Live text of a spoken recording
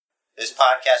This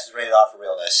podcast is rated off for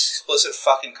realness. Explicit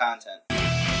fucking content.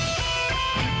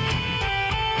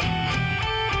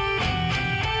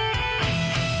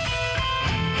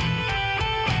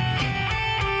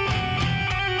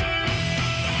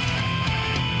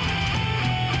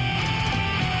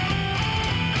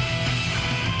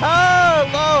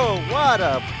 Hello, what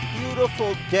a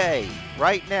beautiful day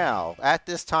right now at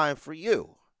this time for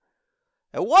you.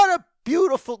 And what a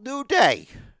beautiful new day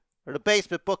for the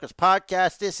Basement Bookers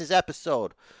podcast. This is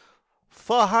episode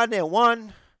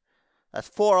 401. That's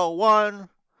 401.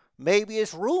 Maybe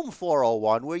it's room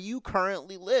 401 where you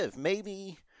currently live.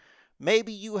 Maybe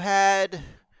you had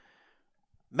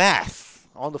math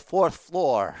on the fourth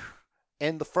floor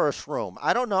in the first room.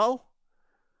 I don't know.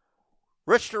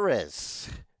 Rich there is.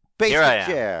 Basement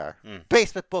Chair.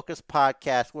 Basement Bookers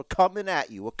podcast. We're coming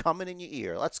at you. We're coming in your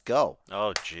ear. Let's go.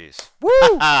 Oh, jeez. Woo!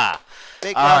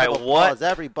 Big round of applause,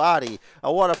 everybody.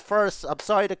 I'm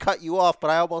sorry to cut you off,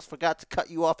 but I almost forgot to cut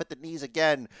you off at the knees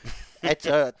again. And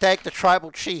to thank the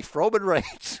tribal chief, Roman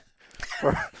Reigns,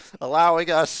 for allowing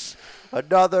us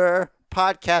another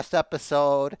podcast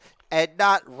episode and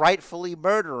not rightfully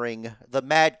murdering the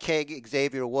Mad King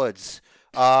Xavier Woods.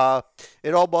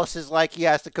 It almost is like he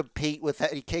has to compete with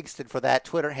Eddie Kingston for that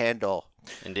Twitter handle.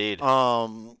 Indeed.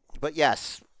 But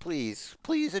yes, please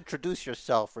introduce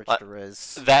yourself, Rich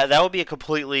Derez. That would be a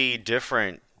completely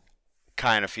different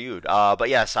kind of feud. But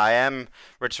yes, I am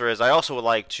Rich Derez. I also would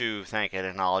like to thank and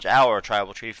acknowledge our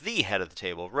tribal chief, the head of the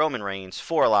table, Roman Reigns,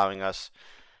 for allowing us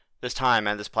this time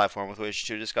and this platform with which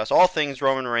to discuss all things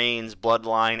Roman Reigns,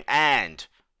 Bloodline, and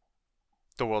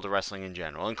the world of wrestling in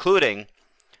general, including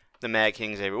the Mad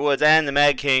King Xavier Woods and the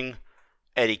Mad King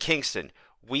Eddie Kingston.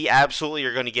 We absolutely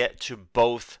are going to get to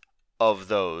both of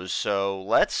those. So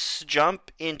let's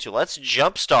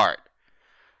jumpstart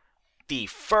the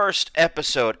first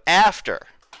episode after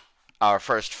our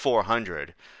first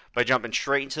 400 by jumping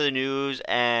straight into the news.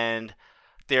 And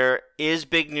there is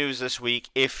big news this week.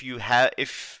 If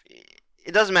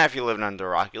it doesn't matter if you live under a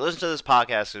rock, you listen to this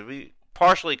podcast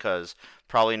partially because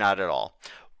probably not at all.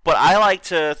 But I like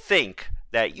to think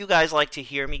that you guys like to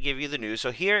hear me give you the news.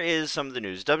 So here is some of the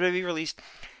news. WWE released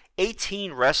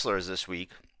 18 wrestlers this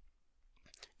week.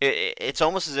 It's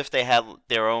almost as if they had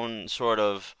their own sort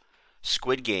of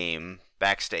Squid Game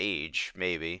backstage,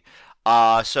 maybe.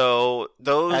 So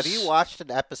those. Have you watched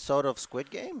an episode of Squid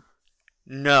Game?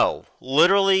 No,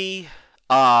 literally.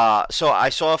 So I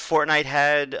saw Fortnite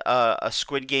had a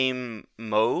Squid Game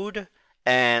mode,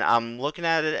 and I'm looking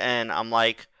at it, and I'm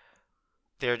like,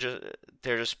 they're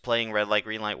just playing red light,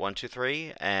 green light, 1, 2,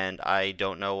 3, and I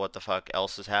don't know what the fuck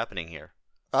else is happening here.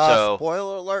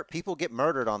 Spoiler alert: people get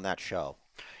murdered on that show.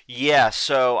 Yeah.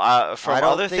 So I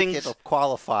don't think it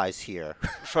qualifies here.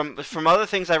 from other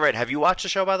things I read, have you watched the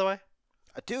show, by the way?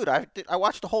 Dude, I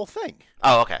watched the whole thing.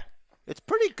 Oh, okay. It's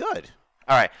pretty good.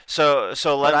 All right. So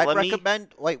let me recommend.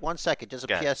 Wait 1 second. Just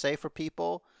a PSA for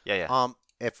people. Yeah.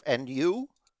 If you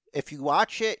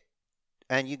watch it.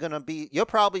 And you're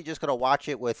probably just gonna watch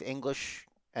it with English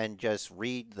and just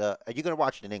read you're gonna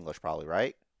watch it in English probably,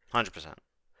 right? 100%.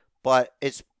 But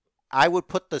I would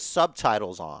put the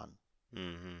subtitles on.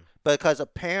 Mm-hmm. Because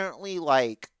apparently,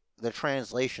 like, the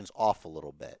translation's off a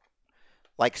little bit.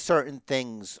 Like, certain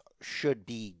things should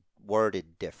be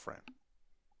worded different.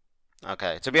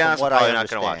 Okay. To be honest, I'm probably not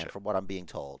gonna watch it. From what I'm being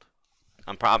told.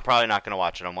 I'm probably not gonna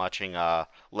watch it. I'm watching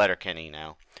Letterkenny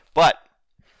now. But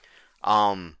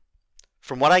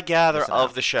from what I gather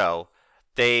of the show,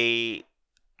 I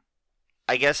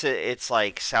guess it's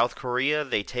like South Korea.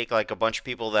 They take like a bunch of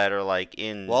people that are like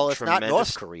in it's not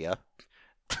North Korea.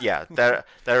 Yeah, that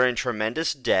are in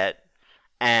tremendous debt,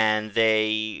 and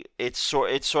it's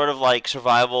sort of like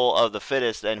survival of the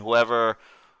fittest, and whoever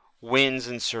wins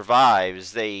and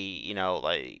survives, they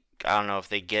like, I don't know if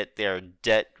they get their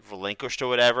debt relinquished or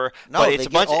whatever. No, but they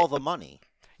get all the money.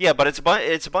 Yeah, but it's a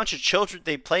bunch of children.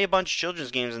 They play a bunch of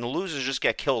children's games, and the losers just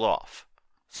get killed off.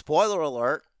 Spoiler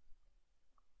alert.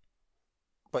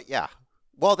 But yeah,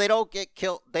 well, they don't get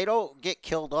killed. They don't get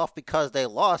killed off because they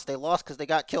lost. They lost because they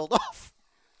got killed off.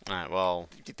 All right. Well,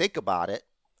 if you think about it,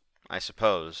 I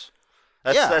suppose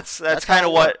that's kind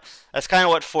of what the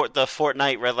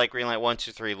Fortnite red light, green light, 1,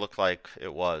 2, 3 looked like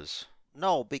it was.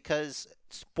 No, because.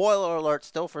 Spoiler alert,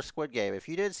 still for Squid Game. If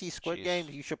you didn't see Squid Game,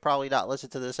 you should probably not listen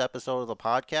to this episode of the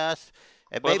podcast.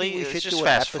 And maybe we should do an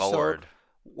episode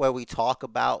where we talk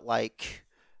about, like,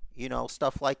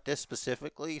 stuff like this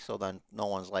specifically. So then no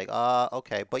one's like,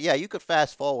 okay. But yeah, you could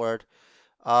fast forward.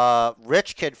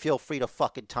 Rich can feel free to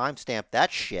fucking timestamp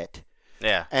that shit.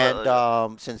 Yeah.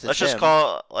 And since it's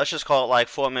let's just call it like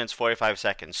 4 minutes 45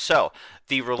 seconds. So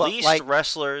the released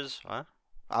wrestlers. Huh?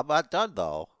 I'm not done,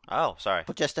 though. Oh, sorry.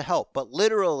 But just to help. But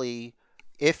literally,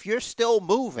 if you're still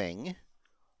moving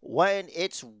when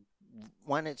it's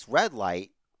red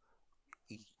light,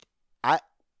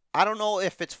 I don't know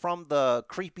if it's from the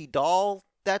creepy doll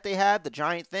that they have, the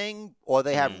giant thing, or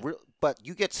they have, but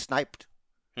you get sniped.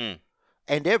 And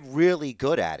they're really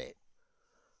good at it.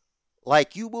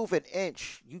 Like, you move an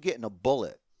inch, you getting a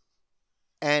bullet.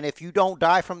 And if you don't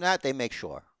die from that, they make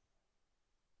sure.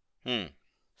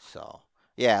 So,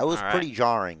 yeah, it was pretty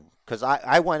jarring. Because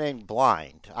I went in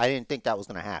blind. I didn't think that was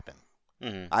going to happen.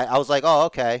 I was like, oh,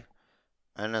 okay.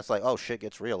 And it's like, oh, shit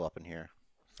gets real up in here.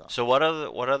 So what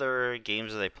other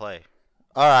games do they play?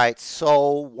 All right,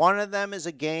 so one of them is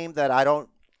a game that I don't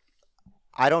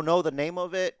know the name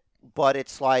of it, but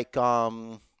it's like a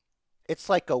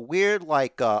weird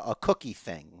a cookie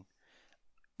thing.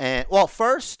 And well,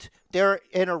 first they're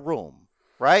in a room,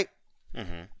 right?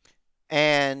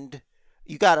 And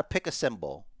you got to pick a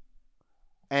symbol.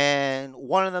 And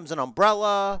one of them's an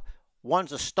umbrella,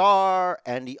 one's a star,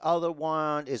 and the other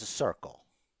one is a circle.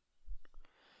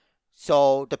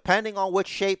 So depending on which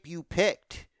shape you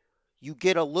picked, you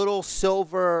get a little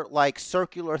silver,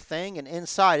 circular thing, and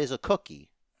inside is a cookie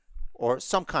or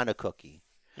some kind of cookie.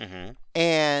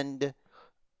 And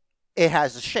it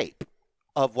has the shape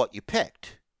of what you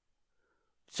picked.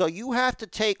 So you have to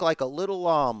take a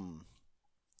little,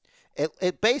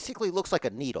 it basically looks like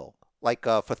a needle,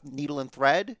 for needle and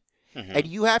thread. And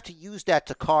you have to use that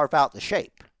to carve out the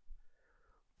shape.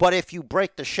 But if you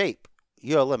break the shape,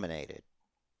 you're eliminated.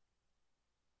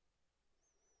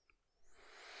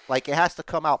 It has to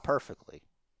come out perfectly.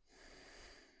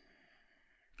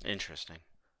 Interesting.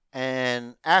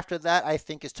 And after that, I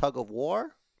think is Tug of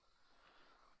War.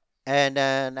 And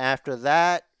then after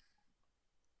that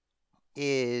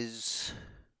is,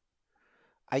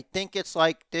 I think it's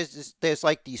there's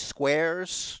these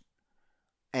squares,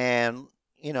 and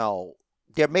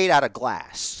they're made out of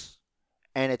glass,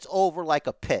 and it's over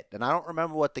a pit, and I don't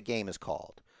remember what the game is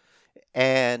called.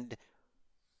 And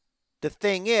the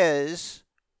thing is,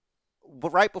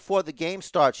 right before the game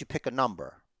starts, you pick a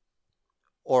number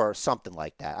or something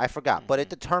like that. I forgot, but it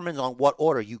determines on what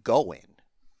order you go in.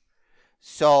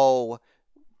 So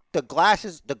the glass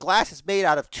is made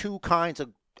out of two kinds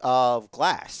of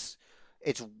glass.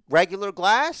 It's regular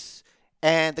glass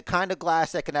and the kind of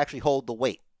glass that can actually hold the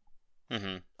weight.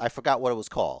 I forgot what it was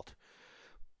called.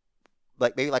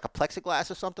 Maybe a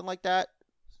plexiglass or something like that.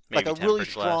 Maybe a really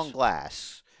strong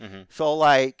glass. Mm-hmm.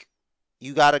 So,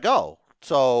 you got to go.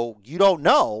 So, you don't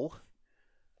know.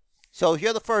 So, if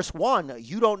you're the first one,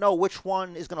 you don't know which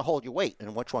one is going to hold your weight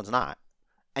and which one's not.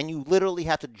 And you literally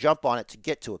have to jump on it to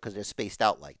get to it because they're spaced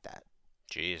out like that.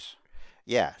 Jeez.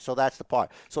 Yeah, so that's the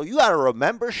part. So, you got to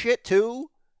remember shit,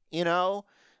 too,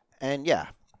 and yeah.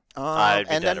 I'd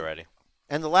be dead already.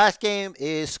 And the last game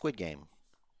is Squid Game.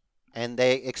 And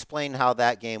they explain how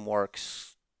that game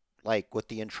works, with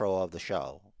the intro of the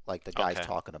show. The guy's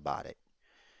talking about it.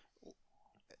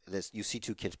 You see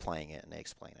two kids playing it, and they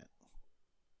explain it.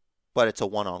 But it's a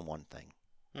one-on-one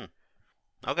thing.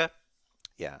 Okay.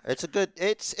 Yeah, it's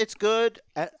good.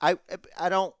 I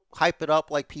don't hype it up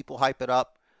like people hype it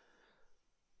up.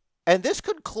 And this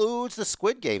concludes the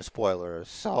Squid Game spoilers.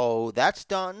 So that's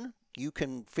done. You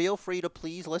can feel free to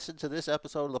please listen to this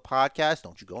episode of the podcast.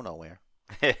 Don't you go nowhere.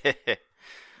 All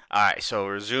right, so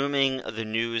resuming the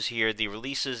news here, the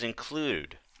releases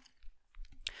include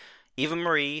Eva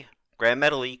Marie, Grand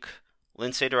Metalik,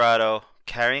 Lindsay Dorado,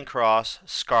 Karrion Kross,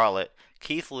 Scarlett,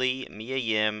 Keith Lee, Mia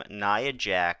Yim, Nia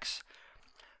Jax,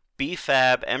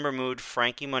 B-Fab, Ember Mood,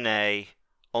 Frankie Monet,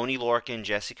 Oni Lorcan,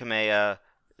 Jessica Maya,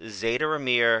 Zeta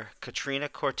Ramir, Katrina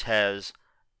Cortez,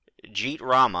 Jeet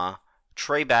Rama,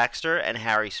 Trey Baxter, and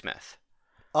Harry Smith.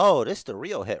 Oh, this is the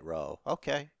real hit row.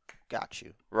 Okay, got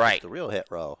you. Right. It's the real hit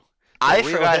row. I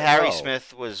forgot Harry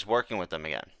Smith was working with them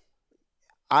again.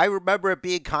 I remember it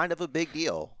being kind of a big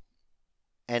deal.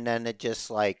 And then it just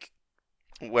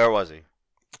Where was he?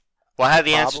 Well, I have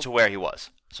the answer to where he was,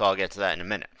 so I'll get to that in a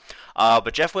minute.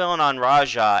 But Jeff Whalen on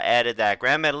Raja added that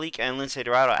Grand Metalik and Lindsay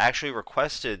Dorado actually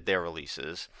requested their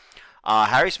releases.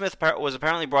 Harry Smith was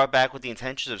apparently brought back with the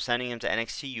intentions of sending him to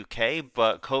NXT UK,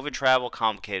 but COVID travel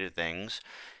complicated things.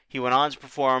 He went on to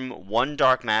perform one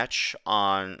dark match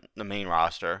on the main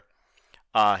roster.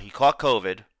 He caught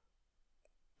COVID,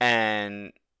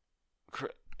 and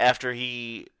after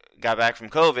he got back from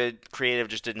COVID, Creative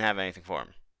just didn't have anything for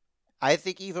him. I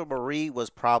think Eva Marie was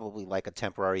probably a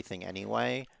temporary thing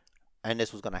anyway, and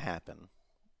this was going to happen.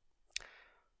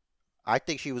 I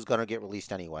think she was going to get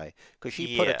released anyway, because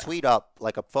she put a tweet up,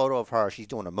 a photo of her. She's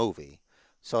doing a movie,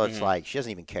 so it's she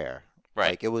doesn't even care.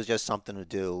 Right. It was just something to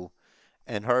do,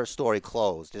 and her story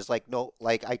closed. There's like no,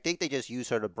 like I think they just used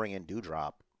her to bring in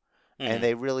Dewdrop, and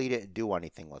they really didn't do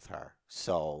anything with her.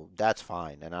 So that's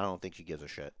fine, and I don't think she gives a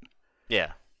shit.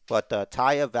 Yeah. But the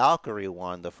Taya Valkyrie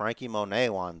one, the Frankie Monet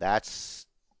one, that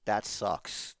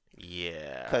sucks.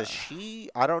 Yeah. Because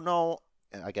I don't know,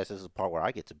 and I guess this is the part where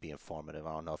I get to be informative.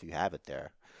 I don't know if you have it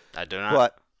there. I do not.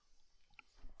 But,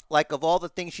 like, of all the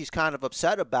things she's kind of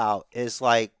upset about is,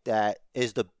 like, that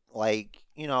is the, like,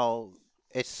 you know,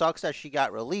 it sucks that she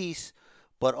got released,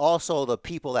 but also the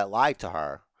people that lied to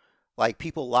her. Like,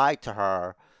 people lied to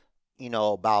her, you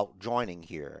know, about joining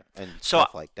here and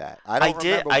stuff like that. I don't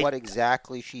remember what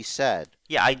exactly she said.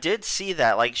 Yeah, I did see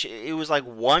that. Like, it was like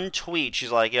one tweet.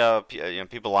 She's like, "Yeah, you know,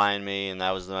 people lying to me," and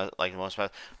that was the most.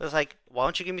 It was like, why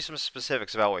don't you give me some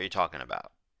specifics about what you're talking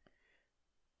about?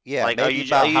 Yeah, like, maybe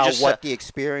about what the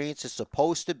experience is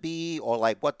supposed to be, or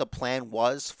like what the plan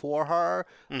was for her.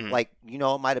 Like, you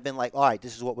know, it might have been like, all right,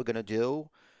 this is what we're gonna do.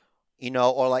 You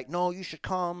know, or like, no, you should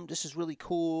come. This is really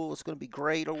cool. It's going to be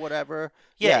great or whatever.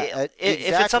 Yeah,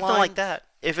 if it's something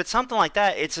like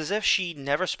that, it's as if she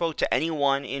never spoke to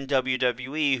anyone in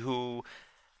WWE who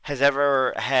has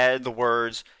ever had the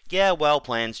words, "Yeah, well,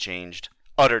 plans changed,"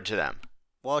 uttered to them.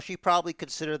 Well, she probably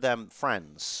considered them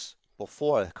friends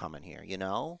before coming here, you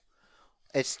know?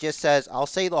 It just says, I'll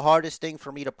say the hardest thing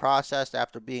for me to process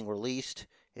after being released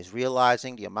is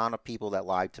realizing the amount of people that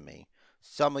lied to me.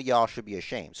 Some of y'all should be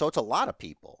ashamed. So it's a lot of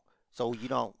people. So we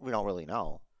don't really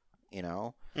know, you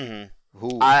know,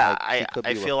 who I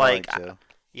feel like,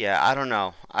 yeah, I don't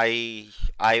know. I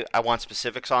want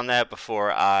specifics on that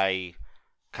before I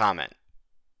comment.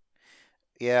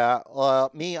 Yeah,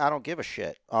 me, I don't give a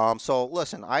shit. So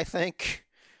listen, I think,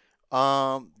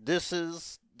 this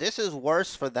is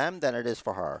worse for them than it is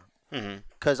for her.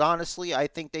 Because honestly, I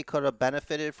think they could have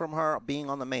benefited from her being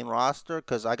on the main roster.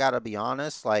 Because I gotta be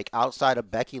honest, like outside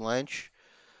of Becky Lynch,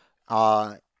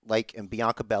 like and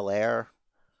Bianca Belair,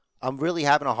 I'm really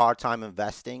having a hard time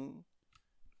investing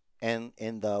in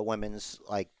the women's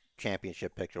like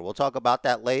championship picture. We'll talk about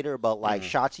that later. But like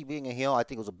Shotzi being a heel, I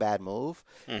think was a bad move.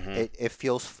 It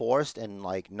feels forced and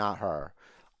like not her.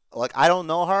 Like I don't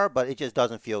know her, but it just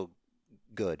doesn't feel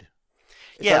good.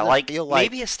 Yeah, like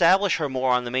maybe establish her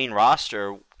more on the main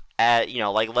roster. You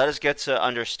know, like let us get to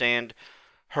understand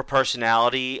her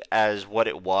personality as what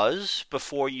it was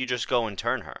before you just go and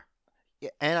turn her. Yeah,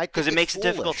 and I because it makes it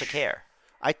difficult to care.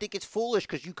 I think it's foolish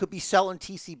because you could be selling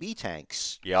TCB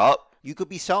tanks. Yup. You could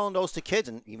be selling those to kids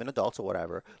and even adults or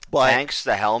whatever. But tanks,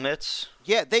 the helmets.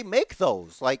 Yeah, they make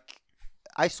those. Like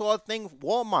I saw a thing.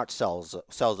 Walmart sells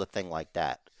a thing like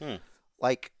that.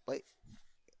 Like,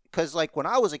 because like when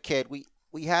I was a kid,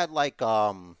 we had like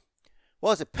what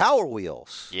was it, Power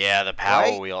Wheels? Yeah, the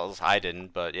Power Wheels. I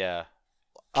didn't, but yeah,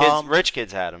 kids, rich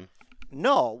kids had them.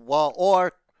 No, well,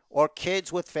 or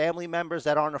kids with family members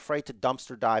that aren't afraid to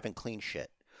dumpster dive and clean shit.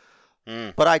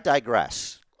 But I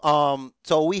digress.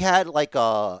 So we had like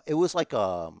it was like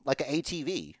a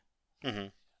ATV,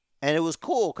 and it was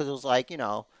cool because it was like, you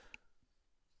know,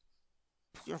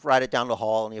 you ride it down the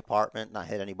hall in the apartment, not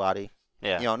hit anybody.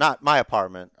 Yeah. You know, not my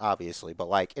apartment, obviously, but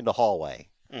like in the hallway.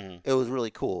 It was really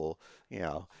cool, you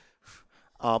know.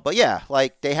 But yeah,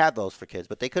 like they had those for kids,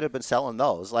 but they could have been selling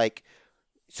those. Like,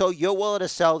 so you're willing to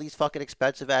sell these fucking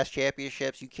expensive ass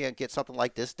championships? You can't get something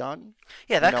like this done?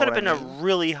 Yeah, that could have been a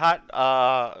really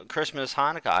hot Christmas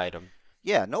Hanukkah item.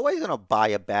 Yeah, nobody's gonna buy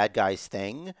a bad guy's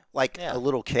thing. Like a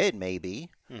little kid,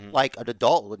 maybe. Like an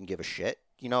adult wouldn't give a shit.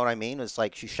 You know what I mean? It's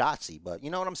like she's Shotzi, but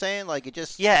you know what I'm saying? Like it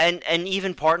just... Yeah, and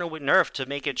even partner with Nerf to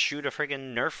make it shoot a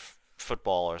friggin' Nerf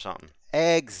football or something.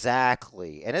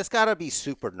 Exactly. And it's got to be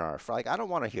super Nerf. Like, I don't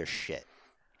want to hear shit.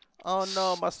 Oh,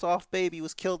 no, my soft baby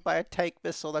was killed by a tank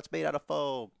missile that's made out of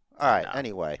foam. All right,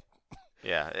 anyway.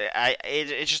 Yeah,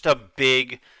 it's just a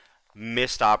big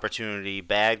missed opportunity,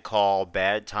 bad call,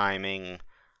 bad timing.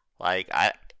 Like,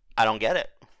 I don't get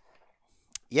it.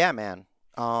 Yeah, man.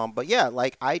 But yeah,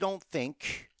 like I don't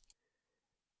think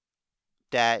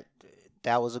that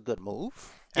was a good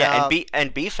move. Yeah,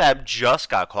 and BFAB just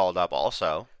got called up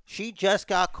also. She just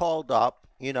got called up,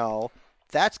 you know.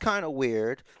 That's kind of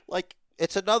weird. Like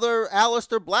it's another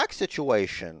Aleister Black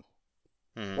situation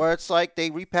where it's like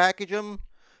they repackage him.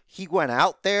 He went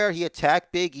out there, he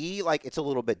attacked Big E. Like it's a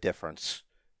little bit different,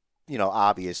 you know,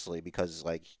 obviously because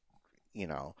like, you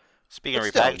know. Speaking of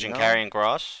repackaging, Karrion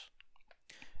Kross.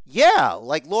 Yeah,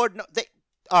 like Lord, no,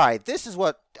 all right. This is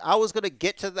what I was gonna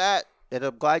get to that, and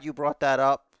I'm glad you brought that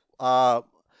up.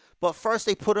 But first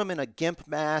they put him in a gimp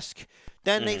mask,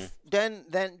 then then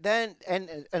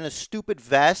a stupid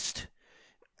vest,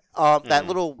 that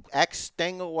little X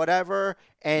thing or whatever,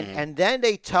 and then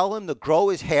they tell him to grow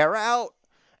his hair out,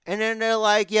 And then they're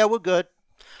like, yeah, we're good.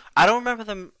 I don't remember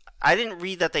them. I didn't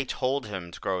read that they told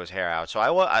him to grow his hair out, so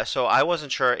I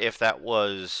wasn't sure if that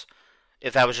was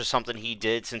just something he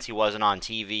did since he wasn't on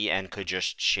TV and could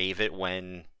just shave it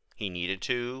when he needed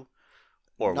to,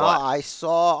 or no, what. I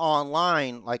saw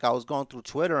online, like I was going through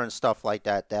Twitter and stuff like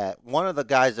that, that one of the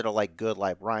guys that are like good,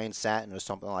 like Ryan Satin or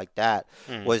something like that,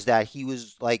 was that he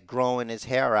was like growing his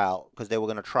hair out because they were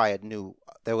going to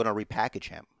they were going to repackage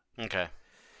him. Okay.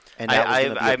 And that was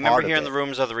gonna be I remember part hearing of the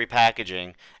rumors of the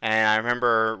repackaging, and I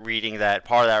remember reading that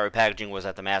part of that repackaging was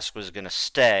that the mask was going to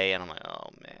stay, and I'm like, oh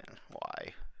man,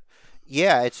 why?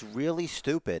 Yeah, it's really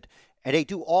stupid. And they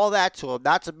do all that to him,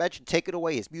 not to mention taking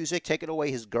away his music, taking away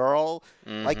his girl.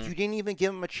 Like, you didn't even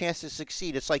give him a chance to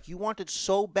succeed. It's like you wanted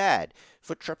so bad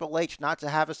for Triple H not to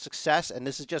have a success, and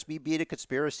this is just me being a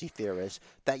conspiracy theorist,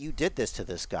 that you did this to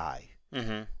this guy.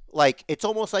 Mm-hmm. Like, it's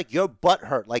almost like your butt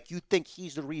hurt. Like, you think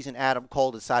he's the reason Adam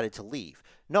Cole decided to leave.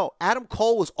 No, Adam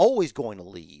Cole was always going to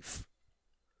leave.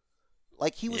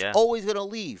 Like, he was always going to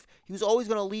leave. He was always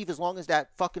going to leave as long as that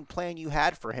fucking plan you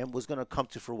had for him was going to come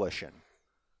to fruition.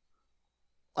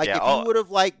 Like, if you would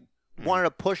have, like, wanted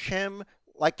to push him,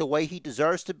 like, the way he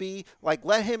deserves to be, like,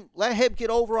 let him get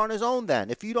over on his own then.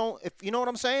 If you know what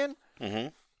I'm saying? Mm-hmm.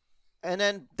 And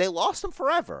then they lost him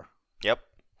forever. Yep.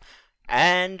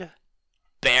 And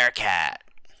Bearcat.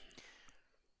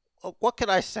 What can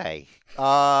I say?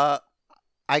 I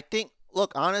think,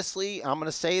 look, honestly, I'm going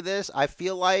to say this. I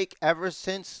feel like ever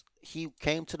since he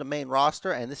came to the main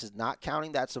roster, and this is not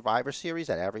counting that Survivor Series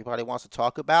that everybody wants to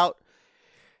talk about,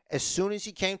 as soon as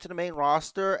he came to the main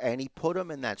roster and he put him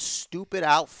in that stupid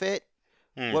outfit,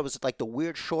 what was it, like the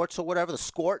weird shorts or whatever, the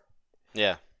skort?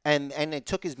 Yeah. And they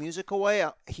took his music away,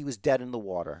 he was dead in the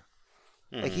water.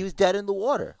 Like, he was dead in the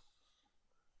water.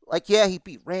 Like, yeah, he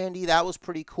beat Randy. That was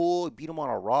pretty cool. He beat him on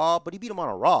a Raw, but he beat him on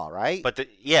a Raw, right? But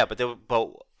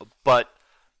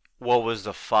what was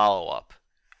the follow-up?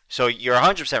 So you're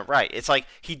 100% right. It's like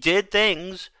he did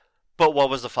things, but what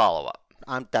was the follow-up?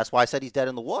 That's why I said he's dead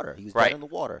in the water. He was dead in the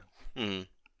water. Mm-hmm.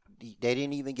 They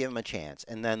didn't even give him a chance.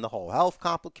 And then the whole health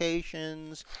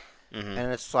complications.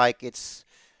 And it's like, and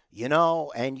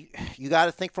you got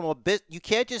to think from you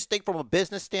can't just think from a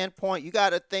business standpoint. You got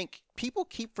to think, people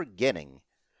keep forgetting.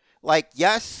 Like,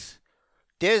 yes,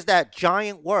 there's that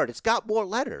giant word. It's got more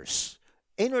letters.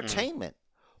 Entertainment.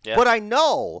 Yeah. But I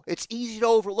know it's easy to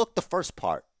overlook the first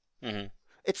part.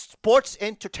 It's sports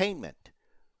entertainment.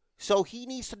 So he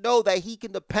needs to know that he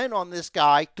can depend on this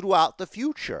guy throughout the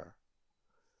future.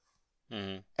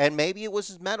 And maybe it was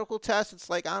his medical test.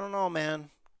 It's like, I don't know, man.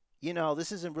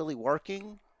 This isn't really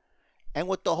working. And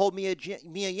with the whole Mia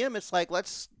Yim, it's like,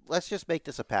 let's just make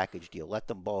this a package deal. Let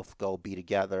them both go be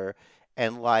together.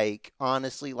 And, like,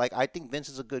 honestly, like, I think Vince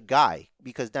is a good guy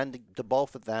because then the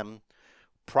both of them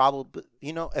probably,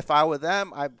 if I were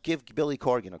them, I'd give Billy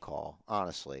Corgan a call,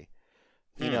 honestly.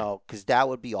 Because that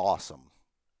would be awesome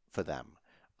for them.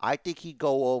 I think he'd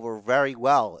go over very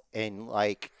well in,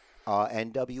 like,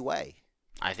 NWA.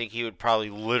 I think he would probably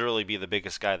literally be the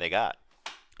biggest guy they got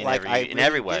in really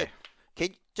every way. Can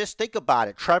you just think about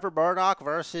it? Trevor Murdoch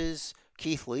versus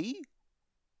Keith Lee?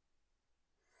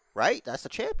 Right? That's the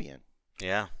champion.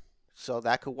 Yeah. So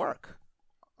that could work.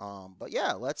 But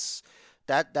yeah,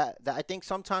 that I think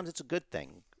sometimes it's a good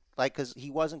thing. Like, because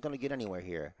he wasn't going to get anywhere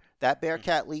here. That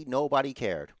Bearcat lead, nobody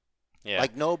cared. Yeah.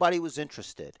 Like, nobody was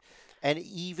interested. And it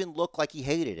even looked like he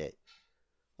hated it.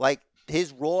 Like,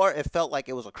 his roar, it felt like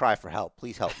it was a cry for help.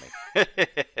 Please help me.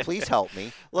 Please help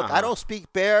me. Look, I don't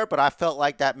speak bear, but I felt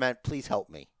like that meant please help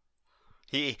me.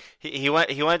 He went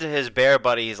to his bear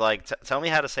buddy. He's like, tell me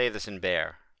how to say this in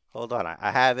bear. Hold on.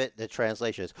 I have it. The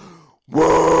translation is,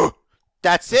 whoa.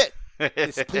 That's it.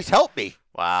 Please help me.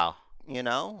 Wow.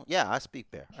 Yeah, I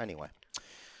speak bear. Anyway.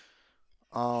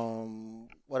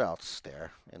 What else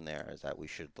in there is that we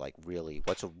should, like, really,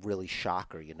 what's a really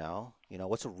shocker,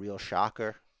 what's a real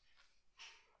shocker?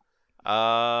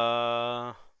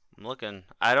 I'm looking.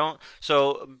 I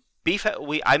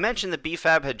mentioned that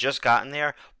B-Fab had just gotten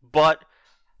there, but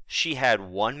she had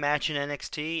one match in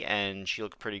NXT and she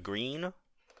looked pretty green.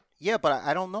 Yeah, but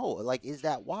I don't know. Like, is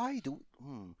that why?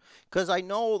 Because I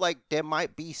know, like, there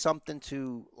might be something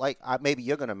to, like, maybe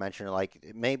you're going to mention it.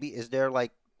 Like, maybe, does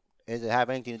it have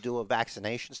anything to do with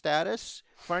vaccination status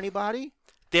for anybody?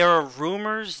 There are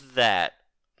rumors that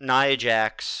Nia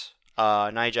Jax's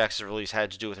release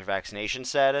had to do with her vaccination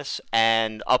status,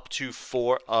 and up to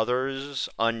 4 others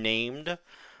unnamed.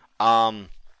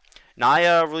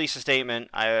 Nia released a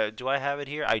statement. Do I have it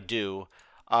here? I do.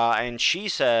 And she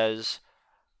says,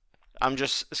 I'm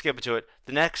just skipping to it.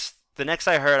 The next the next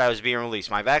I heard, I was being released.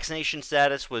 My vaccination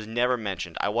status was never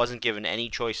mentioned. I wasn't given any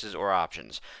choices or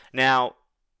options. Now,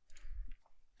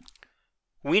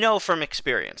 we know from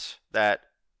experience that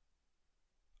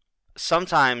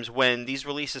sometimes when these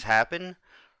releases happen,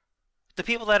 the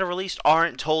people that are released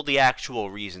aren't told the actual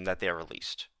reason that they're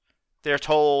released. They're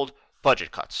told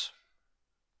budget cuts.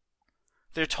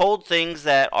 They're told things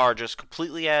that are just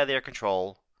completely out of their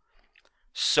control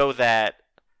so that,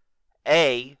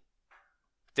 A,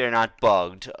 they're not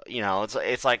bugged. You know,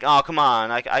 it's like, oh, come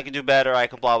on, I can do better, I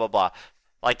can blah, blah, blah.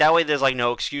 Like, that way there's, like,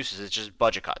 no excuses. It's just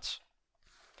budget cuts.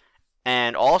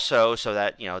 And also so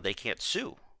that, you know, they can't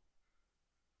sue.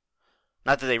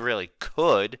 Not that they really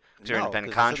could, because they're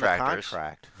independent contractors.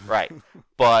 Contract. Right.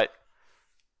 But,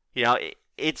 you know,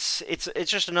 it's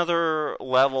just another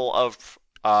level of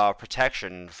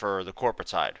protection for the corporate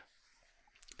side.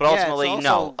 But ultimately,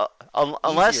 no.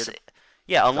 Unless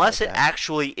it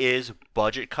actually is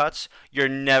budget cuts, you're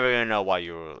never going to know why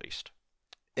you were released.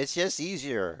 It's just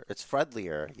easier. It's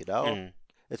friendlier, you know? Mm-hmm.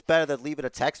 It's better than leaving a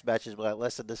text message like,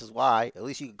 listen, this is why. At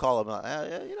least you can call them,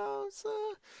 you know,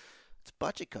 it's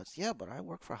budget cuts. Yeah, but I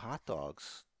work for hot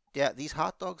dogs. Yeah, these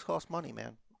hot dogs cost money,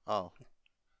 man. Oh,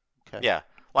 okay. Yeah.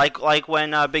 Like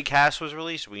when Big Cass was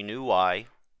released, we knew why.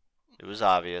 It was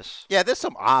obvious. Yeah, there's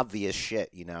some obvious shit,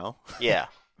 you know? Yeah.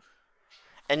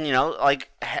 And, you know,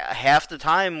 like, half the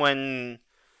time when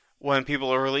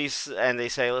people are released and they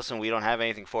say, listen, we don't have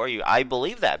anything for you, I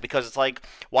believe that. Because it's like,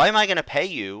 why am I going to pay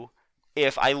you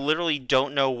if I literally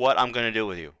don't know what I'm going to do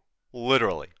with you?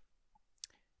 Literally.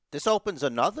 This opens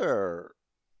another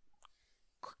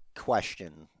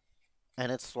question.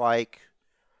 And it's like,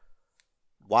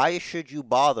 why should you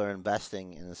bother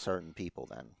investing in certain people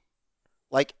then?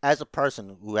 Like, as a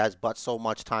person who has but so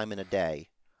much time in a day,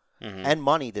 mm-hmm. and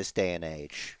money this day and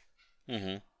age,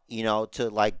 mm-hmm. you know, to,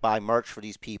 like, buy merch for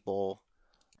these people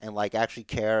and, like, actually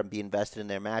care and be invested in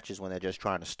their matches when they're just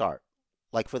trying to start,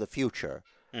 like, for the future.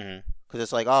 Mm-hmm. Because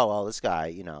it's like, oh, well, this guy,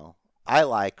 you know, I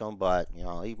like him, but, you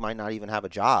know, he might not even have a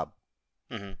job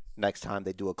mm-hmm. next time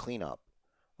they do a cleanup.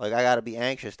 Like, I got to be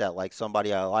anxious that, like,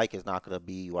 somebody I like is not going to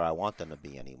be where I want them to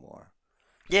be anymore.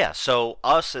 Yeah, so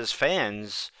us as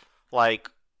fans, like,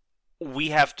 we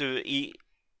have to,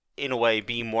 in a way,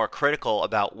 be more critical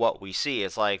about what we see.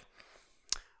 It's like,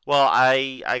 well,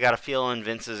 I got a feeling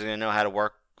Vince isn't going to know how to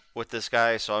work with this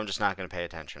guy, so I'm just not going to pay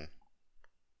attention.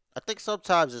 I think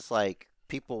sometimes it's like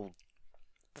people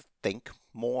think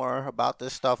more about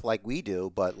this stuff like we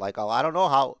do, but, like, I don't know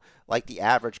how, like, the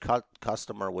average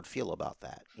customer would feel about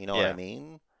that. You know what I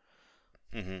mean?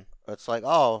 Mm-hmm. It's like,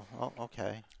 oh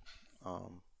okay.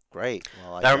 Great.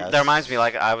 Well, that reminds me,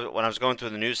 like, when I was going through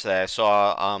the news today, I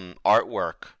saw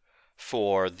artwork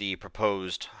for the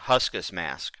proposed Huskus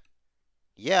mask.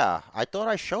 Yeah, I thought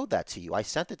I showed that to you. I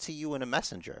sent it to you in a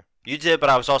messenger. You did, but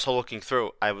I was also looking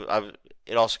through.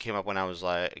 It also came up when I was,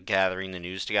 like, gathering the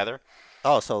news together.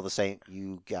 Oh, so the same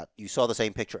you saw the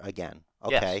same picture again.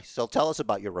 Okay, yes. So tell us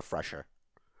about your refresher.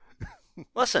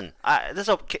 Listen,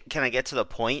 can I get to the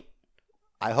point?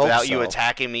 I hope without so. you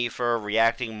attacking me for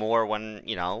reacting more when,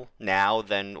 you know, now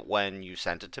than when you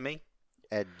sent it to me.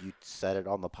 And you said it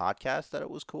on the podcast that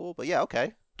it was cool, but yeah,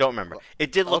 okay. Don't remember.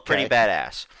 It did look pretty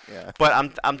badass. Yeah.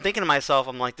 But I'm thinking to myself,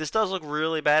 I'm like, this does look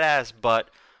really badass, but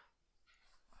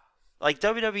like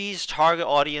WWE's target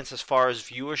audience as far as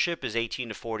viewership is 18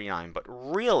 to 49, but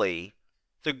really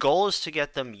the goal is to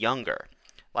get them younger.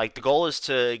 Like, the goal is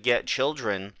to get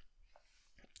children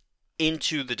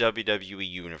into the WWE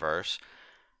universe.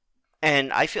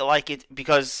 And I feel like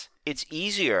because it's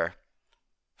easier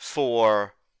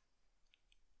for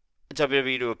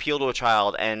WWE to appeal to a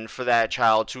child and for that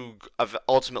child to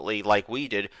ultimately, like we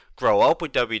did, grow up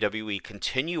with WWE,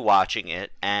 continue watching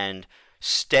it, and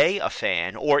stay a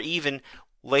fan, or even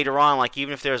later on, like,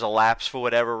 even if there's a lapse for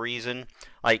whatever reason,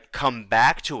 like, come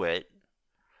back to it,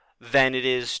 than it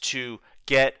is to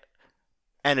get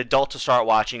an adult to start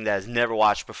watching that has never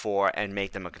watched before and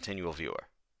make them a continual viewer.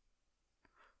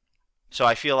 So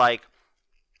I feel like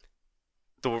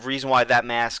the reason why that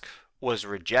mask was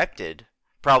rejected,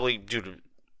 probably due to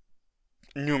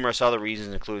numerous other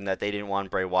reasons, including that they didn't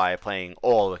want Bray Wyatt playing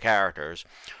all the characters,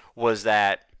 was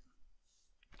that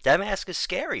mask is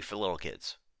scary for little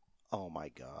kids. Oh my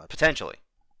God. Potentially.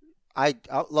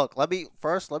 Look, let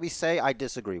me say I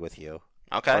disagree with you.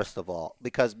 Okay. First of all,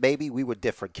 because maybe we were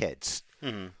different kids.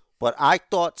 Mm-hmm. But I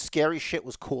thought scary shit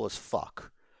was cool as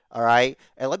fuck. All right?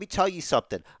 And let me tell you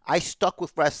something. I stuck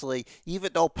with wrestling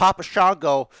even though Papa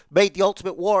Shango made the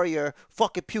Ultimate Warrior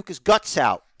fucking puke his guts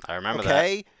out. I remember that.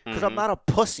 Okay? Because I'm not a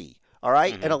pussy. All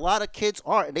right? Mm-hmm. And a lot of kids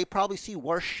aren't. And they probably see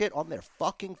worse shit on their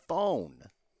fucking phone.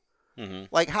 Mm-hmm.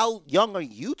 Like, how young are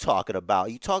you talking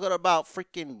about? You talking about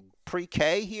freaking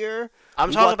pre-K here?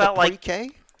 I'm talking about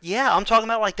pre-K? Yeah, I'm talking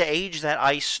about like the age that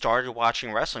I started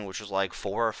watching wrestling, which was like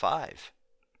 4 or 5.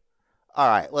 All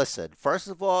right, listen. First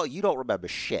of all, you don't remember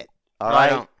shit. All No, right. I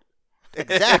don't.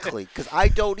 Exactly, because I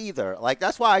don't either. Like,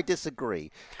 that's why I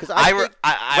disagree. Because I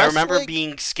remember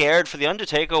being scared for the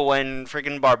Undertaker when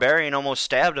freaking Barbarian almost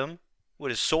stabbed him with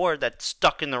his sword that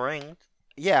stuck in the ring.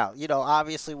 Yeah,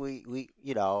 obviously we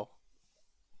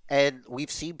and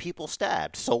we've seen people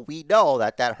stabbed, so we know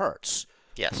that hurts.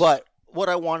 Yes. But what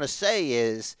I want to say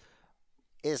is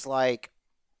like,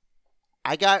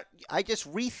 I just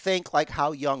rethink like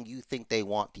how young you think they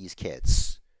want these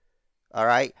kids. All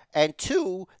right? And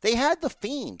 2, they had the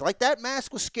Fiend. Like, that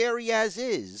mask was scary as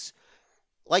is.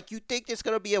 Like, you think it's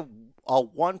going to be a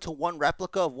 1-to-1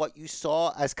 replica of what you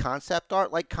saw as concept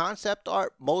art? Like, concept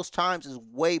art most times is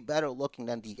way better looking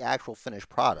than the actual finished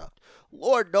product.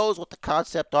 Lord knows what the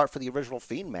concept art for the original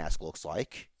Fiend mask looks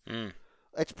like.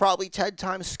 It's probably 10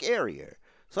 times scarier.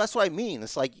 So that's what I mean.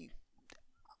 It's like,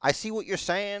 I see what you're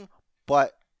saying,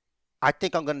 but I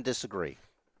think I'm going to disagree.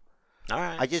 All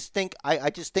right. I just think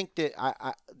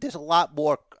that there's a lot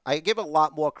more. I give a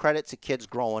lot more credit to kids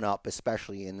growing up,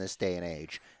 especially in this day and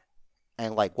age,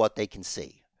 and like what they can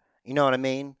see. You know what I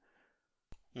mean?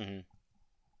 Mm-hmm.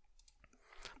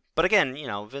 But again,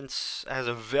 Vince has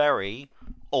a very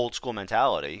old school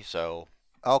mentality. So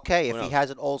okay, if he has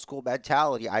an old school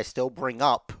mentality, I still bring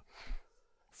up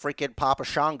freaking Papa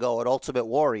Shango at Ultimate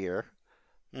Warrior.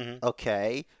 Mm-hmm.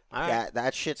 Okay, right.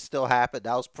 that shit still happened.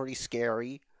 That was pretty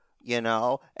scary.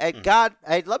 And God,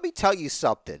 and let me tell you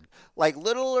something. Like,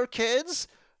 littler kids,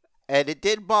 and it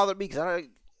didn't bother me because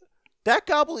that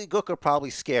gobbledygooker probably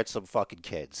scared some fucking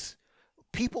kids.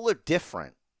 People are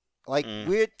different. Like,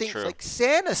 weird things. True. Like,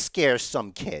 Santa scares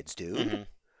some kids, dude. Mm-hmm.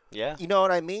 Yeah. You know what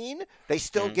I mean? They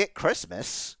still get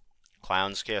Christmas.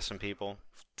 Clowns scare some people.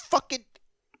 Fucking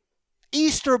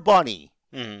Easter Bunny.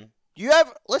 Mm-hmm.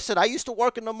 Listen, I used to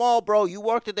work in the mall, bro. You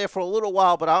worked in there for a little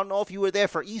while, but I don't know if you were there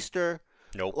for Easter.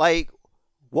 Nope. Like,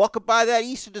 walking by that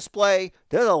Easter display,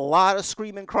 there's a lot of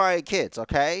screaming, crying kids,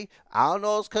 okay? I don't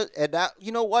know, and that,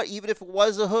 you know what? Even if it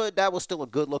was a hood, that was still a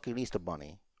good-looking Easter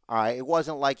bunny, all right? It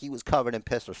wasn't like he was covered in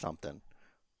piss or something.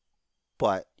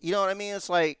 But, you know what I mean? It's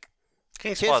like...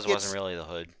 King's Plaza wasn't really the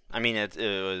hood. I mean, it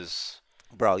was...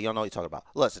 Bro, you don't know what you're talking about.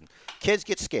 Listen, kids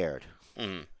get scared,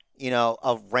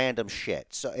 of random shit.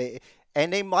 So,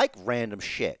 and they like random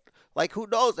shit. Like, who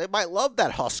knows? They might love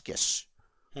that Huskus.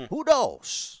 Who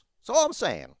knows? That's all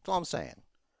I'm saying.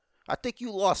 I think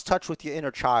you lost touch with your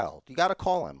inner child. You got to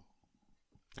call him.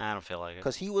 I don't feel like it.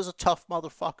 Because he was a tough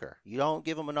motherfucker. You don't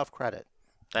give him enough credit.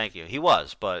 Thank you. He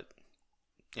was, but,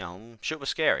 shit was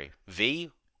scary.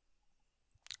 V?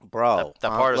 Bro. That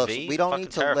part of listen, V? we don't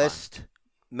need to terrifying. list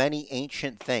many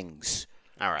ancient things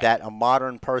that a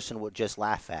modern person would just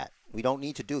laugh at. We don't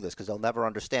need to do this because they'll never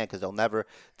understand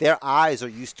their eyes are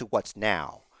used to what's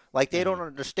now. Like, they don't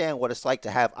understand what it's like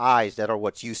to have eyes that are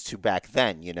what's used to back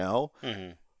then,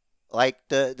 Mm-hmm. Like,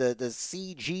 the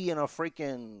CG in a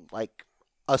freaking, like,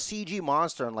 a CG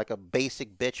monster in, like, a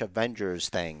basic bitch Avengers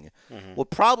thing would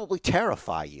probably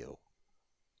terrify you.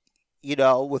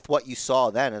 With what you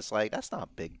saw then. It's like, that's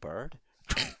not Big Bird.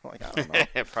 Like, I don't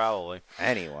know. Probably.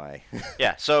 Anyway.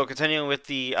 Yeah, so continuing with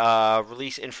the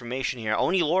release information here.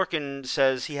 Oni Lorcan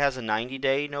says he has a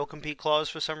 90-day no-compete clause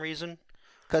for some reason.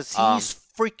 Because he's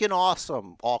freaking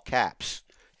awesome, all caps.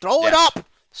 Throw it up!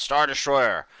 Star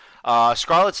Destroyer.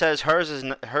 Scarlett says hers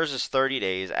is 30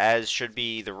 days, as should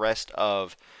be the rest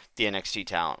of the NXT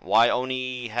talent. Why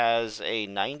Oni has a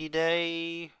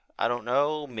 90-day, I don't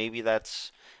know. Maybe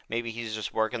he's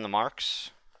just working the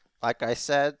marks. Like I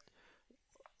said,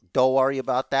 don't worry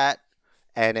about that.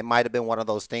 And it might have been one of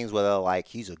those things where they're like,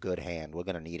 he's a good hand. We're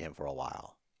going to need him for a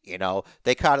while.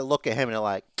 They kind of look at him and they're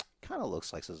like, kind of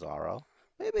looks like Cesaro.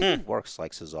 Maybe he works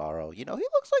like Cesaro. He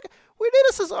looks like, we need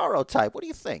a Cesaro type. What do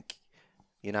you think?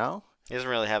 He doesn't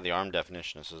really have the arm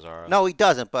definition of Cesaro. No, he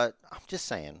doesn't, but I'm just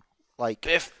saying. Like,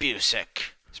 Biff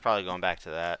Busick. He's probably going back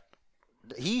to that.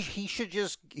 He should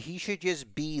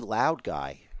just be loud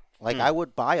guy. Like, I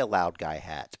would buy a loud guy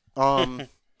hat. The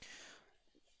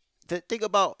thing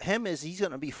about him is he's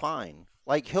going to be fine.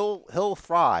 Like, he'll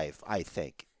thrive, I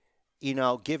think.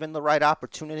 Given the right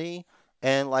opportunity.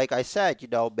 And like I said,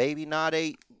 maybe not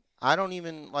I don't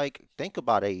even, like, think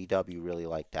about AEW really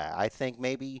like that. I think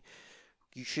maybe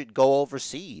you should go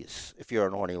overseas if you're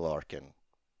an Orny Larkin.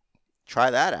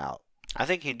 Try that out. I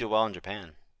think he'd do well in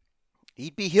Japan.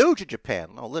 He'd be huge in Japan.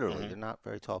 No, literally. They're not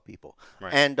very tall people.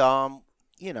 Right. And,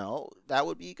 that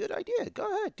would be a good idea.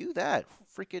 Go ahead, do that.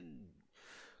 Freaking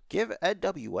Give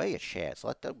NWA a chance.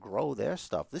 Let them grow their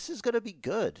stuff. This is going to be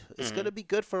good. It's going to be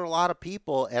good for a lot of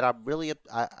people, and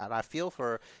I feel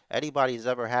for anybody who's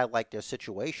ever had like their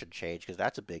situation change, because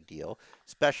that's a big deal.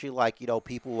 Especially like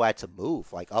people who had to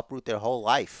move, like uproot their whole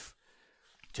life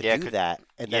to do that,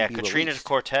 and then be Katrina released.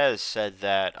 Cortez said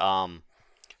that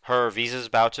her visa's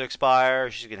about to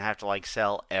expire. She's gonna have to like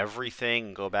sell everything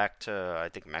and go back to I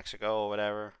think Mexico or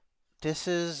whatever. It's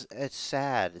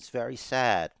sad. It's very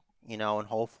sad. And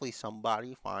hopefully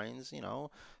somebody finds,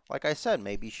 like I said,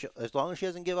 maybe as long as she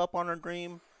doesn't give up on her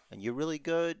dream and you're really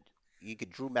good, you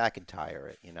could Drew McIntyre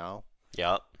it,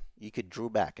 Yep. You could Drew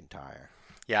McIntyre.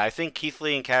 Yeah, I think Keith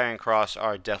Lee and Karrion Kross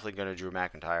are definitely going to Drew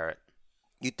McIntyre it.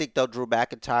 You think they'll Drew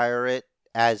McIntyre it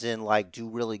as in, like, do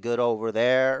really good over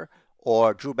there,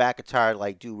 or Drew McIntyre,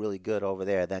 like, do really good over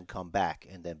there, then come back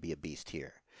and then be a beast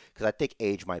here? Because I think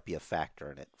age might be a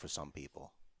factor in it for some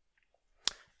people.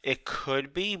 It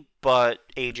could be, but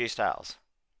AJ Styles.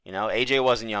 AJ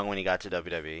wasn't young when he got to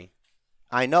WWE.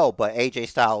 I know, but AJ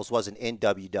Styles wasn't in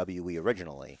WWE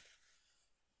originally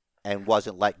and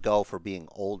wasn't let go for being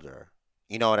older.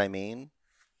 You know what I mean?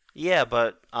 Yeah,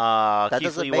 but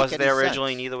Keith Lee wasn't there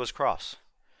originally, neither was Kross.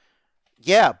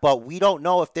 Yeah, but we don't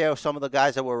know if they're some of the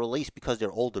guys that were released because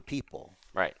they're older people.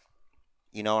 Right.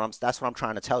 That's what I'm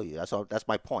trying to tell you. That's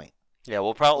my point. Yeah,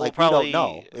 we'll probably don't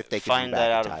know if they can find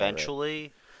that out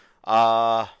eventually.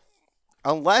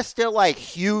 Unless they're like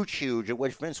huge, in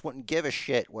which Vince wouldn't give a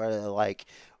shit. Where they're like,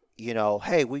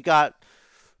 hey, we got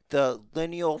the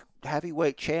lineal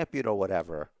heavyweight champion or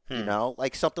whatever.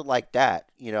 Like something like that.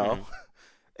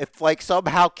 If like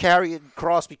somehow Karrion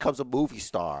Kross becomes a movie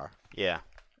star. Yeah.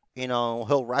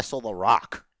 He'll wrestle The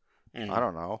Rock. I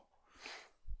don't know.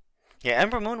 Yeah,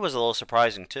 Ember Moon was a little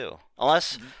surprising too. I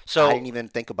didn't even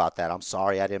think about that. I'm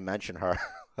sorry I didn't mention her.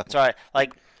 Sorry,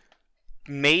 like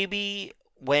maybe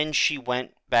when she went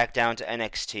back down to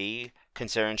NXT,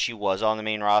 considering she was on the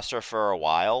main roster for a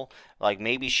while, like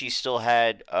maybe she still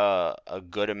had a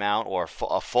good amount or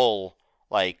a full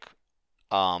like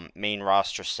main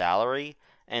roster salary,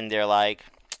 and they're like,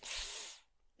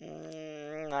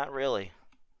 not really.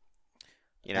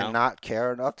 And not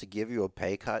care enough to give you a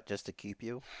pay cut just to keep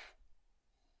you?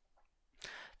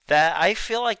 That I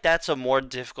feel like that's a more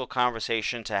difficult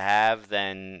conversation to have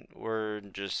than we're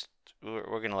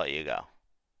going to let you go.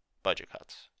 Budget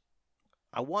cuts.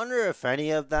 I wonder if any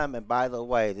of them, and by the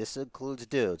way, this includes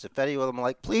dudes, if any of them are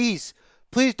like, please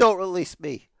don't release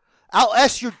me. I'll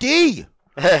S your D.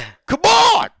 Come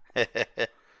on.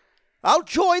 I'll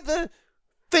join the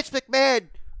Vince McMahon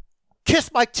Kiss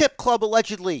My Tip Club,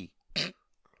 allegedly.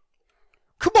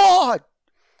 Come on.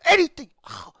 Anything.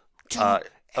 Oh, dude.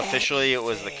 Officially, it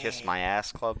was the Kiss My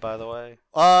Ass Club, by the way.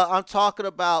 I'm talking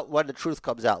about when the truth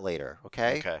comes out later,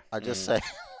 okay? Okay. I just say,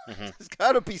 there's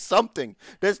got to be something.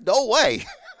 There's no way.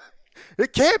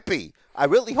 It can't be. I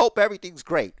really hope everything's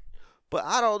great. But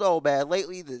I don't know, man.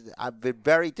 Lately, I've been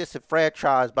very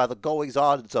disenfranchised by the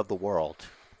goings-ons of the world.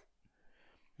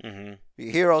 The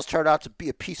heroes turn out to be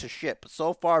a piece of shit. But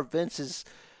so far,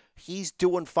 he's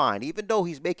doing fine, even though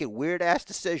he's making weird-ass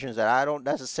decisions that I don't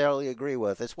necessarily agree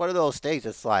with. It's one of those things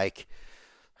that's like,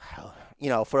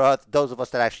 for those of us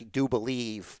that actually do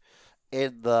believe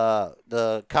in the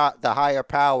higher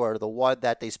power, the one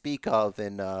that they speak of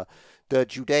in the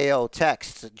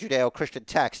Judeo-Christian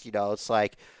text, it's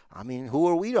like, I mean, who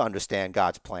are we to understand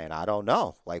God's plan? I don't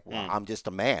know. Like, I'm just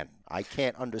a man. I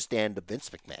can't understand the Vince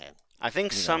McMahon. I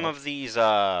think some of these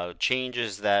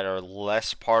changes that are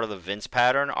less part of the Vince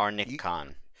pattern are Nick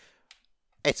Khan.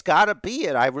 It's got to be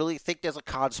it. I really think there's a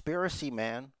conspiracy,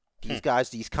 man. These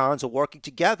guys, these cons are working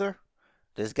together.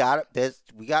 We got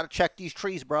to check these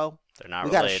trees, bro. They're not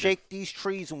related. We got to shake these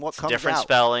trees and what comes out. Different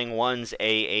spelling. One's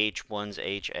A-H, one's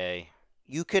H-A.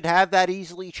 You could have that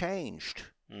easily changed.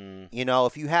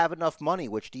 If you have enough money,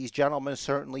 which these gentlemen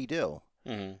certainly do,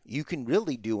 you can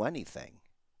really do anything.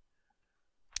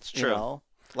 It's true.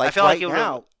 Like I feel right like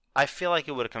now, I feel like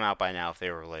it would have come out by now if they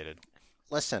were related.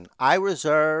 Listen, I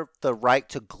reserve the right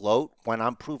to gloat when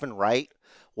I'm proven right.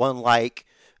 When like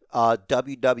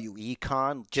WWE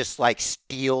Con just like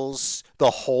steals the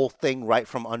whole thing right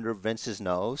from under Vince's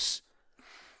nose.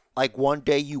 Like one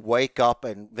day you wake up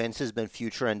and Vince has been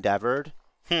future endeavored.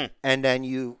 And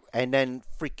then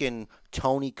freaking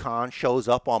Tony Khan shows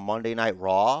up on Monday Night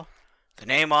Raw. The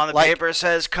name on the paper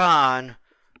says Khan.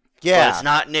 Yeah, but it's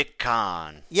not Nick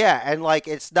Khan. Yeah, and like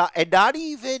it's not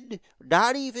even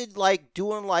like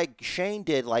doing like Shane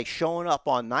did, like showing up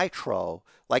on Nitro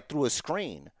like through a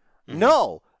screen.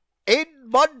 No, in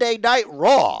Monday Night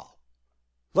Raw,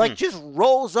 like just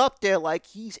rolls up there like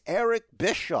he's Eric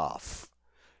Bischoff.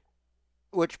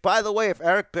 Which, by the way, if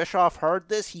Eric Bischoff heard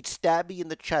this, he'd stab me in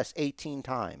the chest 18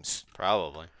 times.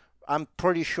 Probably. I'm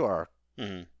pretty sure.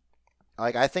 Mm-hmm.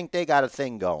 Like, I think they got a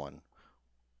thing going.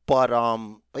 But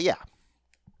yeah.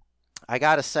 I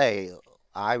gotta say,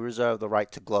 I reserve the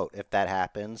right to gloat if that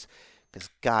happens. Because,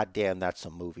 goddamn, that's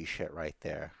some movie shit right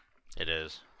there. It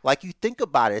is. Like, you think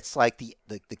about it, it's like the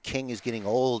king is getting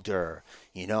older,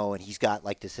 and he's got,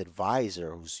 like, this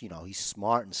advisor who's, he's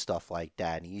smart and stuff like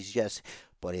that. And he's just,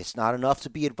 but it's not enough to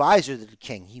be advisor to the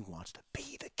king. He wants to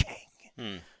be the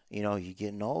king. You're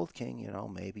getting old, king,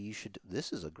 maybe you should,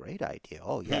 this is a great idea.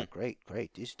 Oh, yeah, great.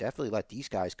 You should definitely let these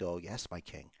guys go. Yes, my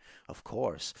king, of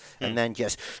course. And then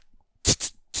just,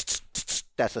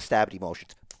 that's a stabbing emotion.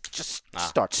 Just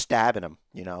start stabbing him,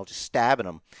 just stabbing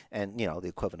him, and the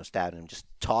equivalent of stabbing him, just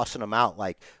tossing him out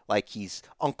like he's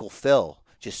Uncle Phil,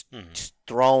 just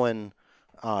throwing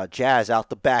Jazz out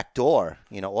the back door,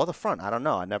 or the front. I don't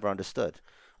know. I never understood.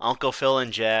 Uncle Phil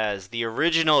and Jazz, the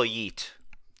original Yeet.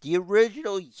 The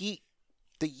original Yeet,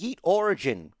 the Yeet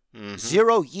origin,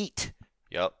 Zero Yeet.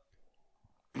 Yep.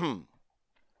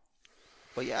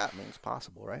 But yeah, I mean it's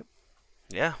possible, right?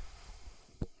 Yeah.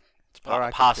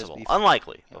 Possible.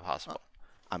 Unlikely, but possible.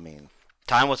 I mean,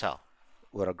 time will tell.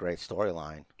 What a great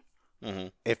storyline.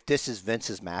 If this is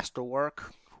Vince's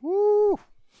masterwork, whoo!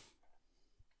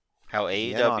 How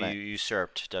AEW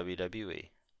usurped WWE.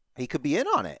 He could be in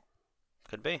on it.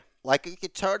 Could be. Like, he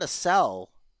could turn a cell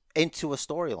into a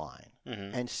storyline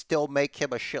and still make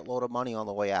him a shitload of money on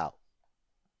the way out.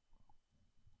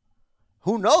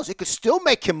 Who knows? It could still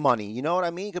make him money. You know what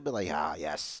I mean? It could be like,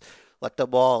 yes. Let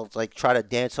them all, like, try to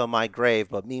dance on my grave,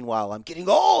 but meanwhile, I'm getting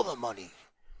all the money.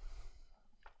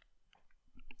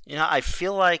 I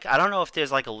feel like, I don't know if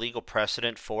there's, like, a legal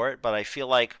precedent for it, but I feel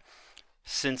like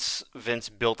since Vince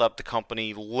built up the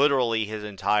company literally his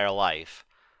entire life,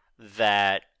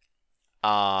 that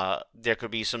there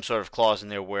could be some sort of clause in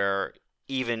there where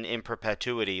even in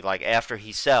perpetuity, like, after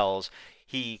he sells,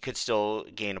 he could still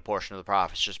gain a portion of the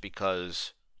profits just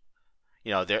because,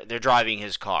 they're driving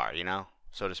his car,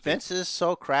 so to speak. Vince is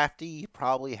so crafty, he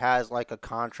probably has, like, a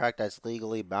contract that's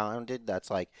legally bounded. That's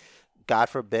like, God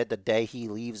forbid, the day he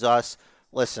leaves us.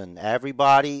 Listen,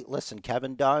 everybody,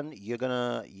 Kevin Dunn,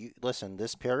 listen,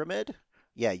 this pyramid,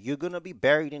 you're going to be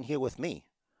buried in here with me.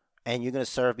 And you're going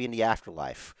to serve me in the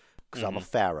afterlife because I'm a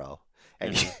pharaoh.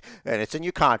 And, and it's in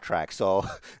your contract. So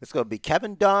it's going to be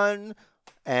Kevin Dunn.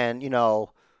 And,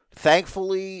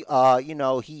 thankfully,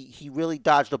 he really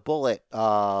dodged a bullet.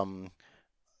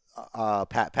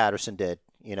 Pat Patterson did.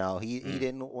 He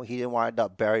didn't wind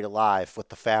up buried alive with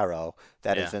the pharaoh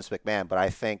that is Vince McMahon. But I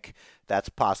think that's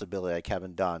a possibility that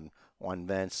Kevin Dunn, when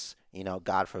Vince,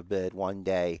 God forbid, one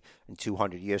day in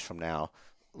 200 years from now,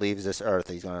 leaves this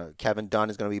earth, Kevin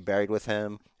Dunn is gonna be buried with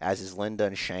him, as is Linda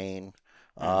and Shane,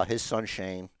 his son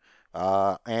Shane,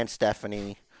 and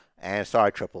Stephanie, and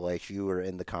sorry Triple H, you were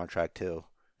in the contract too.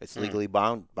 It's legally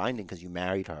binding because you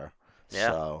married her.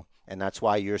 Yeah. So. And that's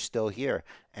why you're still here.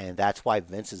 And that's why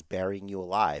Vince is burying you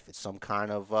alive. It's some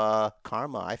kind of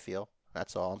karma, I feel.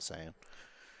 That's all I'm saying.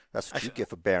 That's what you get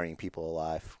for burying people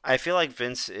alive. I feel like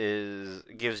Vince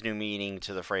gives new meaning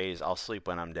to the phrase, I'll sleep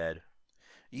when I'm dead.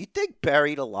 You think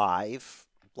buried alive,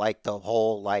 like the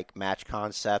whole match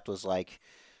concept was like,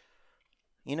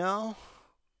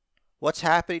 what's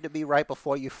happening to me right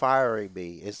before you firing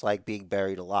me is like being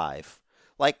buried alive.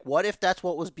 Like, what if that's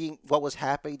what was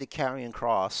happening to Karrion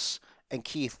Kross and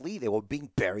Keith Lee? They were being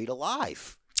buried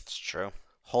alive. It's true.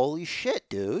 Holy shit,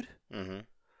 dude.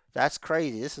 That's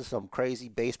crazy. This is some crazy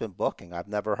basement booking. I've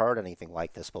never heard anything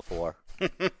like this before.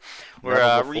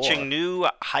 We're reaching new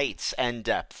heights and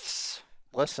depths.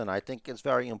 Listen, I think it's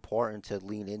very important to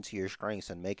lean into your strengths,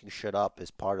 and making shit up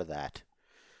is part of that.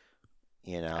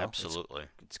 Absolutely.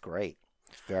 It's great.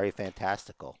 It's very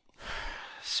fantastical.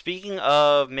 Speaking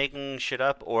of making shit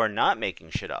up or not making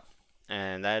shit up,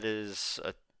 and that is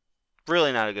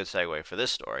really not a good segue for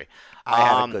this story. I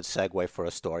had a good segue for a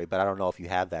story, but I don't know if you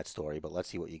have that story, but let's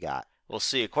see what you got. We'll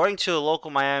see. According to local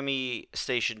Miami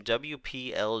station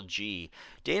WPLG,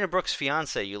 Dana Brooks'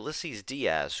 fiance, Ulysses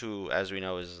Diaz, who, as we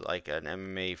know, is like an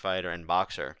MMA fighter and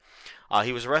boxer,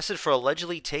 he was arrested for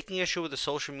allegedly taking issue with a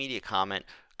social media comment,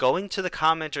 going to the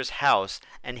commenter's house,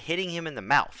 and hitting him in the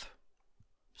mouth.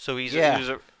 So he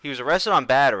was arrested on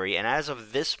battery, and as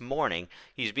of this morning,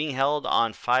 he's being held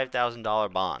on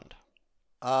 $5,000 bond.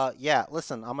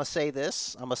 Listen, I'm gonna say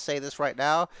this right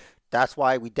now. That's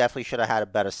why we definitely should have had a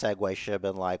better segue. Should have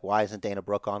been like, why isn't Dana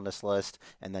Brooke on this list?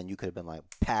 And then you could have been like,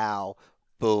 pow,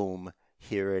 boom,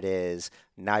 here it is.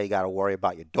 Now you got to worry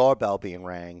about your doorbell being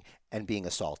rang and being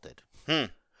assaulted.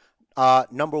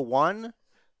 Number one,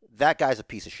 that guy's a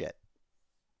piece of shit.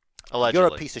 Allegedly.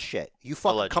 You're a piece of shit. You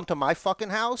fucking Allegedly. come to my fucking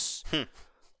house.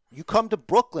 You come to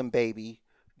Brooklyn, baby.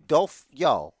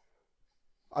 Yo,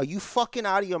 are you fucking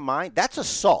out of your mind? That's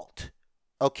assault.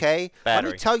 Okay? Battery,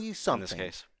 let me tell you something. in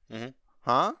this case. Mm-hmm.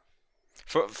 Huh?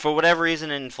 For whatever reason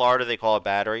in Florida they call it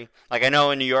battery. Like I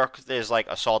know in New York there's like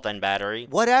assault and battery.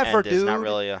 Whatever, and dude. Not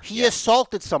really he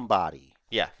assaulted somebody.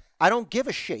 Yeah. I don't give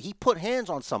a shit. He put hands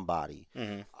on somebody.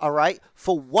 Mm-hmm. All right?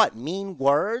 For what? Mean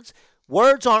words?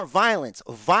 Words aren't violence.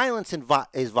 Violence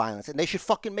is violence, and they should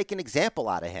fucking make an example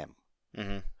out of him.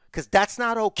 Mm-hmm. Because that's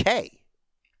not okay.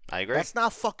 I agree. That's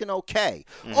not fucking okay.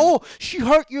 Mm-hmm. Oh, she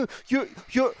hurt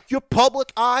your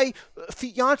public eye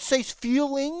fiance's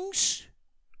feelings.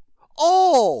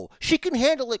 Oh, she can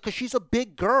handle it because she's a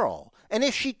big girl. And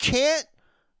if she can't,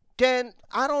 then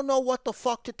I don't know what the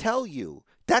fuck to tell you.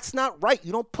 That's not right.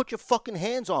 You don't put your fucking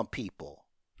hands on people.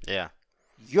 Yeah.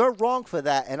 You're wrong for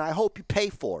that, and I hope you pay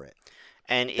for it.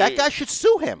 And that guy should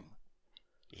sue him.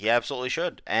 He absolutely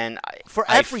should. And for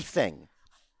everything.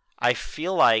 I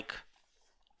feel like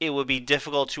it would be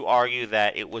difficult to argue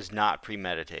that it was not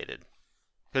premeditated.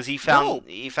 Because he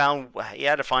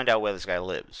had to find out where this guy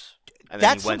lives. And then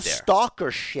that's he went some there.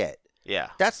 stalker shit.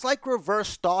 Yeah. That's like reverse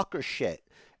stalker shit.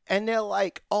 And they're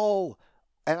like, oh,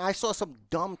 and I saw some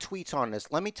dumb tweets on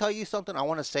this. Let me tell you something. I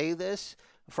want to say this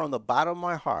from the bottom of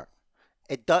my heart.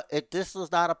 This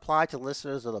does not apply to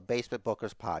listeners of the Basement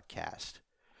Bookers podcast.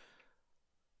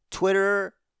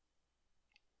 Twitter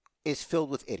is filled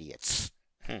with idiots.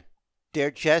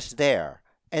 They're just there.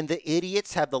 And the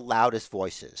idiots have the loudest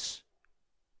voices.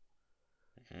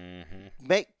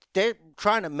 Mm-hmm. They're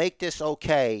trying to make this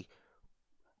okay.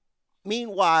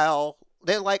 Meanwhile,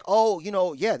 they're like, oh,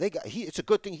 it's a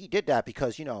good thing he did that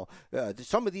because,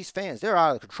 some of these fans, they're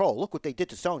out of control. Look what they did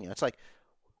to Sonya. It's like,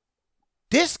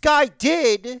 this guy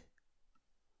did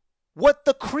what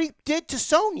the creep did to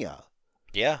Sonya.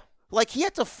 Yeah. Like, he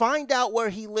had to find out where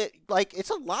he lived. Like, it's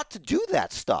a lot to do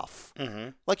that stuff. Mm-hmm.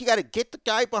 Like, you got to get the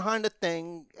guy behind the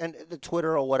thing and the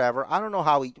Twitter or whatever. I don't know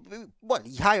how he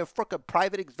hired a fucking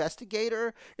private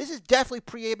investigator? This is definitely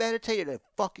premeditated and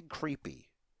fucking creepy.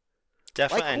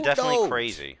 Definitely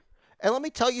crazy. And let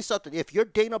me tell you something. If you're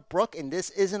Dana Brooke and this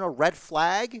isn't a red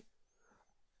flag,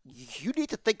 you need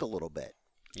to think a little bit.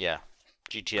 Yeah.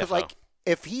 GTFO. Because, like,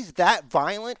 if he's that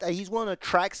violent that he's willing to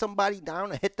track somebody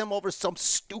down and hit them over some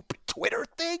stupid Twitter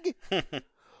thing,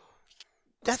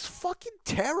 that's fucking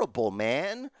terrible,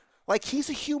 man. Like, he's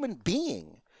a human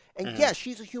being. And yes,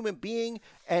 she's a human being,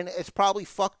 and it's probably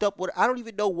fucked up. I don't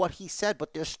even know what he said,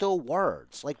 but there's still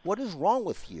words. Like, what is wrong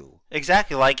with you?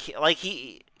 Exactly.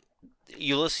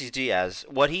 Ulysses Diaz,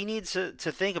 what he needs to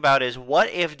think about is, what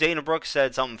if Dana Brooke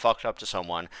said something fucked up to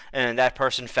someone, and that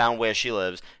person found where she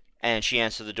lives, and she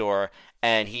answered the door,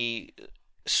 and he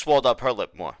swelled up her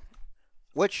lip more?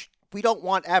 Which we don't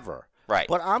want ever. Right.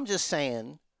 But I'm just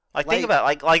saying. Think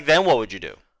about it. Like, then what would you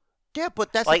do? Yeah,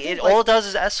 but that's like, all it does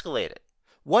is escalate it.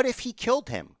 What if he killed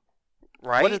him?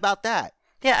 Right. What about that?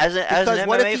 Yeah, as an MMA,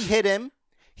 what if he hit him?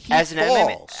 As an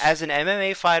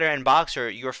MMA fighter and boxer,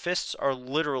 your fists are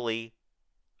literally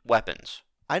weapons.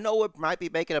 I know it might be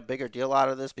making a bigger deal out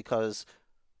of this because,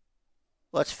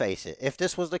 let's face it, if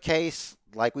this was the case,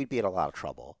 like, we'd be in a lot of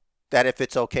trouble. That if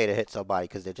it's okay to hit somebody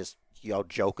because they're just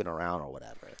joking around or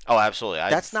whatever. Oh, absolutely.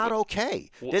 That's not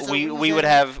okay.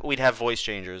 We'd have voice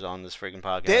changers on this freaking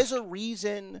podcast. There's a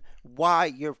reason why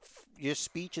your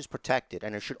speech is protected,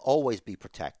 and it should always be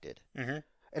protected. Mm-hmm.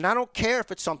 And I don't care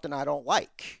if it's something I don't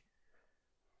like.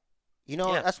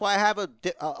 That's why I have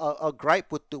a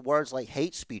gripe with the words like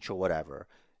hate speech or whatever.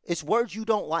 It's words you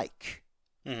don't like.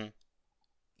 Mm-hmm.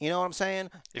 You know what I'm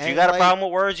saying? If you got a problem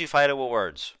with words, you fight it with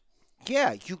words.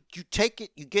 Yeah, you take it,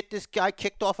 you get this guy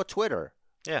kicked off of Twitter.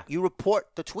 Yeah. You report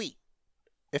the tweet.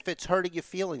 If it's hurting your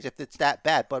feelings, if it's that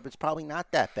bad, but it's probably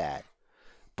not that bad.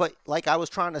 But like I was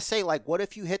trying to say, like, what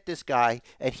if you hit this guy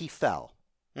and he fell?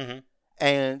 Mm-hmm.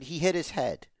 And he hit his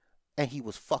head and he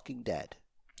was fucking dead.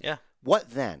 Yeah.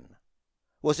 What then?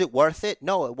 Was it worth it?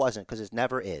 No, it wasn't, because it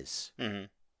never is. Mm-hmm.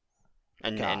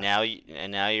 And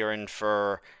now you're in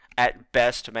for, at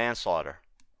best, manslaughter.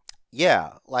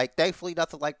 Yeah, like, thankfully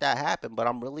nothing like that happened, but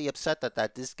I'm really upset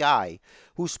that this guy,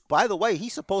 who's, by the way,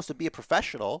 he's supposed to be a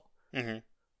professional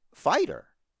fighter.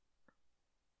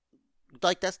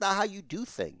 Like, that's not how you do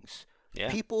things.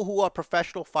 Yeah. People who are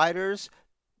professional fighters,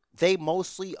 they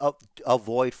mostly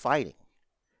avoid fighting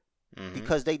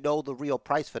because they know the real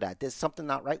price for that. There's something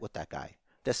not right with that guy.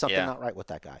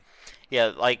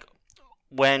 Yeah, like,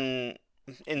 when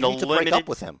in you the need to limited... break up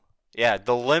with him. Yeah,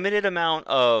 the limited amount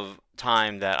of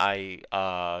time that I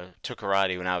took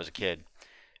karate when I was a kid,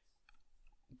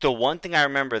 the one thing I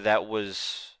remember that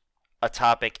was a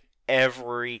topic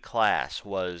every class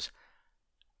was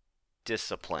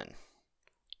discipline.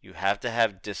 You have to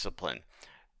have discipline.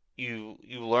 You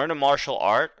learn a martial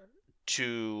art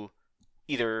to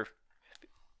either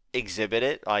exhibit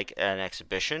it like an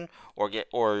exhibition or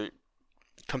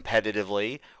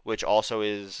competitively, which also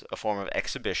is a form of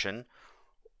exhibition,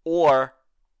 or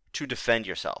to defend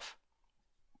yourself.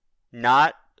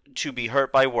 Not to be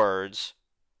hurt by words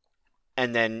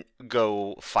and then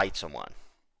go fight someone.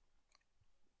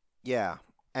 Yeah.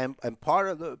 And part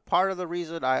of the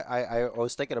reason I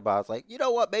was thinking about is like, you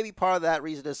know what, maybe part of that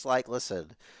reason is like,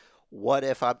 listen, what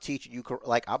if I'm teaching you,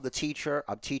 like, I'm the teacher,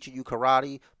 I'm teaching you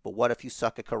karate, but what if you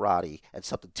suck at karate and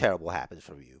something terrible happens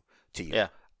to you? Yeah.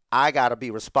 I got to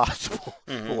be responsible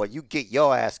for when you get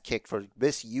your ass kicked for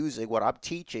misusing what I'm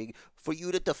teaching for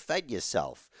you to defend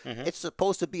yourself. It's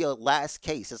supposed to be a last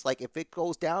case. It's like, if it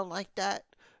goes down like that,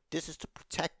 this is to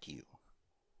protect you.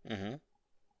 And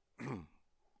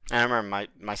I remember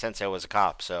my sensei was a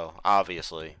cop, so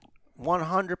obviously.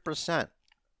 100%.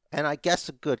 And I guess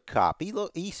a good cop.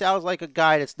 He sounds like a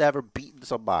guy that's never beaten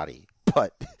somebody.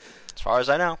 But as far as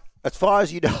I know. As far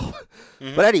as you know.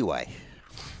 But anyway.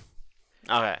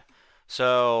 Okay.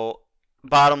 So,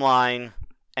 bottom line,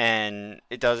 and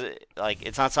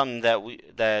it's not something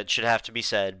that should have to be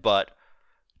said, but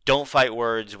don't fight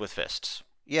words with fists.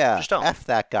 Yeah. Just don't. F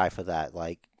that guy for that.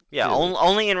 Like, yeah,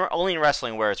 only in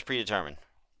wrestling where it's predetermined.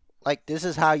 Like, this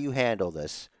is how you handle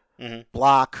this.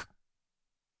 Block.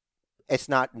 It's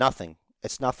not nothing.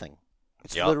 It's nothing.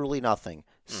 It's literally nothing.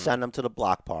 Send them to the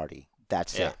block party.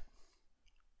 That's it.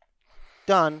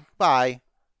 Done. Bye.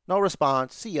 No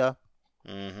response. See ya.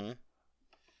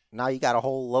 Now you got a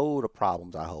whole load of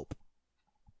problems, I hope.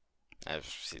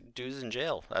 Dude's in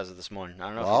jail as of this morning. I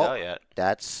don't know if he's out yet.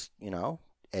 That's,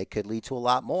 it could lead to a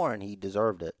lot more, and he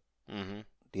deserved it.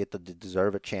 He had the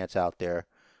deserve a chance out there.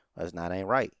 That ain't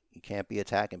right. You can't be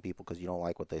attacking people because you don't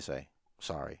like what they say.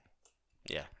 Sorry.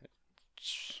 Yeah.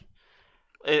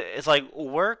 It's like,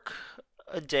 work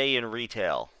a day in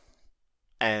retail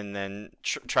and then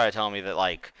try to tell me that,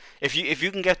 like, if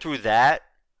you can get through that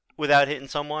without hitting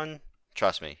someone,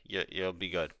 trust me, you'll be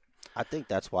good. I think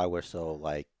that's why we're so,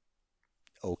 like,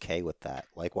 okay with that.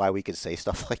 Like, why we can say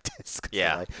stuff like this.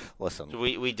 Yeah. Like, listen.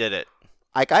 We did it.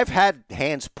 Like, I've had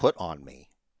hands put on me.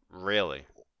 Really?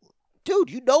 Dude,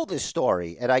 you know this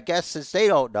story, and I guess since they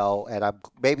don't know, and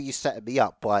maybe you set me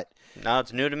up, but... No,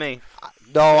 it's new to me.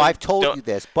 No, I've told you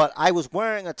this, but I was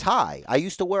wearing a tie. I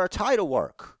used to wear a tie to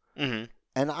work. And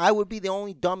I would be the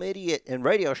only dumb idiot in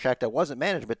Radio Shack that wasn't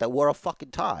management that wore a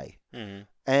fucking tie.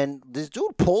 And this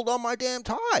dude pulled on my damn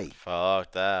tie.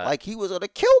 Fuck that. Like he was going to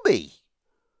kill me.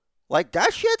 Like,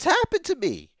 that shit's happened to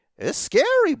me. It's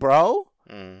scary, bro.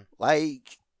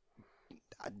 Like,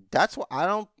 that's what I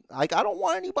don't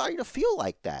want anybody to feel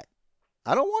like that.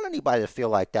 I don't want anybody to feel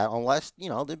like that unless,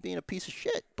 they're being a piece of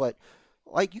shit. But,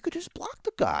 like, you could just block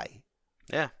the guy.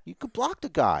 Yeah. You could block the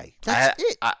guy. That's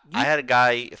it. I had a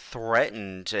guy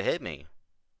threaten to hit me.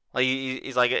 Like,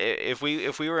 he's like, if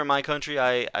we were in my country,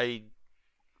 I'd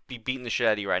be beating the shit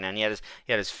out of you right now. And he had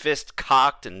his fist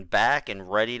cocked and back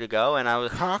and ready to go. And I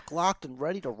was... Cock locked and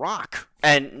ready to rock.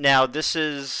 And now this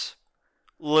is...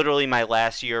 literally my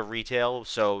last year of retail,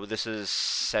 so this is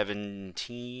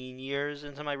 17 years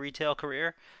into my retail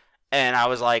career, and I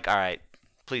was like, all right,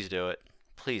 please do it.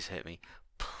 Please hit me.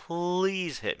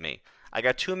 Please hit me. I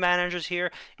got 2 managers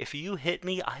here. If you hit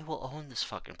me, I will own this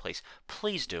fucking place.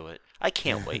 Please do it. I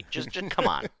can't wait. Just come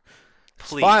on.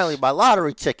 Please. Finally, my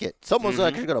lottery ticket. Someone's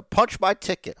like, you're going to punch my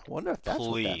ticket. I wonder if that's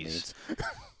what that means.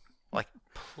 Like,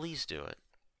 please do it.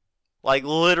 Like,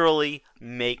 literally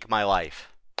make my life.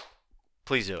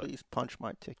 Please do it. Please punch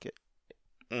my ticket.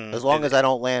 As long as I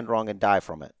don't land wrong and die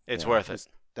from it. It's worth it.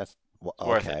 That's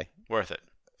okay. Worth it.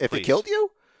 If it killed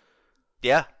you?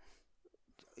 Yeah.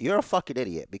 You're a fucking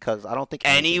idiot because I don't think...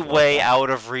 Any way out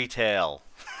of retail.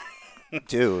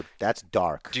 Dude, that's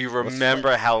dark. Do you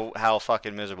remember how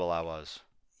fucking miserable I was?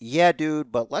 Yeah,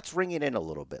 dude, but let's ring it in a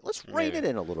little bit. Let's rein it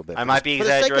in a little bit. I might be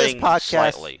exaggerating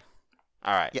slightly.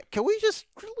 All right. Yeah, let's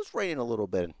rein in a little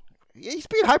bit. He's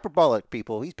being hyperbolic,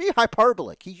 people. He's being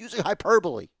hyperbolic. He's using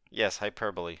hyperbole. Yes,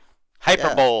 hyperbole.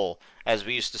 Hyperbole, as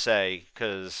we used to say,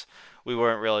 because we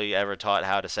weren't really ever taught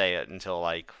how to say it until,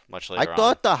 like, much later on. I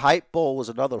thought the hype bowl was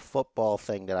another football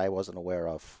thing that I wasn't aware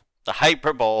of. The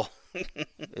hyperbole.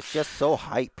 It's just so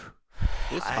hype.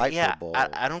 This hyperbole.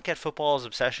 I don't get football's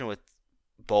obsession with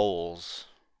bowls.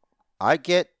 I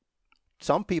get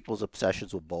some people's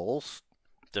obsessions with bowls.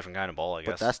 Different kind of bowl, I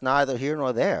guess. But that's neither here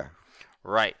nor there.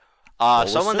 Right.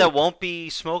 Someone that won't be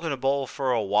smoking a bowl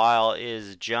for a while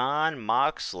is John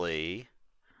Moxley.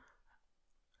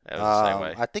 That was the same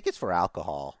way. I think it's for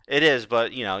alcohol. It is,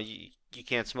 but you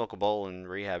can't smoke a bowl in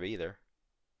rehab either.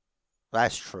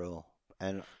 That's true.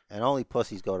 And only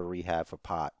pussies go to rehab for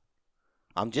pot.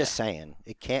 I'm just saying,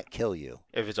 it can't kill you.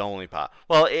 If it's only pot.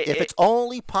 Well, if it's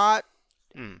only pot,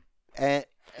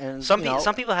 and some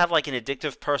people have like an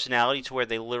addictive personality to where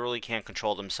they literally can't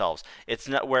control themselves. It's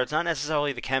not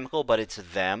necessarily the chemical, but it's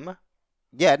them.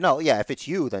 Yeah, no, yeah. If it's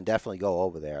you, then definitely go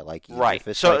over there. Like, right. If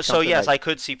it's so yes, I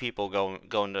could see people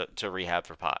going to rehab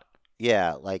for pot.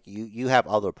 Yeah, like you have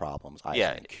other problems. I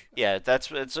think. Yeah,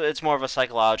 it's more of a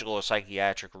psychological or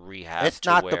psychiatric rehab. It's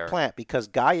not the plant, because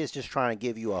Gaia's just trying to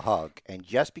give you a hug, and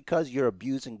just because you're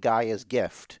abusing Gaia's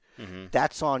gift,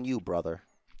 that's on you, brother.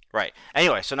 Right.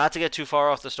 Anyway, so not to get too far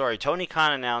off the story, Tony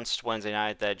Khan announced Wednesday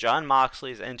night that Jon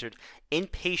Moxley has entered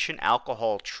inpatient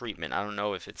alcohol treatment. I don't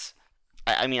know if it's.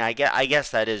 I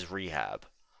guess that is rehab.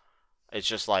 It's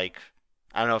just like,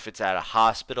 I don't know if it's at a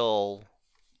hospital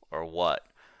or what.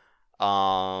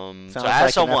 Sounds so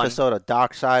like an episode of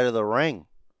Dark Side of the Ring.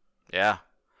 Yeah.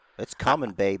 It's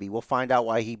coming, baby. We'll find out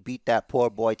why he beat that poor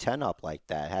boy 10 up like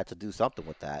that. Had to do something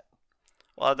with that.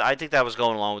 Well, I think that was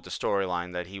going along with the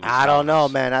storyline that he was. I don't know,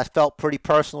 man. That felt pretty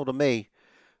personal to me.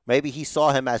 Maybe he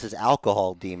saw him as his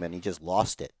alcohol demon. He just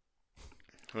lost it.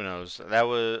 Who knows? That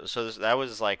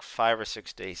was like 5 or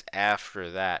 6 days after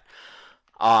that.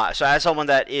 So as someone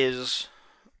that is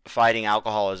fighting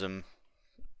alcoholism,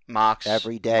 Mox,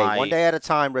 every day, one day at a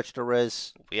time, Rich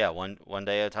DeRiz. Yeah, one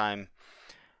day at a time.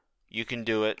 You can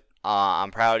do it.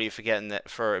 I'm proud of you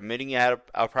for admitting you had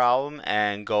a problem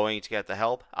and going to get the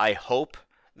help. I hope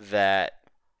that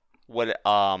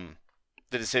the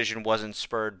decision wasn't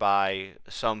spurred by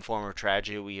some form of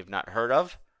tragedy we have not heard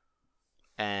of,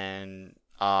 and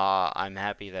I'm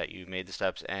happy that you made the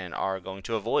steps and are going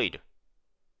to avoid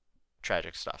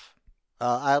tragic stuff.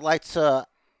 I'd like to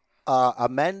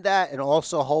amend that and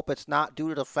also hope it's not due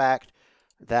to the fact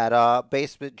that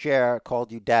Basement Jer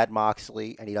called you Dad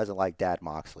Moxley, and he doesn't like Dad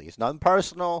Moxley. It's nothing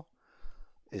personal.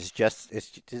 It's just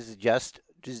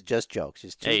jokes.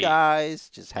 Just two guys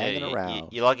just hanging around.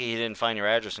 You're lucky he didn't find your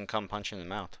address and come punch you in the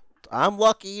mouth. I'm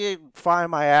lucky you didn't find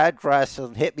my address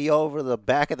and hit me over the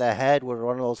back of the head with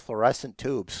one of those fluorescent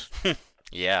tubes.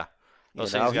 Yeah.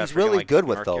 Those things he's really good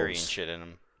with those. And shit in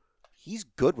him. He's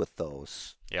good with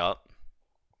those. Yep.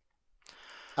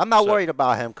 I'm not worried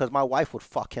about him because my wife would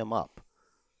fuck him up.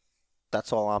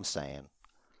 That's all I'm saying.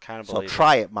 Kind of believe so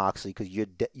try it, Moxley, because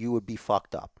you would be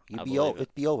fucked up. It'd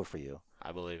be over for you.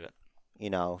 I believe it. You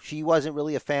know, she wasn't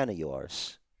really a fan of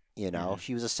yours. You know,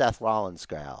 she was a Seth Rollins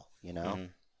gal. You know,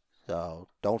 so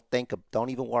don't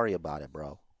even worry about it,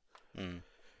 bro. I'm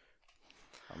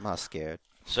not scared.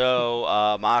 So,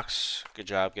 Mox, good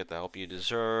job. Get the help you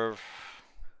deserve.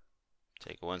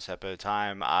 Take it one step at a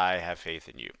time. I have faith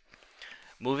in you.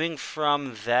 Moving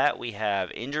from that, we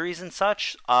have injuries and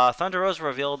such. Thunder Rosa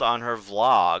revealed on her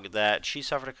vlog that she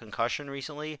suffered a concussion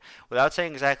recently, without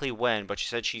saying exactly when, but she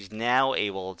said she's now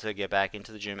able to get back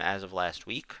into the gym as of last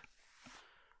week.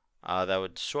 That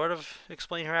would sort of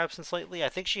explain her absence lately. I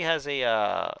think she has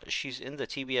she's in the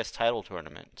TBS title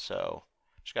tournament, so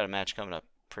she's got a match coming up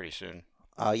pretty soon.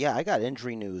 Yeah, I got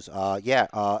injury news.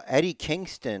 Eddie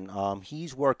Kingston,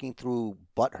 he's working through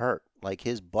butt hurt. Like,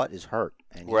 his butt is hurt.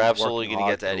 And we're absolutely going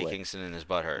to get to Eddie Kingston and his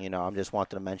butt hurt. You know, I'm just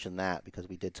wanted to mention that because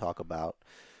we did talk about,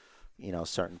 you know,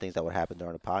 certain things that would happen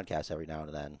during the podcast every now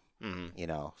and then. You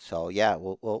know, so yeah,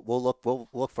 we'll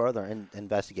look further and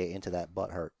investigate into that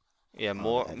butt hurt. Yeah,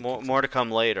 more to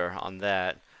come later on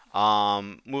that.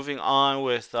 Moving on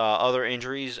with other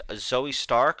injuries, Zoe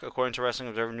Stark, according to Wrestling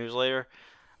Observer Newsletter,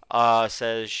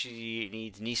 says she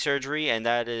needs knee surgery, and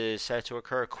that is set to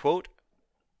occur, quote,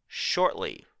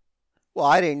 shortly. Well,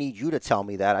 I didn't need you to tell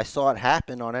me that. I saw it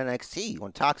happen on NXT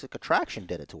when Toxic Attraction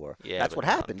did it to her. Yeah, that's what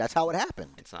happened. That's how it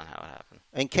happened. It's not how it happened.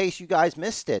 In case you guys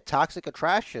missed it, Toxic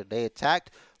Attraction, they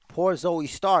attacked poor Zoe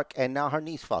Stark, and now her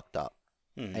knee's fucked up.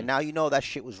 And now you know that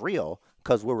shit was real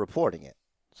because we're reporting it.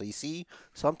 So you see,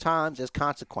 sometimes there's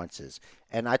consequences.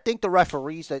 And I think the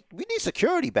referees, that we need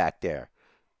security back there.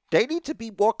 They need to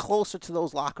be more closer to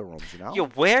those locker rooms, you know? Yeah,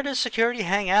 where does security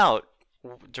hang out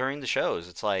during the shows?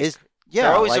 It's like...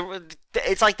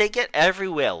 it's like they get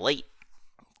everywhere late.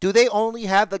 Do they only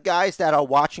have the guys that are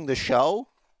watching the show?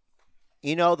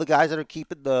 You know, the guys that are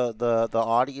keeping the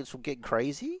audience from getting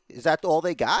crazy? Is that all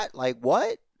they got? Like,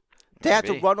 what? They have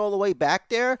to run all the way back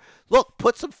there? Look,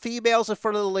 put some females in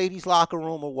front of the ladies' locker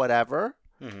room or whatever.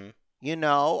 You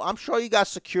know, I'm sure you got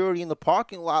security in the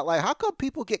parking lot. Like, how come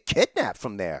people get kidnapped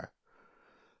from there?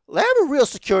 They have a real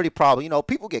security problem. You know,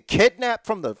 people get kidnapped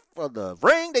from the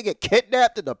ring. They get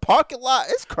kidnapped in the parking lot.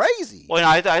 It's crazy. Well,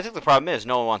 you know, I think the problem is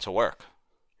no one wants to work.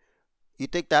 You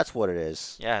think that's what it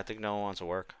is? Yeah, I think no one wants to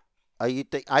work. I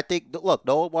think. Look,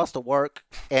 no one wants to work,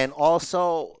 and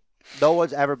also, no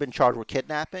one's ever been charged with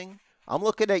kidnapping. I'm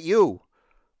looking at you,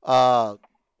 freaking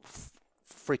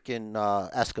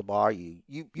Escobar.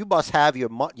 You must have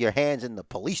your hands in the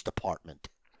police department.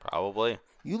 Probably.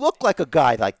 You look like a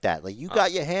guy like that. Like you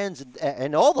got your hands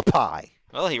in all the pie.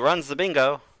 Well, he runs the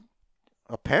bingo.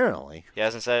 Apparently. He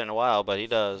hasn't said it in a while, but he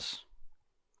does.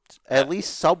 At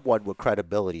least someone with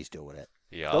credibility is doing it.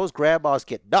 Yeah. Those grandmas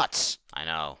get nuts. I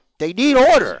know. They need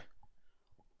order.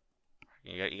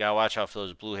 You gotta watch out for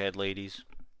those blue-haired ladies.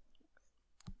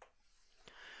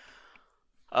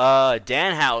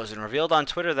 Danhausen revealed on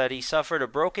Twitter that he suffered a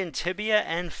broken tibia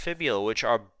and fibula, which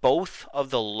are both of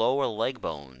the lower leg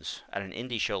bones, at an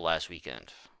indie show last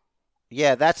weekend.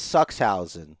 Yeah, that's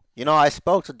Suckshausen. I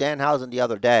spoke to Danhausen the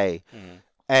other day,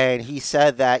 and he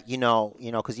said that,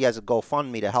 because he has a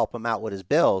GoFundMe to help him out with his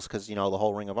bills, because, the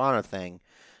whole Ring of Honor thing.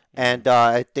 And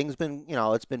things been,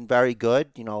 it's been very good.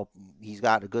 He's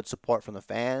got a good support from the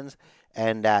fans,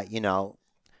 and that,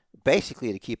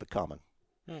 basically to keep it coming.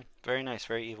 Very nice,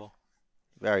 very evil.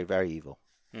 Very, very evil.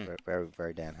 Very, very,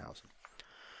 very Danhausen.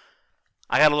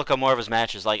 I got to look up more of his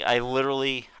matches. Like,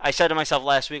 I said to myself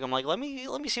last week, I'm like, let me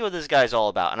see what this guy's all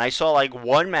about. And I saw, like,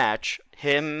 one match,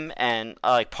 him and,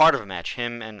 part of a match,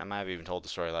 him and, I might have even told the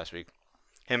story last week,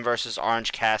 him versus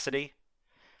Orange Cassidy.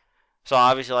 So,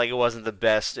 obviously, like, it wasn't the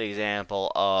best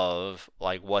example of,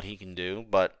 like, what he can do,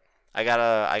 but I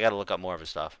gotta look up more of his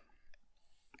stuff.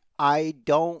 I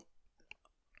don't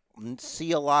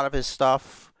see a lot of his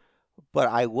stuff, but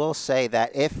I will say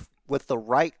that if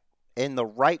in the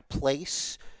right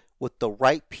place with the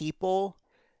right people,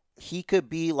 he could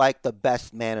be like the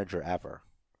best manager ever.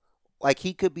 Like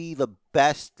he could be the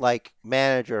best like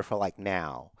manager for like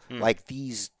now. Like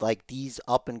these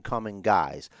up and coming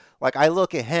guys. Like I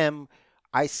look at him,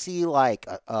 I see like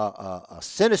a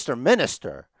sinister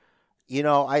minister.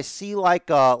 I see like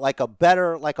a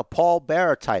better, like a Paul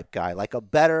Bearer type guy, like a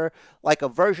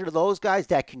version of those guys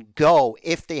that can go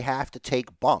if they have to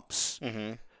take bumps.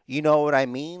 Mm-hmm. You know what I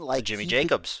mean? Like Jimmy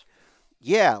Jacobs.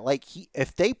 Like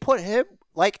if they put him,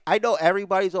 like I know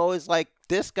everybody's always like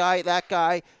this guy, that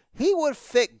guy. He would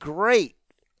fit great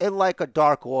in like a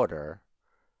Dark Order.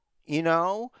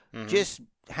 Just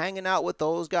hanging out with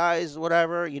those guys,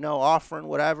 whatever. Offering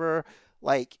whatever.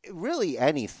 Like, really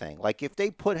anything. Like, if they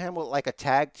put him with, like, a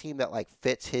tag team that, like,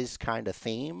 fits his kind of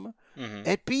theme,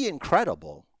 it'd be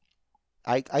incredible.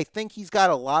 I think he's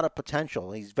got a lot of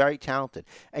potential. He's very talented.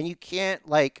 And you can't,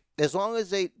 like, as long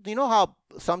as they... You know how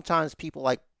sometimes people,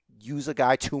 like, use a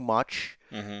guy too much?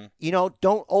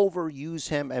 Don't overuse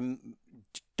him and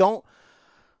don't...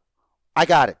 I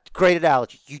got it. Great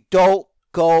analogy. You don't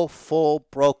go full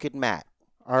broken Matt.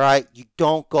 All right? You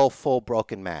don't go full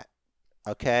broken Matt.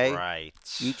 Okay? Right.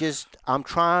 I'm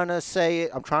trying to say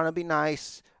it. I'm trying to be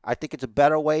nice. I think it's a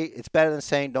better way. It's better than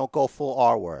saying don't go full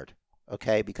R word.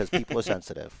 Okay? Because people are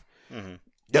sensitive.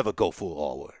 Never go full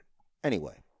R word.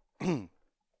 Anyway.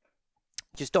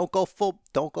 Just don't go full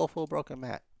broken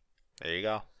Matt. There you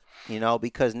go.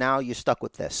 Because now you're stuck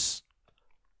with this.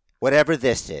 Whatever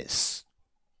this is.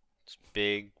 It's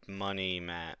big money,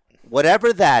 Matt.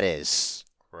 Whatever that is.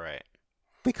 Right.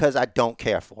 Because I don't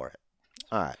care for it.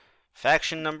 All right.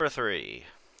 Faction number 3.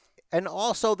 And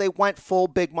also, they went full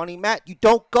big money Matt. You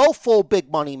don't go full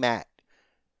big money Matt.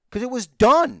 Because it was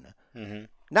done.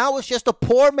 Now it's just a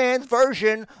poor man's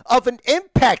version of an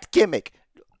Impact gimmick.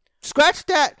 Scratch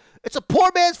that. It's a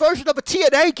poor man's version of a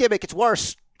TNA gimmick. It's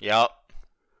worse. Yep.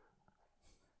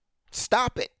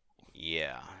 Stop it.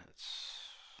 Yeah.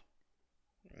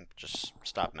 Just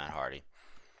stop Matt Hardy.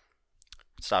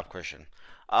 Stop Christian.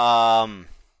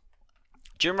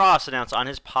 Jim Ross announced on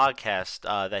his podcast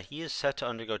that he is set to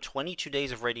undergo 22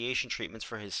 days of radiation treatments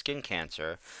for his skin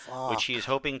cancer, which he is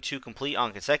hoping to complete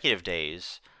on consecutive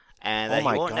days, and that he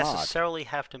won't necessarily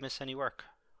have to miss any work.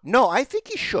 No, I think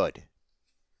he should.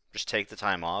 Just take the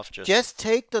time off. Just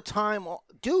take the time off.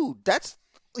 Dude,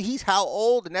 he's how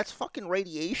old, and that's fucking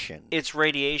radiation. It's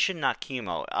radiation, not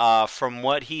chemo. From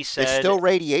what he said... It's still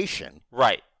radiation.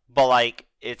 Right. But, like,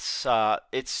 it's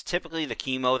typically the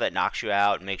chemo that knocks you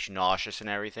out and makes you nauseous and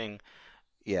everything.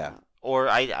 Yeah. Or,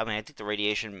 I think the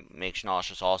radiation makes you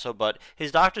nauseous also, but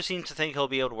his doctor seems to think he'll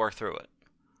be able to work through it.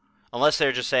 Unless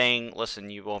they're just saying, listen,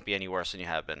 you won't be any worse than you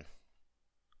have been.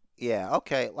 Yeah,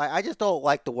 okay. Like, I just don't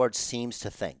like the word seems to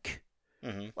think.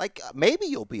 Like, maybe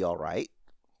you'll be all right.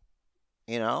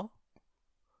 You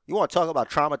want to talk about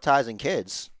traumatizing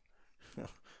kids.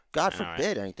 God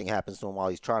forbid anything happens to him while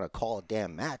he's trying to call a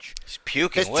damn match. He's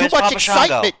puking. There's too much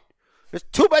excitement. There's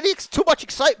too much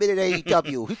excitement in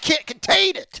AEW. He can't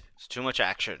contain it. It's too much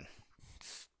action.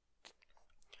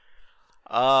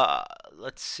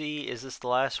 Let's see. Is this the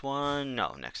last one?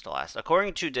 No, next to last.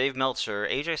 According to Dave Meltzer,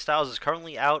 AJ Styles is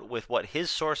currently out with what his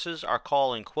sources are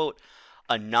calling, quote,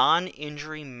 a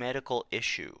non-injury medical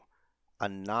issue. A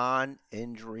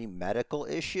non-injury medical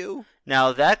issue?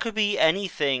 Now, that could be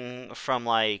anything from,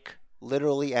 like...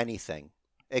 Literally anything.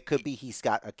 It could be he's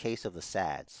got a case of the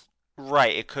SADS.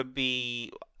 Right. It could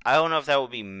be... I don't know if that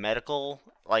would be medical.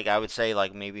 Like, I would say,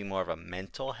 like, maybe more of a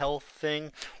mental health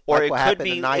thing. Or like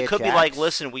it could be like,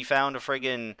 listen, we found a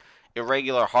friggin'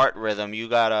 irregular heart rhythm.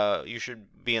 You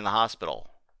should be in the hospital.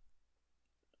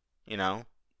 You know?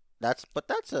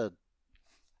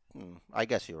 I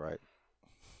guess you're right.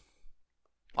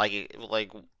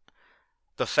 Like,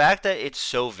 the fact that it's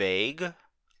so vague,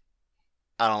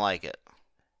 I don't like it.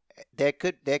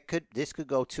 This could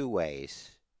go two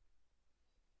ways.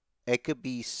 It could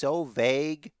be so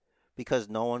vague because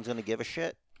no one's going to give a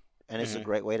shit, and it's a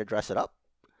great way to dress it up.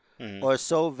 Mm-hmm. Or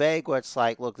so vague where it's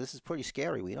like, look, this is pretty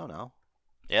scary. We don't know.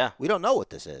 Yeah. We don't know what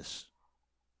this is.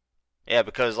 Yeah,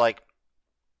 because, like,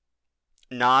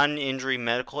 non-injury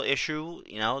medical issue,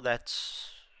 you know,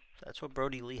 that's what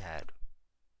Brody Lee had.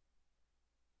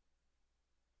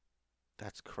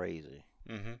 That's crazy.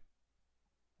 Mm-hmm.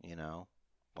 You know?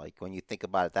 Like, when you think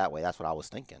about it that way, that's what I was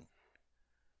thinking.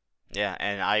 Yeah,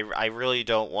 and I really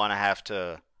don't want to have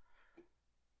to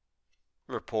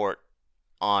report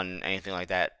on anything like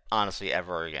that, honestly,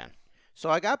 ever again. So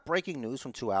I got breaking news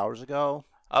from 2 hours ago.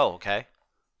 Oh, okay.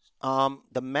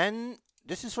 The men,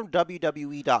 this is from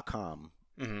WWE.com,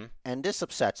 and this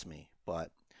upsets me,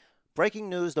 but breaking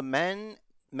news, the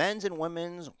men's and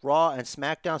women's Raw and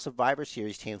SmackDown Survivor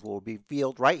Series teams will be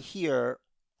revealed right here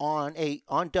on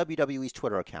WWE's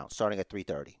Twitter account, starting at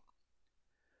 3:30.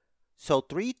 So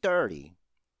 3:30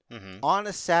 on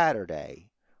a Saturday,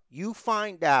 you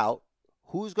find out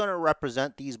who's going to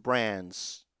represent these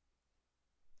brands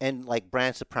in, like,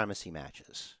 brand supremacy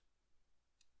matches.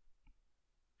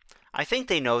 I think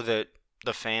they know that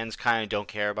the fans kind of don't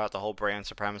care about the whole brand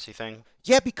supremacy thing.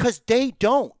 Yeah, because they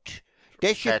don't.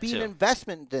 There should be an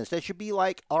investment in this. There should be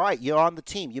like, all right, you're on the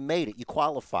team. You made it. You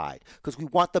qualified. Because we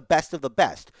want the best of the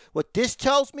best. What this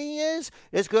tells me is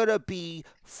there's going to be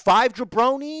 5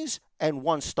 jabronis and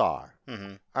 1 star.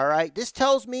 Mm-hmm. All right? This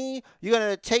tells me you're going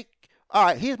to take... All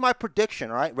right, here's my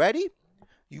prediction, all right? Ready?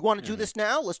 You want to do this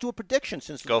now? Let's do a prediction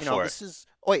since, Go for this is...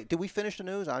 Oh, wait, did we finish the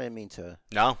news? I didn't mean to...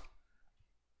 No.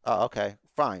 Oh, okay.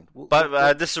 Fine.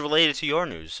 But this is related to your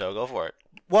news, so go for it.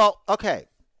 Well, okay.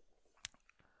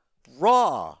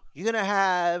 Raw, you're going to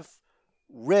have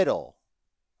Riddle.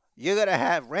 You're going to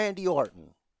have Randy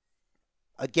Orton.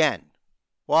 Again.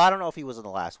 Well, I don't know if he was in the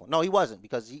last one. No, he wasn't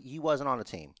because he wasn't on the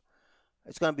team.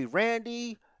 It's going to be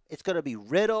Randy. It's going to be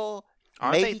Riddle.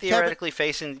 Aren't they theoretically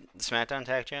facing the SmackDown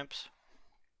Tag Champs?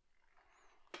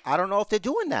 I don't know if they're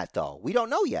doing that, though. We don't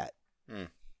know yet. Hmm.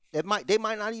 They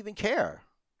might not even care.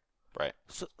 Right.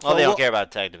 So they don't care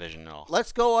about the tag division at all.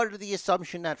 Let's go under the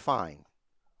assumption that fine.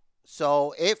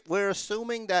 So if we're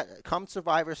assuming that come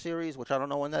Survivor Series, which I don't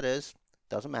know when that is,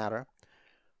 doesn't matter,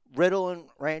 Riddle and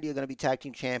Randy are going to be tag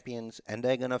team champions, and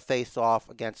they're going to face off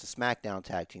against the SmackDown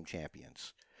tag team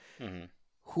champions. Mm-hmm.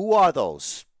 Who are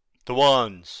those? The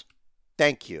ones.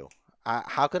 Thank you.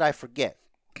 How could I forget?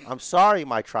 I'm sorry,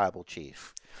 my tribal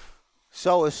chief.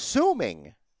 So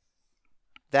assuming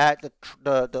that the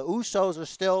Usos are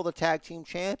still the tag team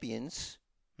champions,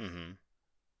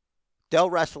 they'll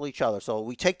wrestle each other. So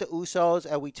we take the Usos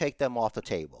and we take them off the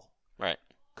table. Right.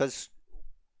 Because,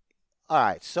 all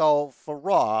right, so for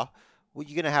Raw, you're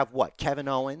going to have what? Kevin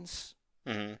Owens?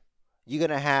 Mm-hmm. You're going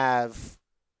to have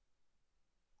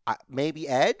maybe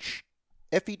Edge,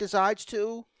 if he decides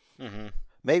to. Mm-hmm.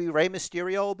 Maybe Rey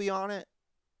Mysterio will be on it.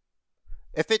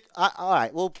 All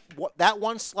right, well, that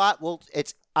one slot,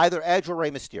 it's either Edge or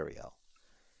Rey Mysterio.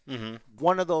 Mm-hmm.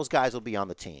 One of those guys will be on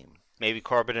the team. Maybe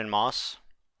Corbin and Moss?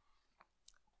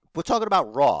 We're talking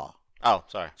about Raw. Oh,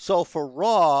 sorry. So for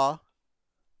Raw,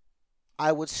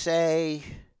 I would say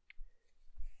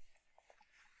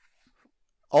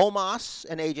Omos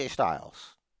and AJ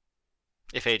Styles.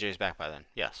 If AJ's back by then,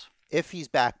 yes. If he's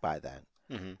back by then.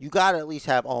 Mm-hmm. You got to at least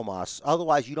have Omos.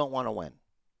 Otherwise, you don't want to win.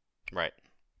 Right.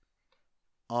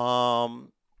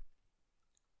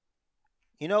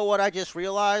 You know what I just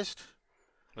realized?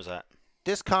 What's that?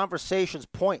 This conversation's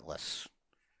pointless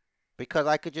because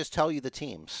I could just tell you the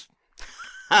teams.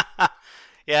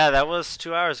 Yeah, that was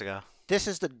 2 hours ago. This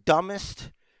is the dumbest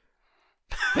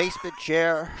basement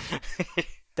chair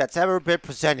that's ever been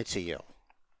presented to you.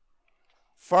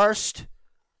 First,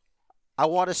 I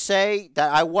want to say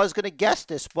that I was going to guess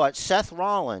this, but Seth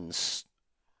Rollins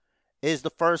is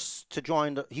the first to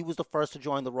join. He was the first to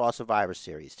join the Raw Survivor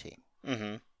Series team.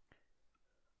 Mm-hmm.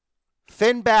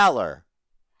 Finn Balor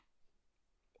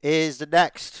is the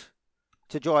next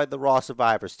to join the Raw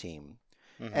Survivors team.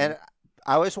 Mm-hmm. And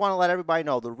I just want to let everybody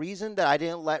know the reason that I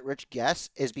didn't let Rich guess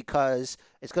is because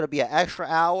it's going to be an extra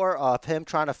hour of him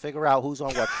trying to figure out who's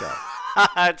on what show.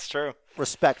 That's true.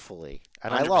 Respectfully.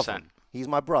 And 100%. I love him. He's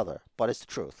my brother, but it's the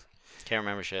truth. Can't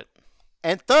remember shit.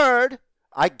 And third,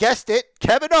 I guessed it,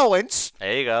 Kevin Owens.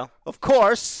 There you go. Of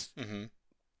course. Mm-hmm.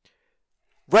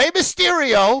 Rey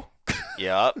Mysterio.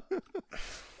 Yup.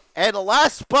 And the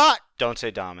last spot. Don't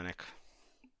say Dominic.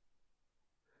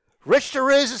 Rich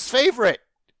Theriz's favorite,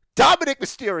 Dominic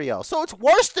Mysterio. So it's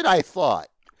worse than I thought.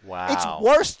 Wow. It's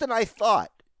worse than I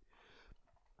thought.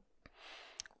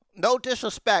 No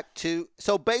disrespect to...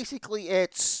 So basically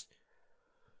it's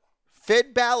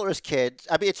Finn Balor's kids.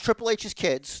 I mean, it's Triple H's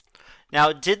kids.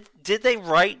 Now, did they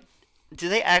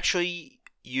actually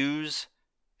use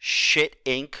shit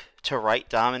ink to write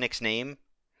Dominic's name?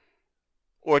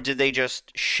 Or did they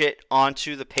just shit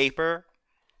onto the paper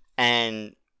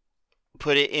and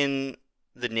put it in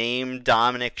the name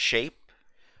Dominic shape?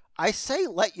 I say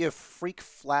let your freak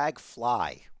flag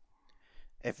fly.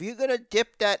 If you're going to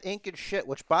dip that ink in shit,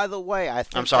 which, by the way, I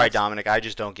think... I'm sorry, Dominic. I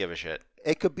just don't give a shit.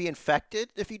 It could be infected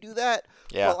if you do that.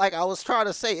 Yeah. But like I was trying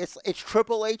to say, it's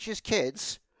Triple H's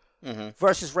kids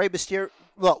versus Rey Mysterio.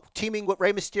 Well, teaming with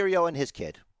Rey Mysterio and his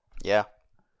kid. Yeah.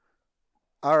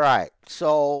 All right.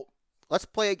 So let's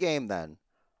play a game then.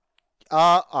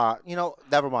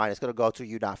 Never mind. It's going to go to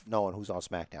you not knowing who's on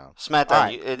SmackDown. SmackDown.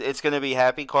 Right. It's going to be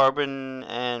Happy Corbin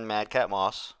and Madcap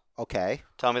Moss. Okay.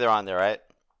 Tell me they're on there, right?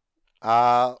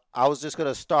 I was just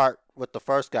going to start with the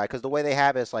first guy because the way they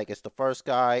have it is like it's the first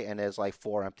guy and there's like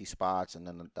 4 empty spots and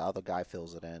then the other guy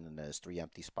fills it in and there's 3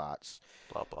 empty spots.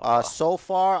 Blah, blah, blah. So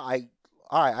far,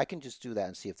 I can just do that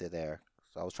and see if they're there.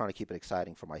 So I was trying to keep it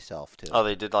exciting for myself too. Oh,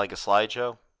 they did like a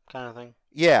slideshow kind of thing?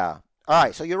 Yeah. All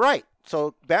right. So you're right.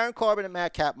 So Baron Corbin and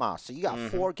Madcap Moss. So you got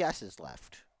 4 guesses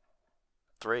left.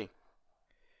 3.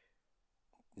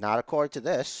 Not according to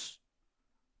this.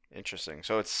 Interesting.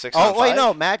 So it's 6 on 5? Oh, wait,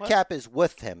 no. Madcap is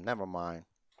with him. Never mind.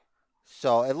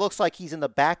 So it looks like he's in the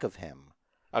back of him.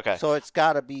 Okay. So it's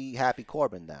got to be Happy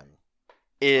Corbin then.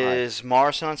 Is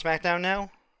Morrison on SmackDown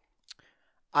now?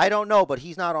 I don't know, but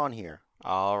he's not on here.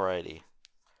 Alrighty.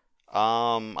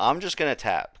 I'm just going to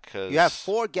tap because... You have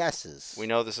 4 guesses. We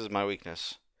know this is my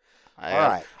weakness.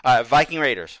 All right. Viking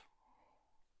Raiders.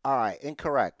 All right.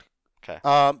 Incorrect. Okay.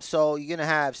 So you're going to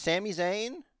have Sami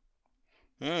Zayn.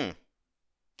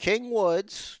 King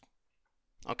Woods.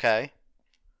 Okay.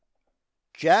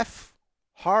 Jeff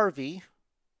Harvey.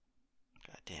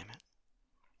 God damn it.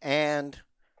 And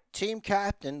team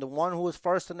captain, the one who was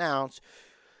first announced,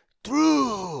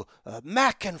 Drew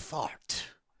McIntyre.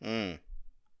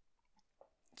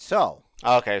 So.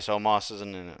 Okay, so Moss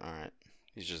isn't in it. All right.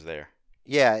 He's just there.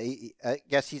 Yeah, I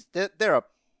guess they're a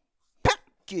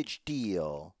package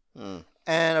deal.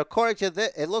 And according to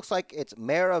this, it looks like it's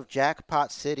Mayor of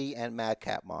Jackpot City and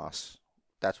Madcap Moss.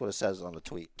 That's what it says on the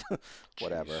tweet.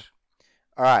 Whatever.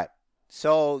 All right.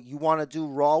 So you want to do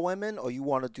Raw women or you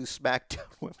want to do SmackDown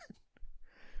women?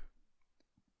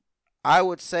 I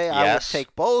would say I would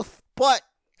take both, but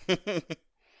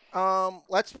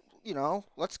let's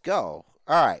go.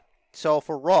 All right. So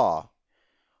for Raw,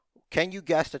 can you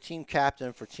guess the team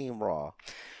captain for Team Raw?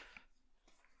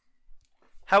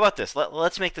 How about this?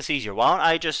 Let's make this easier. Why don't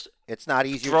I just... It's not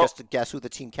easier just to guess who the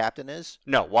team captain is?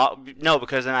 No,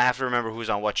 because then I have to remember who's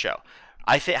on what show.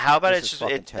 I think. How about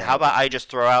how about I just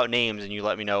throw out names and you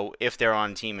let me know if they're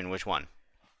on team and which one?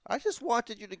 I just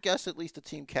wanted you to guess at least the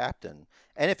team captain.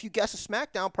 And if you guess a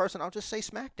SmackDown person, I'll just say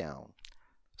SmackDown.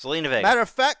 Zelina Vega. Matter of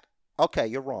fact, okay,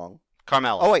 you're wrong.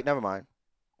 Carmella. Oh, wait, never mind.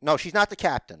 No, she's not the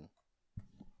captain.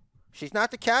 She's not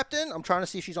the captain. I'm trying to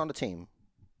see if she's on the team.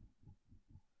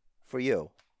 For you.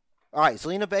 All right,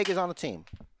 Zelina Vega's on the team.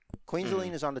 Queen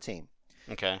Zelina is on the team.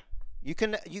 Okay. You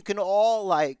can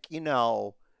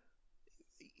all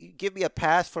give me a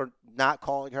pass for not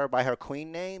calling her by her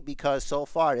queen name because so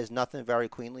far there's nothing very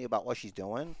queenly about what she's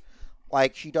doing.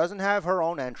 Like, she doesn't have her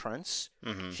own entrance.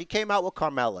 She came out with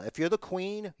Carmella. If you're the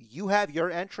queen, you have your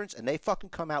entrance and they fucking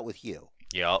come out with you.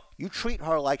 Yep. You treat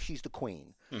her like she's the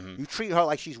queen. You treat her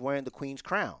like she's wearing the queen's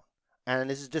crown. And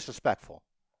this is disrespectful.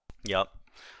 Yep.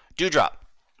 Doudrop.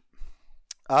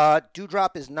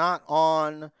 Doudrop is not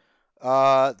on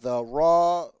the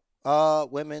Raw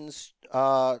women's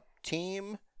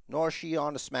team, nor is she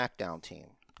on the SmackDown team.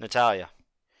 Natalya.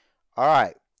 All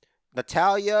right.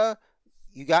 Natalya,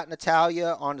 you got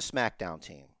Natalya on the SmackDown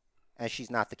team, and she's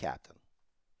not the captain.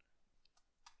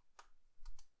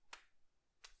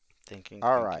 Thinking.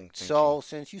 So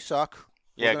since you suck,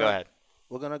 go ahead.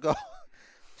 We're gonna go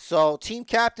So team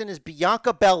captain is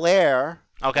Bianca Belair.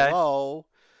 Okay. Hello.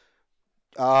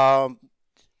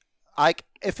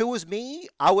 If it was me,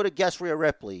 I would have guessed Rhea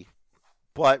Ripley,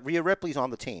 but Rhea Ripley's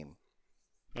on the team.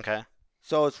 Okay.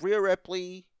 So it's Rhea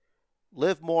Ripley,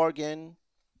 Liv Morgan.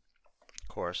 Of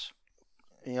course.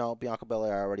 Bianca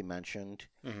Belair I already mentioned.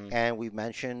 Mm-hmm. And we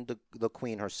mentioned the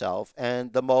queen herself.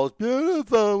 And the most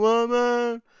beautiful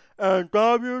woman in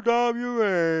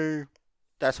WWE.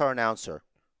 That's her announcer.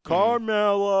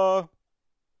 Carmella.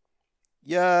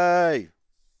 Yay.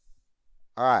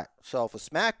 All right. So for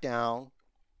SmackDown,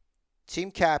 team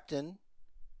captain,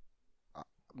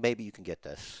 maybe you can get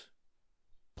this.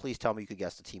 Please tell me you could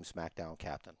guess the team SmackDown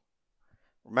captain.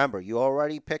 Remember, you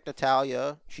already picked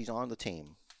Natalya. She's on the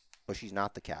team, but she's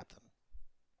not the captain.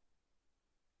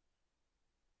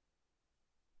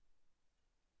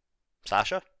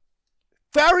 Sasha?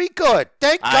 Very good.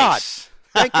 Thank Nice.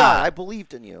 God. Thank God. I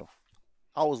believed in you.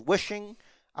 I was wishing.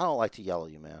 I don't like to yell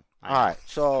at you, man. All right.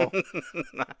 So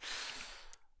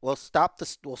we'll stop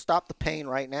the pain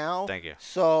right now. Thank you.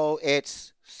 So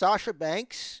it's Sasha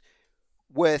Banks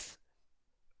with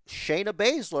Shayna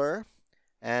Baszler,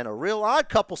 and a real odd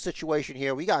couple situation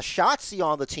here. We got Shotzi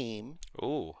on the team.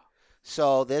 Ooh.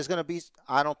 So there's going to be,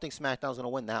 I don't think SmackDown's going to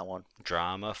win that one.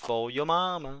 Drama for your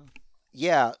mama.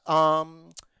 Yeah.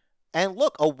 And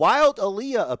look, a wild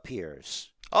Aaliyah appears.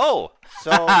 Oh.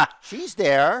 So she's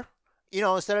there.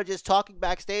 Instead of just talking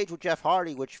backstage with Jeff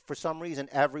Hardy, which for some reason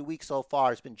every week so far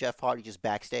has been Jeff Hardy just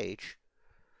backstage.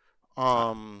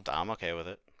 I'm okay with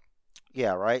it.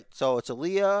 Yeah, right. So it's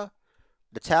Aaliyah,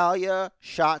 Natalya,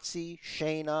 Shotzi,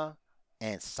 Shayna,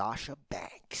 and Sasha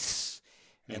Banks.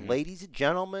 And ladies and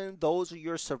gentlemen, those are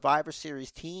your Survivor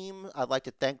Series team. I'd like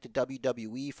to thank the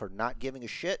WWE for not giving a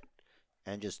shit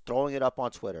and just throwing it up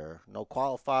on Twitter. No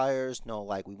qualifiers, no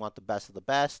we want the best of the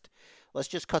best. Let's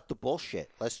just cut the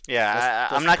bullshit.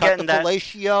 I'm not getting that.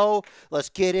 Fellatio. Let's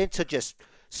get into just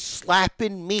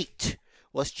slapping meat.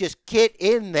 Let's just get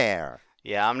in there.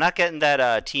 Yeah, I'm not getting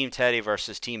that Team Teddy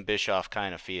versus Team Bischoff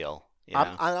kind of feel.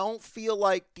 I don't feel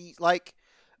like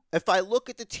if I look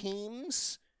at the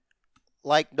teams,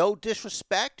 no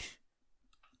disrespect,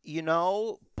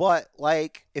 but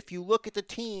if you look at the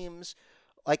teams,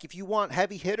 if you want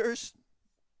heavy hitters,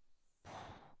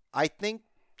 I think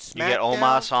SmackDown. You get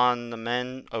Omos on the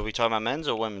men. Are we talking about men's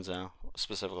or women's now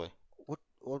specifically?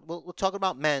 We're talking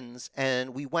about men's,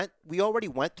 and we already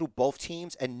went through both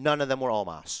teams, and none of them were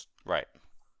Omos. Right.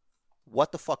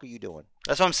 What the fuck are you doing?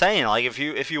 That's what I'm saying. If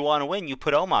you want to win, you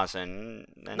put Omos in.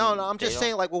 No, I'm just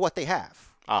saying what they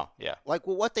have. Oh yeah.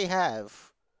 What they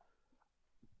have.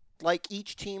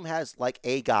 Each team has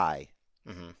a guy.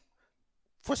 Mm-hmm.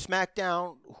 For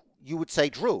SmackDown, you would say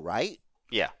Drew, right?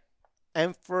 Yeah.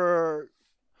 And for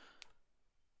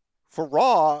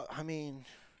Raw,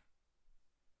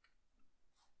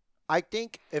 I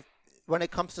think when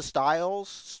it comes to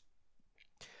styles,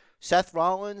 Seth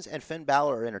Rollins and Finn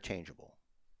Balor are interchangeable.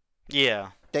 Yeah.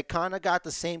 They kind of got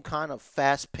the same kind of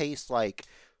fast-paced, look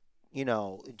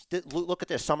at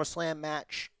their SummerSlam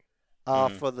match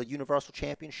for the Universal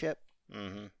Championship.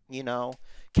 Mm-hmm.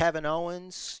 Kevin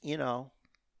Owens,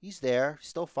 he's there,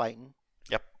 still fighting.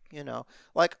 Yep.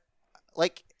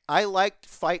 I liked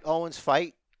fight Owens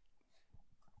fight,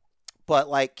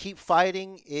 but keep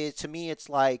fighting to me it's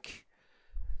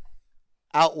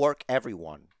outwork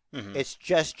everyone. Mm-hmm. It's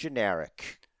just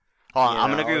generic. Hold on, I'm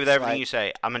gonna agree with everything you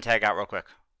say. I'm gonna tag out real quick.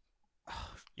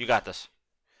 You got this.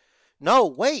 No,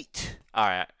 wait. All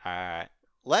right.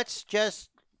 Let's just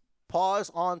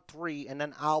pause on 3 and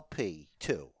then I'll pee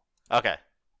 2. Okay.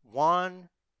 1.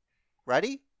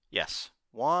 Ready? Yes.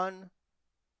 1,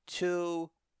 2,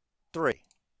 3.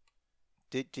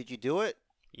 Did you do it?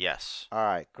 Yes. All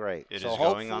right, great. It is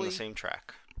going on the same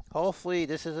track. Hopefully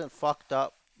this isn't fucked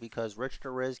up because Rich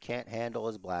DeRiz can't handle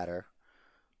his bladder.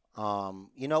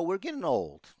 We're getting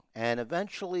old, and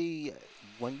eventually,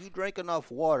 when you drink enough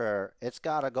water, it's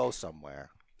got to go somewhere.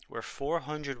 We're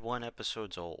 401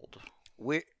 episodes old.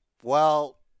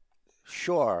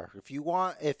 Sure. If you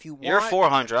want, you're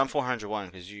 400. I'm 401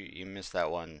 because you missed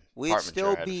that one. We'd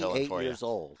still be 8 years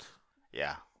old.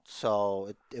 Yeah.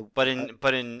 So, but in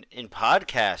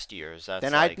podcast years, that's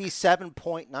then I'd be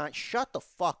 7.9. Shut the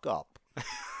fuck up.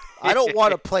 I don't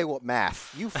want to play with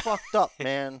math. You fucked up,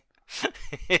 man.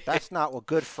 That's not what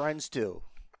good friends do.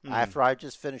 After I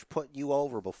just finished putting you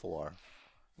over before,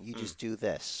 you just do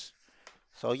this.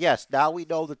 So yes, now we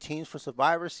know the teams for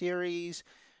Survivor Series,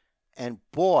 and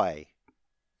boy,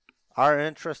 our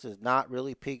interest is not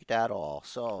really peaked at all.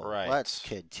 So let's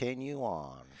continue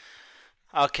on.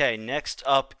 Okay, next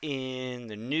up in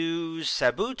the news,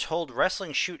 Sabu told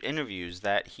Wrestling Shoot interviews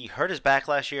that he hurt his back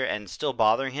last year and it's still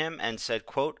bothering him and said,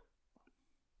 quote,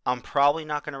 "I'm probably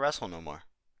not going to wrestle no more."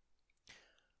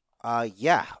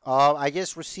 Yeah. I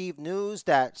just received news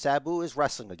that Sabu is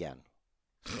wrestling again.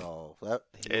 So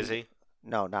Is he?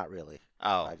 No, not really.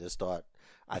 Oh. I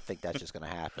think that's just going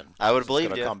to happen. I would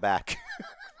believe you. He's going to come back.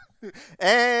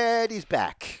 And he's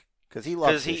back. Because he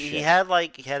loves this shit. He had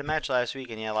a match last week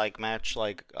and he had a match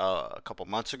a couple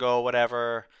months ago or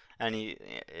whatever, and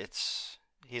he's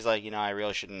like, I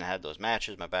really shouldn't have had those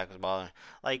matches. My back was bothering.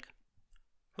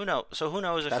 Who knows? So who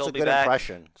knows if he'll be back? That's a good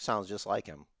impression. Sounds just like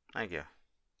him. Thank you.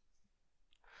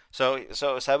 So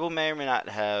Sabu may or may not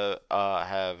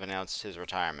have announced his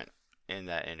retirement in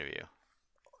that interview.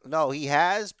 No, he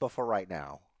has, but for right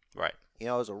now. Right.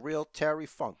 It's a real Terry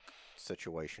Funk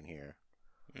situation here.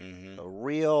 Mm-hmm. A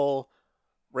real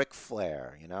Ric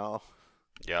Flair,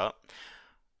 Yeah.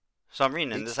 So I'm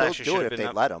reading, and this actually should have been up.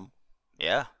 If they let him.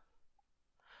 Yeah.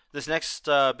 This next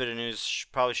bit of news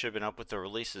probably should have been up with the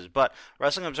releases, but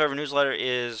Wrestling Observer Newsletter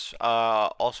is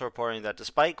also reporting that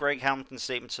despite Greg Hamilton's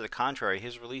statements to the contrary,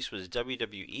 his release was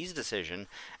WWE's decision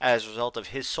as a result of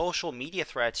his social media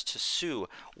threats to sue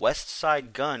West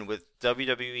Side Gun with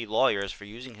WWE lawyers for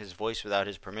using his voice without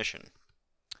his permission.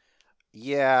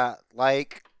 Yeah,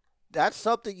 that's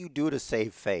something you do to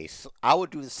save face. I would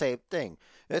do the same thing.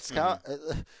 It's kind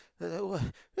of...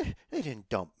 They didn't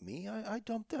dump me. I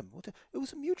dumped them. It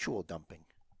was a mutual dumping.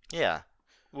 Yeah.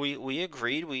 We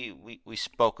agreed. We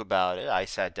spoke about it. I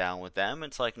sat down with them.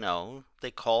 It's like, no,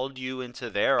 they called you into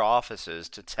their offices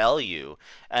to tell you,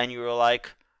 and you were like,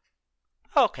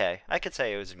 okay, I could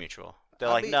say it was mutual.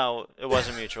 They're no, it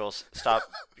wasn't mutual. Stop.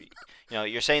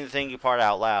 You're saying the thing part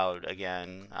out loud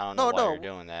again. I don't know why you're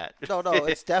doing that. No,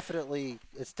 it's definitely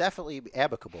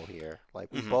amicable here.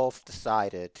 We both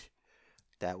decided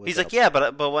that was. He's like, yeah,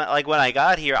 but when I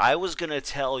got here, I was gonna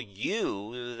tell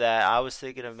you that I was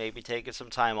thinking of maybe taking some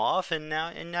time off, and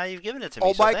now you've given it to me.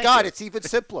 Oh my God, it's even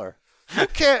simpler. You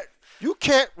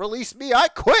can't release me. I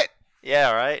quit.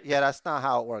 Yeah, right. Yeah, that's not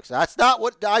how it works. That's not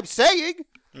what I'm saying.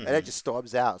 And it just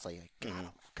storms out. It's like, God,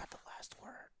 I've got the last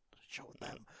word. Show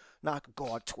them. Now I can go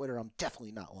on Twitter. I'm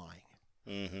definitely not lying.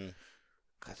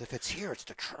 Because if it's here, it's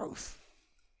the truth.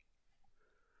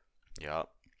 Yep.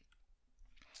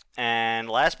 And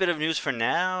last bit of news for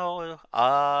now,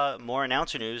 more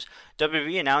announcer news.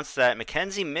 WWE announced that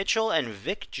Mackenzie Mitchell and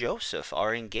Vic Joseph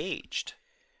are engaged.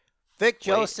 Vic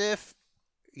Joseph,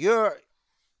 if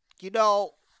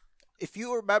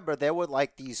you remember, there were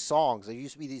these songs. There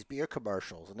used to be these beer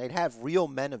commercials, and they'd have Real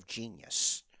Men of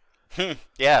Genius.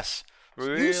 Yes.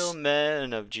 Real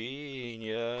Men of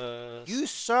Genius. You,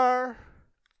 sir,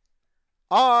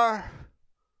 are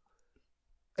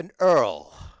an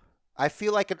earl. I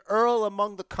feel like an earl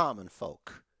among the common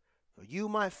folk. For you,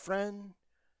 my friend,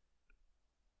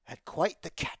 had quite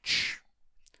the catch.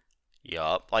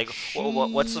 Yup. What's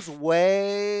the...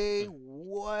 way,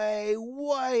 way,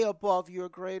 way above your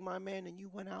grade, my man, and you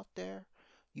went out there.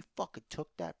 You fucking took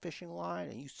that fishing line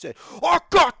and you said, I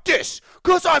got this,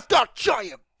 because I've got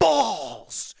giant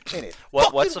balls. And it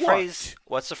what's the worked. phrase?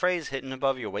 What's the phrase? Hitting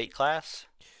above your weight class?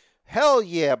 Hell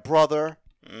yeah, brother.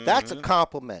 That's a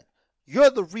compliment. You're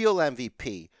the real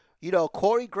MVP.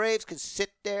 Corey Graves can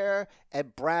sit there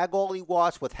and brag all he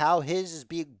wants with how his is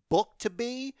being booked to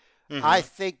be. I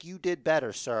think you did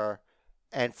better, sir.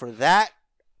 And for that,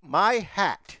 my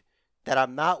hat that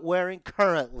I'm not wearing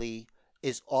currently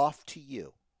is off to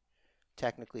you.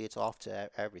 Technically, it's off to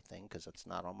everything because it's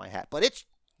not on my hat. But it's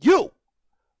you.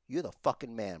 You're the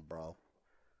fucking man, bro.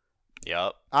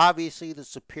 Yep. Obviously, the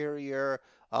superior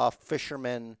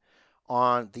fisherman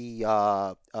on the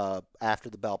After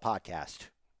the Bell podcast.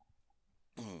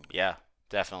 Yeah,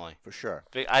 definitely. For sure.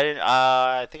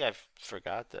 I think I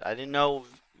forgot that. I didn't know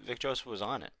Vic Joseph was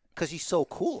on it. Because he's so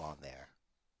cool on there.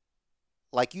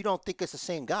 You don't think it's the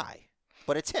same guy.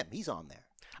 But it's him. He's on there.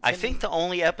 I think the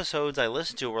only episodes I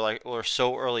listened to were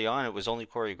so early on, it was only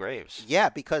Corey Graves. Yeah,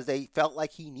 because they felt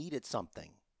like he needed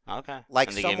something. Okay.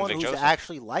 Someone who's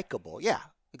actually likable. Yeah,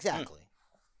 exactly.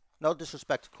 No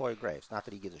disrespect to Corey Graves. Not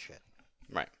that he gives a shit.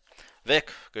 Right.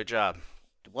 Vic, good job.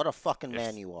 What a fucking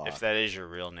man you are. If that is your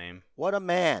real name. What a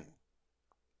man.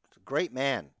 It's a great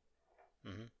man.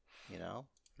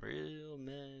 Real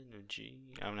man of G.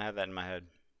 I'm going to have that in my head.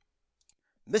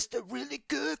 Mr. Really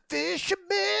Good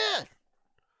Fisherman.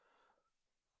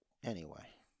 Anyway,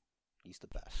 he's the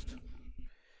best.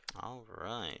 All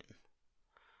right.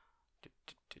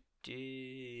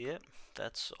 Yep,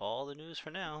 that's all the news for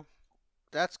now.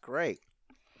 That's great.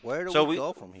 Where do we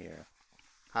go from here?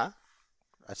 Huh?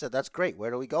 I said, that's great.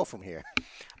 Where do we go from here?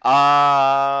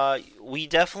 We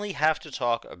definitely have to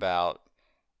talk about,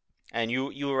 and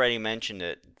you already mentioned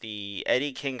it, the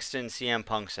Eddie Kingston CM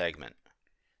Punk segment.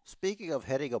 Speaking of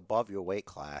heading above your weight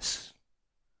class,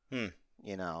 All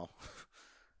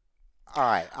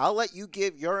right, I'll let you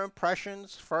give your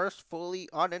impressions first, fully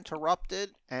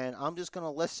uninterrupted, and I'm just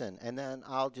gonna listen, and then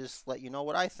I'll just let you know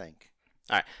what I think.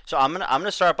 All right, so I'm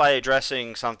gonna start by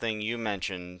addressing something you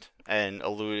mentioned and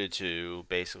alluded to,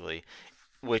 basically,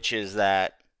 which is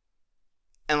that,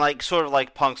 and like sort of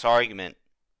like Punk's argument,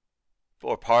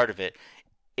 or part of it,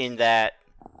 in that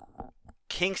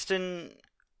Kingston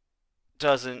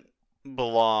doesn't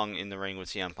belong in the ring with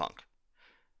CM Punk.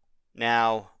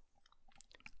 Now,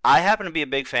 I happen to be a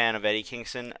big fan of Eddie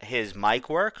Kingston, his mic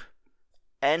work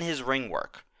and his ring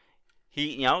work.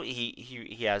 He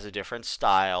has a different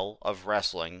style of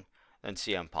wrestling than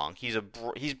CM Punk.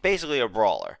 He's basically a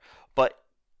brawler, but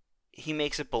he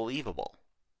makes it believable.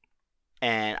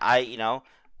 And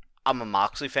I'm a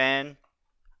Moxley fan.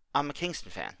 I'm a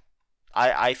Kingston fan.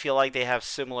 I feel like they have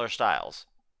similar styles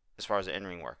as far as the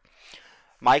in-ring work.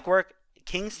 Mic work,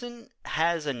 Kingston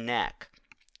has a knack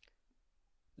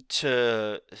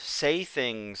to say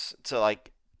things, to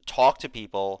like talk to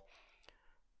people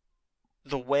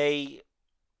the way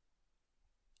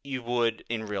you would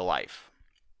in real life.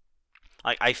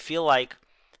 Like, I feel like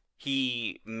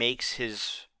he makes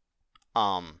his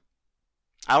I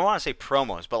don't want to say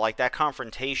promos, but like that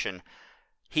confrontation,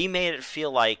 he made it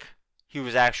feel like he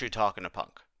was actually talking to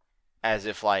Punk, as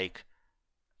if like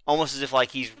almost as if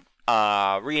like he's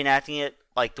reenacting it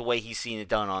like the way he's seen it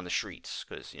done on the streets,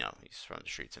 because he's from the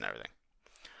streets and everything.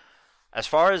 As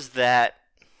far as that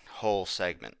whole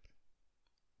segment,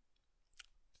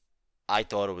 I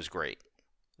thought it was great.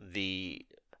 The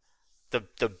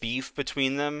beef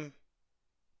between them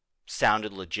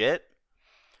sounded legit.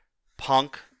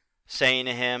 Punk saying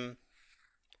to him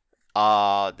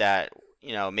that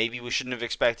maybe we shouldn't have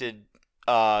expected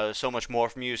so much more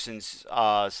from you since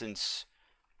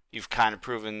you've kind of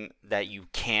proven that you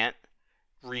can't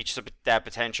reach that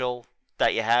potential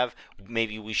that you have.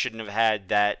 Maybe we shouldn't have had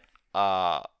that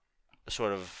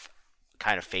sort of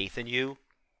kind of faith in you.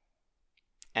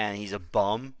 And he's a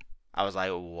bum. I was like,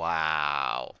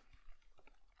 wow.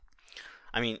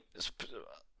 I mean,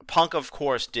 Punk, of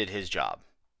course, did his job.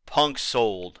 Punk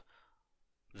sold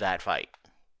that fight.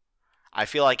 I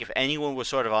feel like if anyone was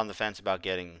sort of on the fence about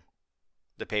getting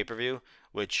the pay-per-view,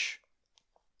 which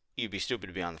you'd be stupid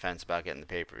to be on the fence about getting the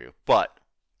pay-per-view, but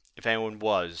if anyone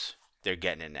was, they're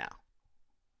getting it now.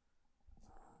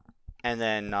 And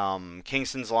then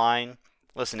Kingston's line,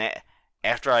 listen,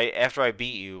 after I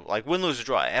beat you, like win, lose, or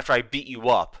draw, after I beat you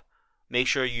up, make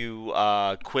sure you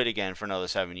quit again for another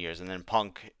 7 years. And then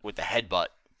Punk with the headbutt.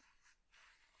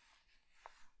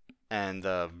 And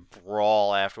the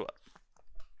brawl after.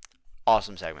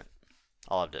 Awesome segment.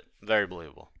 I loved it. Very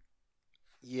believable.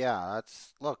 Yeah,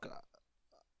 look,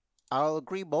 I'll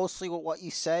agree mostly with what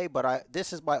you say, but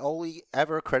this is my only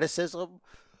ever criticism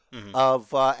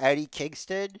of Eddie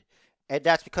Kingston, and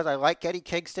that's because I like Eddie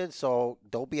Kingston, so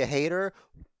don't be a hater.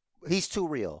 He's too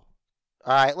real.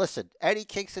 All right, listen, Eddie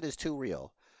Kingston is too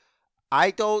real.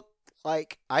 I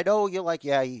know you're like,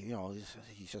 yeah,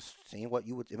 he's just saying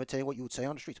imitating what you would say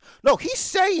on the streets. No, he's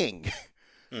saying,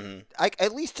 like,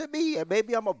 at least to me, and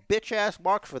maybe I'm a bitch ass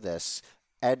mark for this.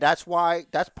 And that's part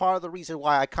of the reason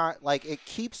why I can't, like, it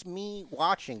keeps me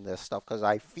watching this stuff, because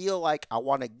I feel like I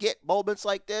want to get moments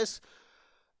like this.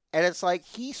 And it's like,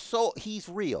 he's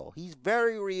real. He's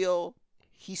very real.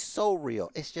 He's so real.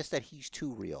 It's just that he's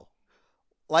too real.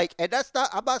 Like, and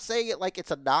I'm not saying it like it's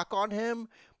a knock on him,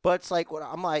 but it's like,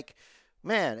 I'm like,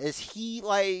 man, is he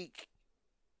like,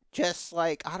 just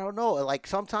like, I don't know, like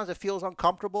sometimes it feels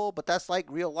uncomfortable, but that's like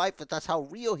real life, that's how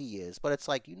real he is. But it's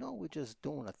like, we're just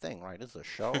doing a thing, right? This is a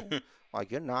show.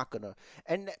 Like, you're not gonna.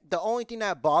 And the only thing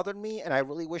that bothered me, and I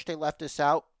really wish they left this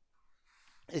out,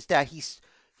 is that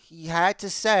he had to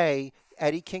say,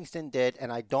 Eddie Kingston did,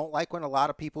 and I don't like when a lot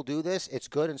of people do this. It's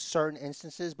good in certain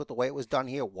instances, but the way it was done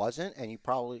here wasn't. And you're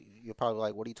probably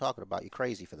like, what are you talking about? You're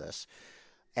crazy for this.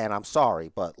 And I'm sorry,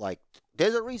 but like,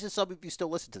 there's a reason some of you still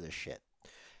listen to this shit.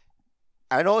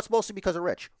 I know it's mostly because of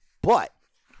Rich, but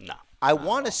no, I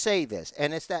want to say this,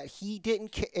 and it's that he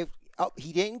didn't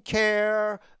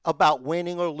care about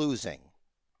winning or losing,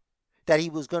 that he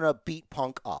was going to beat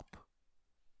Punk up.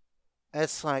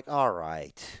 It's like, all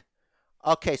right.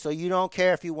 Okay, so you don't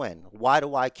care if you win. Why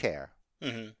do I care?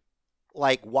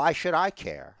 Like, why should I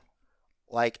care?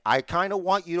 Like, I kind of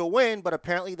want you to win, but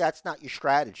apparently that's not your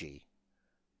strategy.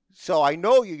 So I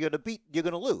know you're going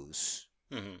to lose.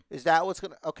 Mm-hmm. Is that what's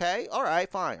going to... Okay, all right,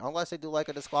 fine. Unless they do like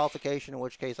a disqualification, in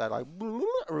which case I'd like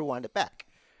rewind it back.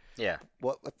 Yeah.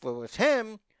 What if it was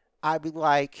him, I'd be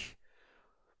like,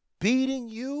 beating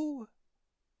you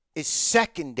is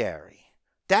secondary.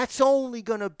 That's only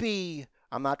going to be...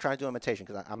 I'm not trying to do imitation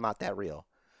because I'm not that real.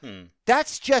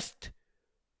 That's just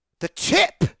the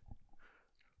tip,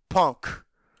 Punk.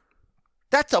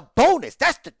 That's a bonus.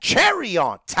 That's the cherry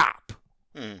on top.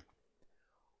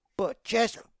 But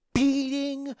just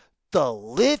beating the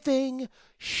living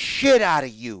shit out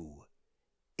of you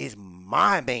is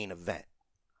my main event.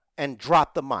 And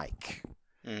drop the mic.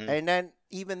 And then,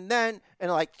 even then,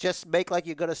 and like just make like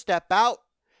you're going to step out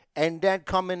and then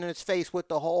come in his face with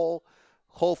the whole,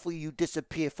 hopefully you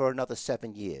disappear for another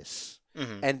 7 years.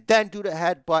 And then do the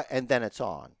headbutt and then it's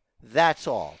on. That's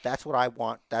all. That's what I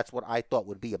want. That's what I thought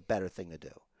would be a better thing to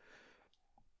do.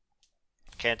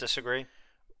 Can't disagree.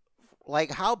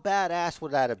 Like, how badass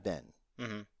would that have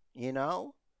been? You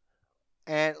know?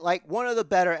 And, like, one of the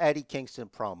better Eddie Kingston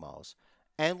promos.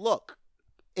 And look,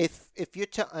 if you're...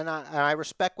 and I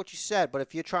respect what you said, but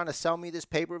if you're trying to sell me this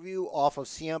pay-per-view off of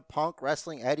CM Punk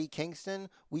wrestling Eddie Kingston,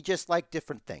 we just like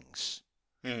different things.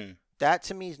 That,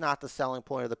 to me, is not the selling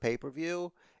point of the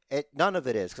pay-per-view. None of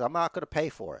it is, because I'm not going to pay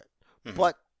for it.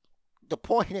 But the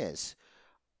point is,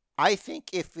 I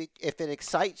think if it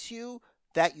excites you,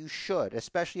 that you should,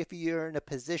 especially if you're in a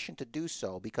position to do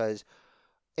so, because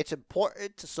it's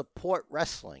important to support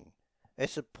wrestling.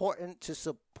 It's important to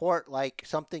support like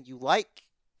something you like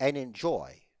and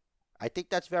enjoy. I think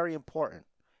that's very important.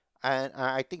 And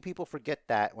I think people forget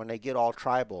that when they get all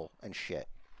tribal and shit.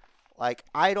 Like,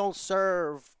 I don't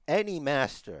serve any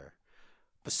master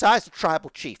besides the tribal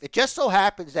chief. It just so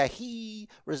happens that he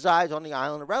resides on the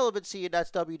island of relevancy, and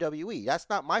that's WWE. That's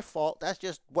not my fault. That's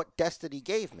just what destiny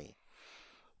gave me.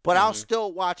 But I'll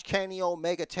still watch Kenny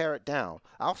Omega tear it down.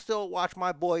 I'll still watch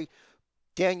my boy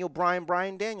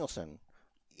Brian Danielson.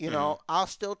 You know, I'll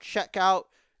still check out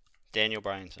Daniel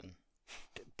Bryanson.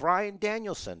 Brian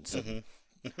Danielson.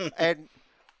 And,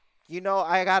 you know,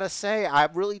 I got to say,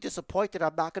 I'm really disappointed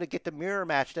I'm not going to get the mirror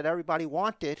match that everybody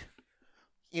wanted.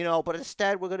 You know, but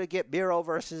instead we're going to get Miro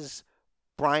versus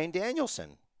Brian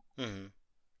Danielson.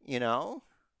 You know?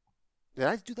 Did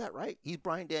I do that right? He's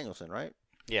Brian Danielson, right?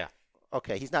 Yeah.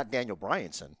 Okay, he's not Daniel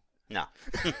Bryanson. No.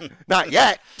 Not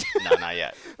yet. No, not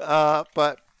yet.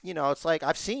 But, you know, it's like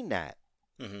I've seen that.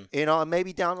 You know, and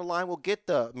maybe down the line we'll get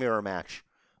the mirror match.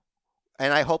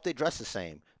 And I hope they dress the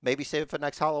same. Maybe save it for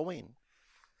next Halloween.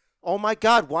 Oh, my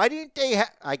God. Why didn't they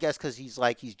I guess because he's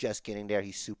just getting there.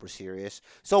 He's super serious.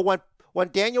 So when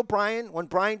Brian Bryanson,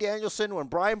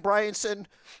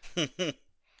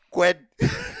 Gwen,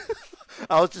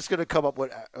 I was just going to come up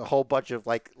with a whole bunch of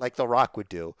like The Rock would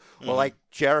do, or like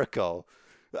Jericho.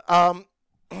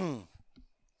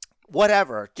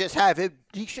 Whatever. Just have him.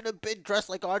 He should have been dressed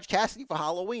like Orange Cassidy for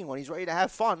Halloween when he's ready to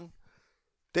have fun.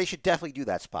 They should definitely do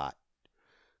that spot.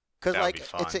 Because, like,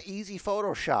 it's an easy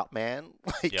Photoshop, man.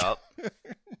 Like, Yup.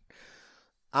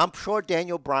 I'm sure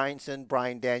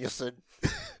Brian Danielson,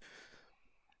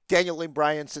 Daniel Lynn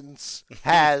Bryanson's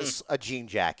has a jean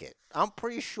jacket. I'm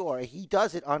pretty sure he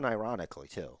does it unironically,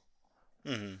 too.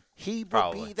 He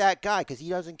would be that guy because he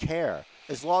doesn't care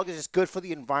as long as it's good for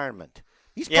the environment.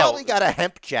 He's probably got a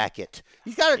hemp jacket.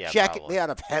 He's got a jacket made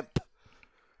out of hemp.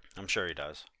 I'm sure he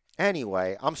does.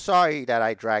 Anyway, I'm sorry that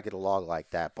I drag it along like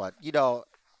that, but, you know,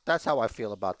 that's how I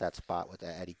feel about that spot with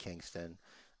Eddie Kingston.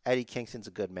 Eddie Kingston's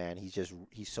a good man.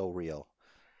 He's so real.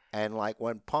 And, like,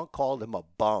 when Punk called him a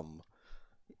bum,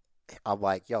 I'm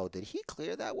like, yo, did he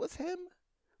clear that with him?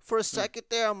 For a second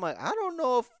there, I'm like, I don't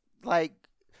know if, like,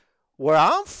 where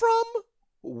I'm from,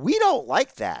 we don't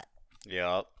like that.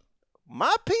 Yep.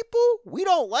 My people, we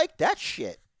don't like that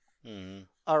shit.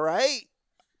 All right?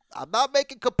 I'm not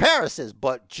making comparisons,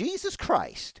 but Jesus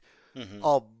Christ,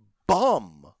 a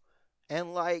bum.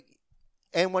 And, like,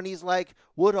 and when he's like,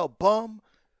 would a bum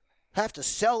have to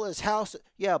sell his house?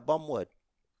 Yeah, a bum would,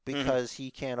 because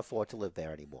he can't afford to live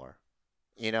there anymore.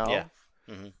 You know? Yeah.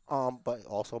 But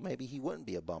also maybe he wouldn't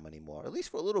be a bum anymore, at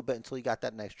least for a little bit until he got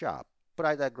that next job. But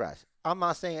I digress. I'm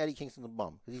not saying Eddie Kingston's a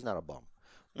bum, because he's not a bum.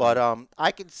 But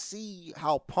I can see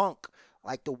how Punk,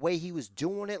 like the way he was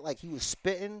doing it, like he was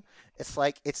spitting, it's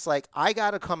like I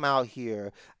got to come out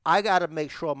here. I got to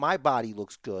make sure my body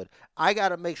looks good. I got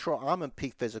to make sure I'm in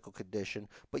peak physical condition.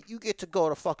 But you get to go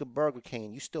to fucking Burger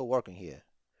King. You still working here.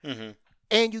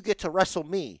 And you get to wrestle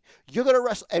me. You're going to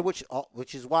wrestle, and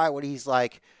which is why when he's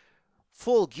like,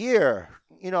 Full Gear,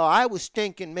 you know, I was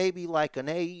thinking maybe like an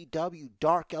AEW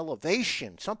Dark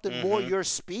Elevation, something more your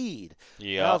speed.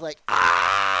 Yeah. And I was like,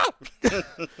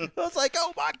 I was like,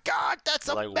 oh my God, that's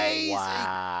amazing.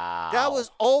 Wow. That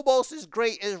was almost as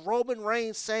great as Roman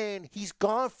Reigns saying he's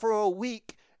gone for a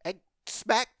week and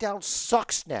SmackDown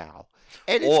sucks now.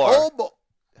 And it's almost...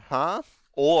 Huh?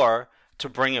 Or, to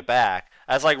bring it back,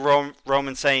 as like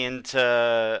Roman saying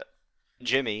to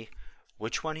Jimmy,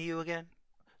 which one are you again?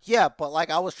 Yeah, but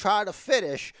like I was trying to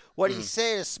finish what he's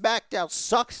saying is SmackDown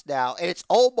sucks now, and it's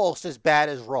almost as bad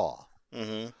as Raw.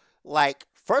 Mm-hmm. Like,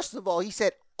 first of all, he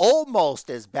said almost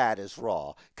as bad as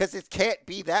Raw, because it can't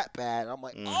be that bad. I'm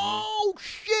like, oh,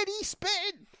 shit, he's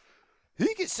spitting.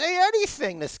 He can say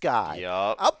anything, this guy.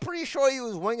 Yup. I'm pretty sure he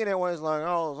was winging it when he's like,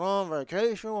 I was on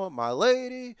vacation with my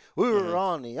lady. We were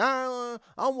on the island.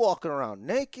 I'm walking around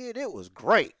naked. It was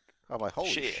great. I'm like,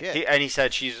 holy shit. And he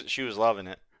said she was loving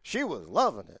it. She was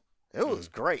loving it. It was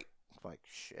great. I'm like,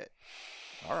 shit.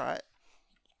 All right.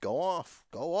 Go off.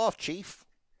 Go off, Chief.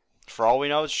 For all we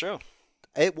know, it's true.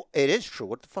 It is true.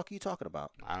 What the fuck are you talking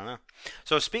about? I don't know.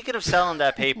 So speaking of selling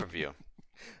that pay-per-view.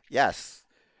 Yes.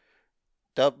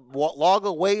 The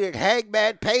long-awaited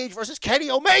Hangman Page versus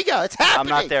Kenny Omega. It's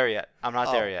happening. I'm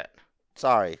not there yet.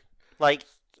 Sorry. Like,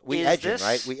 we edging,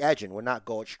 right? We edging. We're not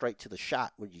going straight to the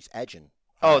shot. We're just edging.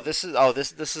 This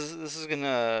is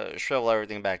gonna shrivel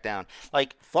everything back down.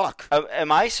 Like, fuck.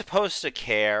 Am I supposed to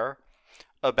care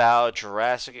about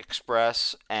Jurassic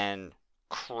Express and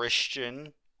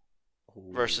Christian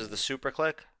versus the Super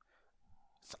Click?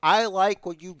 I like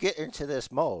when you get into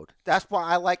this mode. That's why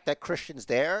I like that Christian's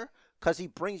there, because he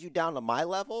brings you down to my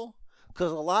level.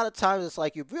 Because a lot of times it's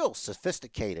like you're real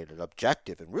sophisticated and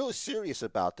objective and really serious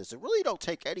about this and really don't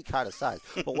take any kind of sides.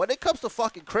 But when it comes to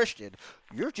fucking Christian,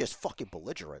 you're just fucking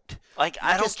belligerent. Like,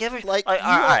 I don't give it. Like,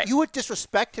 you would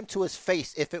disrespect him to his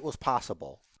face if it was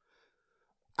possible.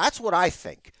 That's what I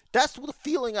think. That's the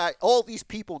feeling all these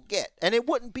people get. And it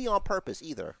wouldn't be on purpose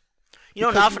either. You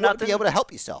know, not for nothing. You nothing. be able to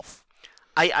help yourself.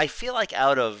 I feel like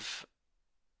out of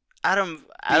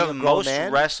most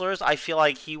wrestlers, I feel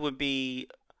like he would be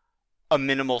a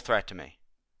minimal threat to me.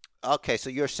 Okay, so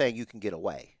you're saying you can get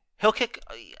away. He'll kick.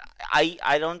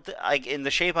 I don't like in the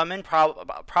shape I'm in.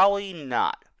 Probably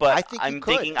not. But I think I'm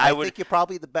thinking I would. think you're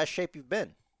probably the best shape you've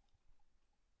been.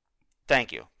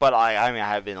 Thank you, but I mean I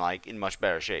have been like in much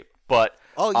better shape. But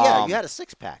oh yeah, you had a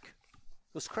 6-pack.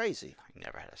 It was crazy. I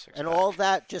never had a 6-pack. And all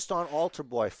that just on Altar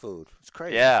Boy food. It's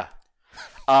crazy. Yeah.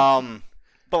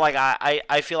 But like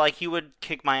I feel like he would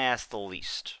kick my ass the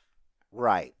least.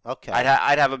 Right. Okay.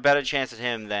 I'd have a better chance at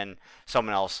him than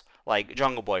someone else, like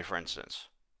Jungle Boy, for instance.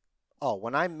 Oh,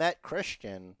 when I met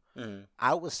Christian,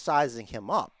 I was sizing him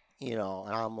up, and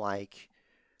I'm like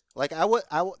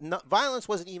violence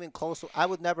wasn't even close. I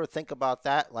would never think about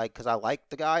that, like, because I like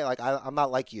the guy. Like, I'm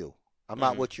not like you. I'm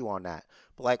not with you on that.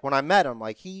 But like when I met him,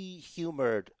 like he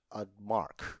humored a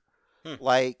mark.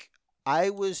 Like I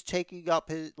was taking up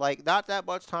his not that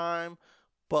much time.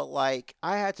 But, like,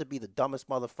 I had to be the dumbest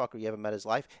motherfucker you ever met in his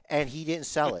life, and he didn't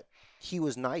sell it. He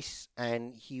was nice,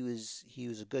 and he was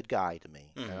a good guy to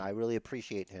me, and I really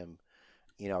appreciate him,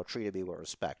 treated me with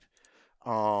respect.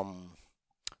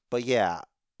 But, yeah,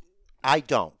 I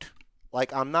don't.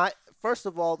 Like, I'm not – first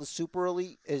of all, the Super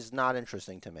Elite is not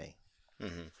interesting to me.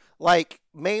 Like,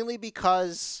 mainly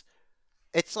because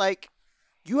it's like,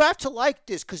 you have to like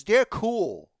this because they're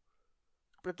cool.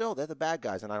 But no, they're the bad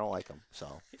guys, and I don't like them.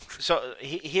 So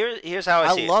here's how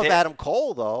I see it. I love Adam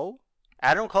Cole, though.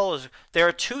 Adam Cole is. There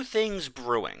are two things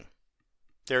brewing.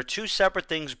 There are two separate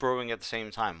things brewing at the same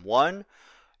time. One,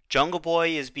 Jungle Boy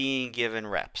is being given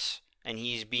reps, and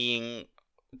he's being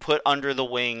put under the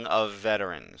wing of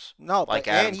veterans. No, like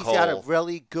but Adam and he's Cole. got a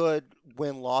really good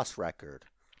win-loss record.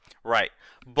 Right,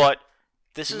 but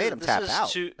this you is made him this tap is out.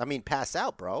 to, I mean, pass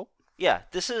out, bro. Yeah,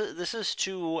 this is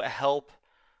to help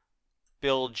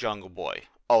build Jungle Boy,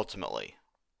 ultimately.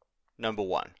 Number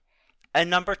one. And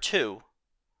number two,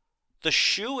 the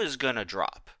shoe is going to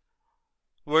drop.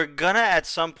 We're going to at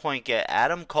some point get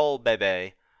Adam Cole,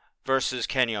 Bebe, versus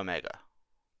Kenny Omega.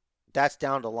 That's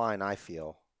down the line, I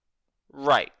feel.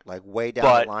 Right. Like way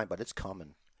down the line, but it's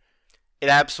coming. It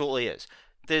absolutely is.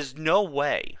 There's no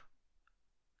way.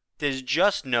 There's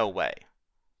just no way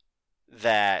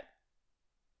that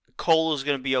Cole is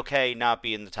going to be okay not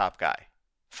being the top guy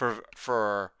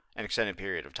for an extended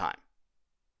period of time.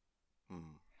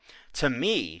 To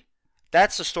me,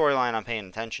 that's the storyline I'm paying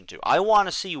attention to. I want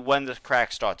to see when the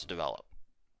cracks start to develop.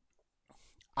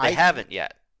 They haven't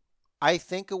yet. I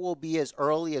think it will be as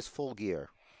early as Full Gear.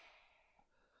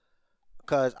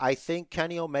 Because I think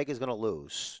Kenny Omega is going to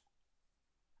lose.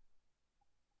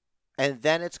 And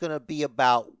then it's going to be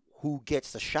about who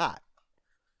gets the shot.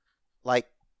 Like,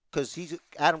 because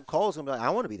Adam Cole's going to be like,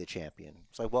 I want to be the champion.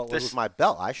 It's like, well, it was my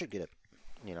belt. I should get it.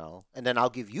 and then I'll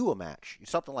give you a match,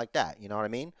 something like that. You know what I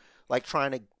mean? Like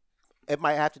it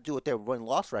might have to do with their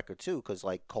win-loss record too, because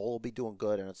like Cole will be doing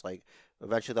good, and it's like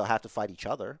eventually they'll have to fight each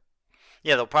other.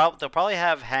 Yeah, they'll probably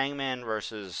have Hangman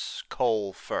versus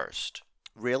Cole first.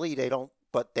 Really? They don't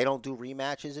do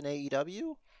rematches in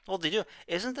AEW? Well, they do.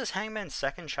 Isn't this Hangman's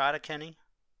second shot at Kenny?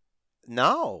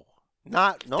 No.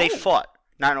 No. They fought.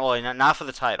 Not for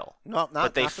the title. No,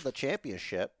 not for the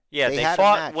championship. Yeah, they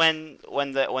fought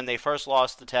when they first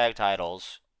lost the tag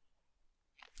titles,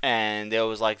 and there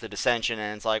was like the dissension,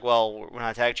 and it's like, well, we're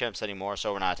not tag champs anymore,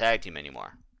 so we're not a tag team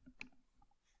anymore.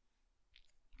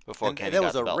 Before Kenny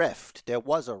got the belt. There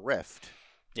was a rift.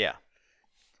 Yeah.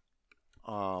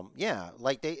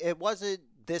 Like it wasn't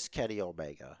this Kenny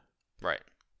Omega. Right.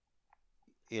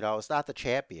 It's not the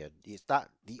champion. It's not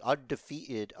the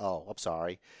undefeated. Oh, I'm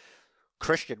sorry.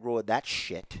 Christian ruined that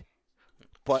shit.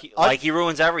 But he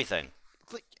ruins everything.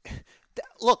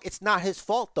 Look, it's not his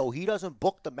fault though. He doesn't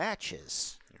book the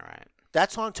matches. Right.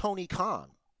 That's on Tony Khan.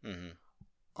 Mm-hmm.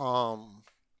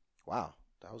 Wow,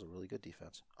 that was a really good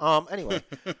defense. Anyway.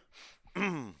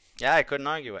 Yeah, I couldn't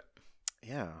argue it.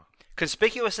 Yeah.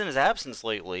 Conspicuous in his absence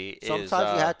lately Sometimes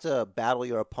you have to battle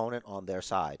your opponent on their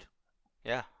side.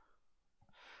 Yeah.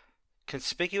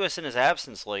 Conspicuous in his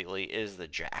absence lately is the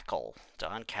Jackal,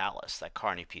 Don Callis, that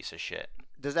carny piece of shit.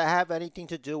 Does that have anything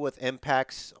to do with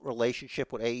Impact's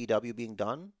relationship with AEW being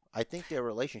done? I think their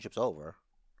relationship's over.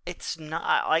 It's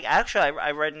not. Like, actually,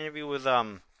 I read an interview with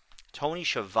Tony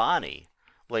Schiavone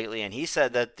lately, and he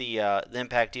said that the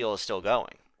Impact deal is still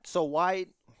going. So why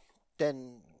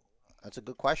then? That's a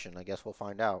good question. I guess we'll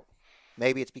find out.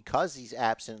 Maybe it's because he's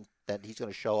absent that he's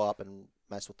going to show up and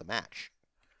mess with the match.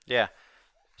 Yeah.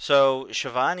 So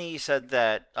Schiavone said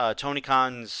that Tony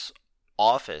Khan's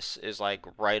office is like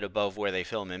right above where they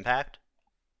film Impact.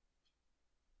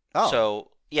 Oh.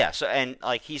 So yeah. So and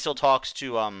like he still talks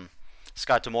to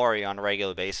Scott D'Amore on a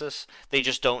regular basis. They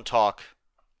just don't talk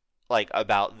like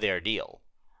about their deal.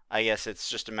 I guess it's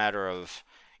just a matter of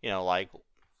like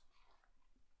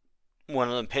one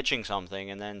of them pitching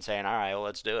something and then saying, all right, well,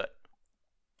 let's do it.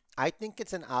 I think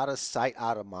it's an out of sight,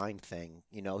 out of mind thing.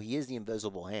 He is the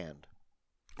invisible hand.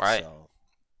 Right. So,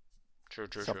 true.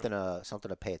 Something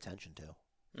to pay attention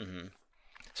to. Mm-hmm.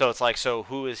 So it's like, so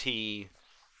who is he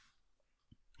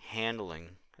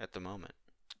handling at the moment?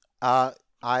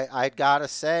 I gotta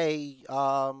say,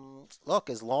 look,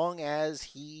 as long as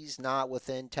he's not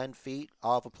within 10 feet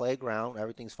of a playground,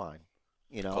 everything's fine.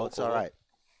 It's all right.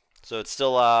 So it's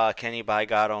still Kenny by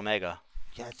God Omega.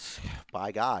 Yeah, it's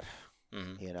by God.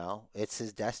 Mm-hmm. It's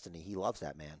his destiny. He loves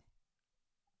that man.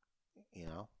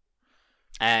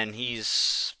 And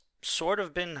he's sort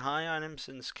of been high on him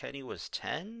since Kenny was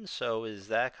 10. So is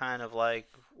that kind of like?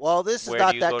 Well, this is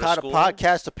not that kind of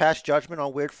podcast to pass judgment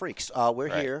on weird freaks. We're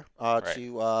here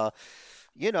to,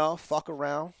 fuck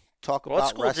around, talk about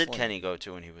wrestling. What school did Kenny go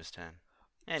to when he was 10?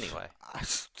 Anyway,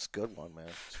 it's a good one, man.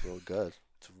 It's real good.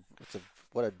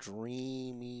 What a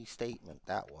dreamy statement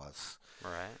that was.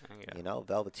 Right. Yeah.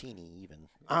 Velveteeny even.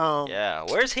 Yeah.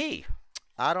 Where's he?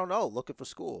 I don't know. Looking for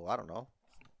school. I don't know.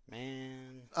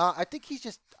 Man. I think he's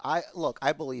just. I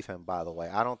believe him. By the way,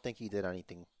 I don't think he did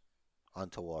anything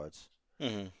untowards.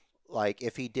 Mm-hmm. Like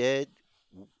if he did,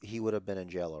 he would have been in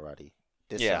jail already.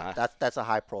 That's a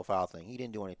high profile thing. He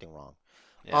didn't do anything wrong.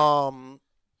 Yeah.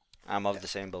 I'm of the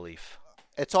same belief.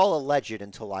 It's all alleged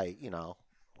until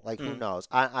who knows?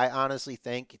 I honestly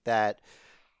think that,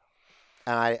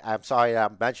 and I'm sorry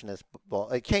that I'm mentioning this, but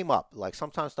it came up. Like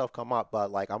sometimes stuff come up, but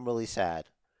like I'm really sad.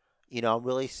 I'm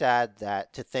really sad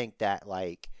to think that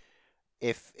like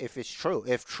if it's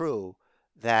true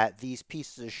that these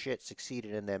pieces of shit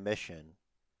succeeded in their mission,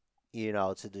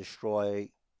 to destroy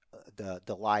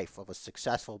the life of a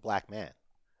successful black man.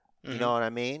 Mm-hmm. You know what I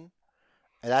mean?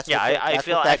 And that's I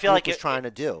feel like was trying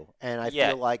to do, and I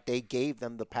feel like they gave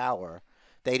them the power.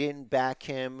 They didn't back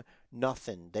him,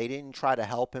 nothing. They didn't try to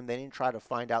help him. They didn't try to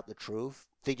find out the truth.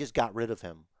 They just got rid of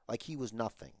him like he was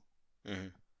nothing. Mm-hmm.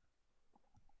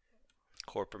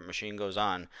 Corporate machine goes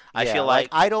on. I feel like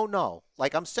I don't know.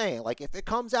 Like I'm saying, like if it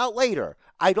comes out later,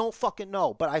 I don't fucking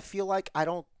know. But I feel like I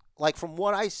don't like from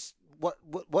what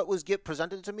what was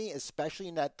presented to me, especially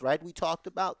in that thread we talked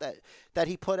about that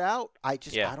he put out. I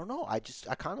don't know.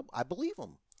 I believe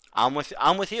him. I'm with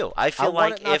you. I feel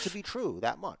want it not to be true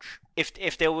that much. If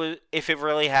it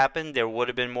really happened, there would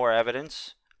have been more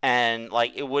evidence, and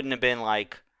like it wouldn't have been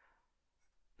like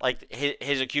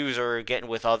his accuser getting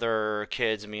with other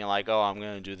kids and being like, oh, I'm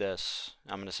gonna do this,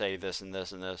 I'm gonna say this and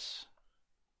this and this.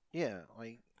 Yeah,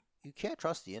 like you can't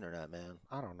trust the internet, man.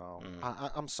 I don't know.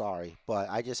 I'm sorry, but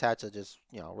I just had to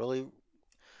really,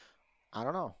 I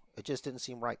don't know. It just didn't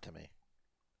seem right to me.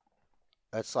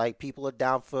 It's like people are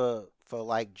down for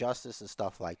like justice and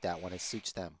stuff like that when it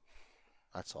suits them.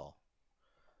 That's all.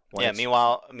 Yeah.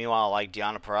 Meanwhile, like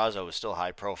Deonna Purrazzo was still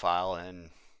high profile, and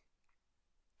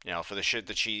for the shit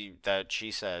that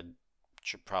she said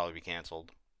should probably be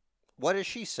canceled. What did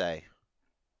she say?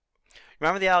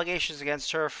 Remember the allegations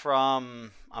against her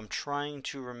from? I'm trying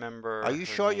to remember. Are you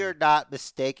sure you're not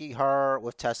mistaking her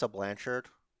with Tessa Blanchard?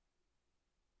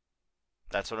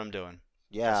 That's what I'm doing.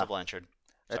 Yeah. Tessa Blanchard.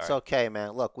 It's okay,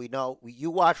 man. Look, we know you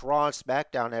watch Raw and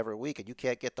SmackDown every week, and you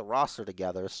can't get the roster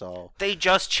together, so. They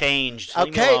just changed.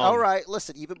 Okay, all right.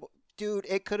 Listen, dude,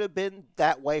 it could have been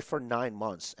that way for 9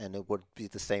 months, and it would be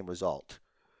the same result.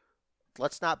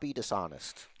 Let's not be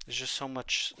dishonest. There's just so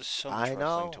much I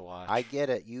know. wrestling to watch. I get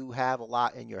it. You have a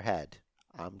lot in your head.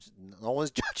 No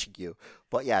one's judging you,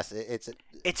 but yes, it's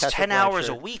 10 hours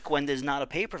a week when there's not a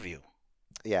pay-per-view.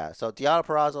 Yeah, so Deonna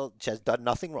Purrazzo has done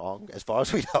nothing wrong, as far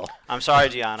as we know. I'm sorry,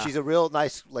 Deonna. She's a real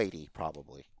nice lady,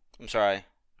 probably. I'm sorry.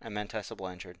 I meant Tessa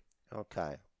Blanchard.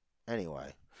 Okay.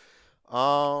 Anyway.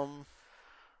 What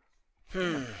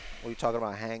are you talking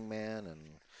about? Hangman and...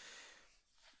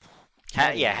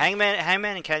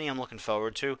 Hangman and Kenny I'm looking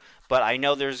forward to, but I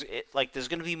know there's going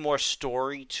to be more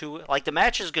story to it. Like, the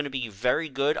match is going to be very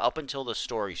good up until the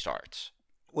story starts.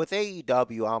 With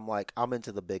AEW, I'm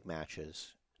into the big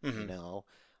matches. Mm-hmm.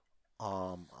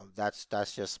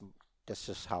 That's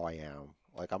just how I am.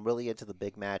 Like, I'm really into the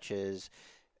big matches,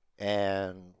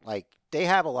 and like they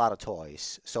have a lot of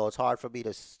toys, so it's hard for me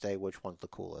to say which one's the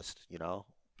coolest.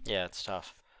 Yeah, it's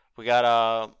tough. We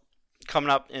got coming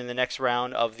up in the next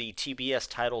round of the TBS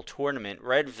title tournament,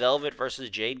 Red Velvet versus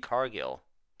Jade Cargill.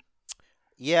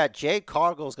 Yeah, Jade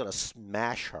Cargill's gonna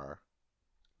smash her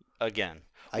again.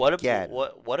 Again.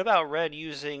 What about Red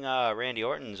using Randy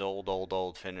Orton's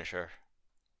old finisher?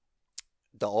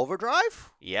 The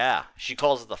overdrive? Yeah, she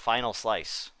calls it the final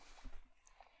slice.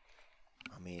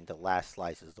 I mean, the last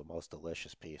slice is the most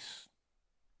delicious piece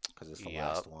because it's the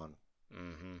last one.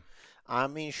 Mm-hmm. I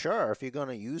mean, sure, if you're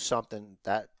gonna use something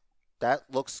that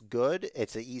looks good,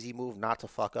 it's an easy move not to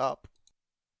fuck up.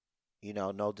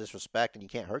 No disrespect, and you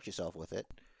can't hurt yourself with it.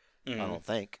 I don't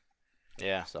think.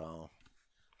 Yeah. So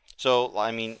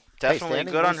I mean, definitely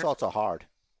good on her. Moonsaults are hard.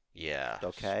 Yeah.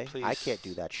 Okay. Please. I can't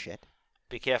do that shit.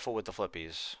 Be careful with the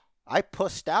flippies. I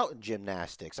pussed out in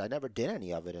gymnastics. I never did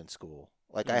any of it in school.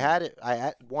 Like I had it. I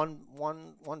had one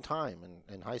time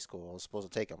in high school. I was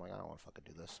supposed to take it. I'm like, I don't want to fucking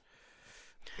do this.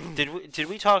 Did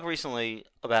we talk recently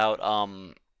about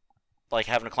like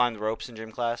having to climb the ropes in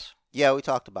gym class? Yeah, we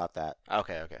talked about that.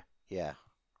 Okay. Yeah.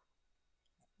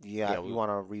 You want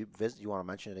to revisit? You want to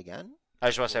mention it again? I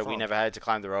just want to say we never had to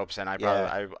climb the ropes, and I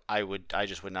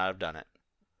just would not have done it.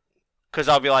 Because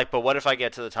I'll be like, but what if I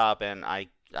get to the top and I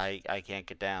can't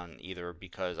get down, either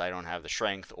because I don't have the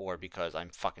strength or because I'm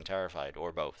fucking terrified,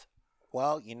 or both.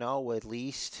 Well, at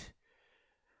least,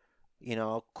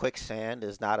 quicksand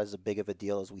is not as big of a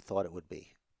deal as we thought it would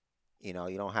be. You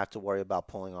don't have to worry about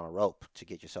pulling on a rope to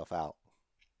get yourself out.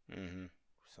 Mm-hmm.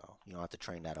 So you don't have to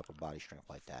train that upper body strength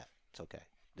like that. It's okay.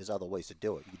 There's other ways to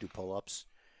do it. You can do pull-ups.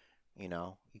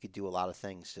 You could do a lot of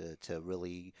things to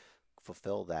really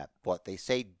fulfill that. But they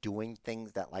say doing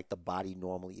things that like the body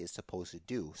normally is supposed to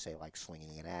do, say like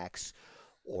swinging an axe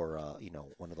or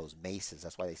one of those maces.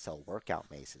 That's why they sell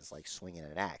workout maces, like swinging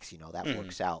an axe. That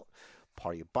works out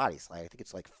part of your body. I think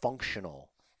it's like functional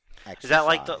exercise. Is that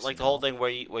like the whole thing where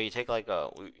you take like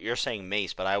you're saying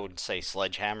mace, but I would say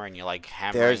sledgehammer, and you like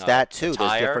hammering. There's that too.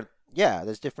 Tire?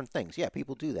 There's different things. Yeah,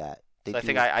 people do that. So I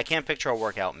think I can't picture a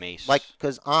workout mace. Like,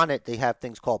 because on it, they have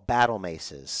things called battle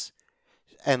maces.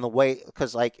 And the way,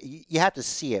 because, like, you have to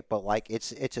see it, but, like,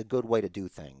 it's a good way to do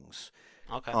things.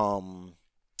 Okay.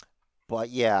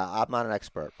 But, yeah, I'm not an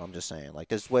expert. I'm just saying. Like,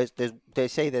 they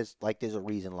say there's a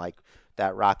reason, like,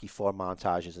 that Rocky IV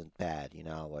montage isn't bad,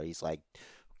 where he's, like,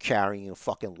 carrying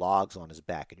fucking logs on his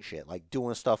back and shit. Like,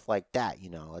 doing stuff like that,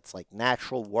 It's, like,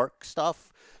 natural work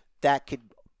stuff that could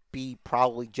be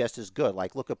probably just as good.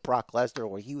 Like, look at Brock Lesnar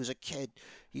when he was a kid.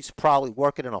 He's probably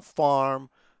working in a farm,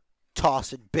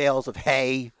 tossing bales of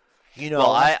hay.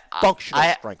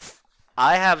 Functional strength.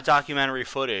 I have documentary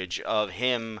footage of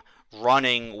him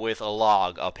running with a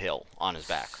log uphill on his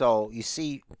back. So you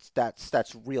see,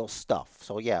 that's real stuff.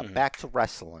 So yeah, back to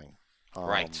wrestling.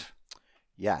 Right.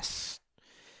 Yes.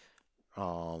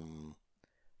 I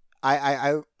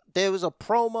there was a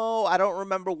promo, I don't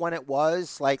remember when it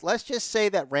was. Like, let's just say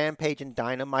that Rampage and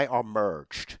Dynamite are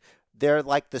merged. They're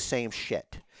like the same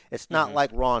shit. It's not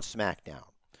like Raw and SmackDown.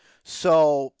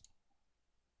 So,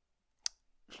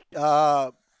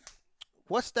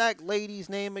 what's that lady's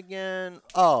name again?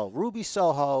 Oh, Ruby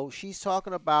Soho. She's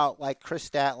talking about, like, Chris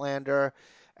Statlander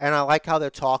and I like how they're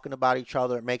talking about each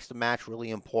other. It makes the match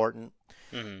really important.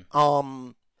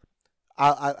 Mm-hmm.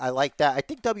 I like that. I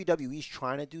think WWE's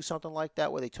trying to do something like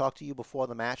that where they talk to you before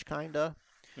the match, kind of.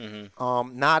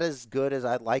 Mm-hmm. Not as good as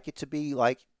I'd like it to be.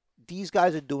 Like, these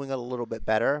guys are doing it a little bit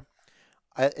better.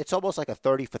 It's almost like a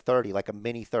 30 for 30, like a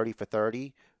mini 30 for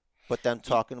 30, but them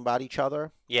talking about each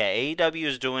other. Yeah, AEW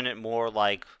is doing it more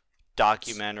like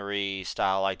documentary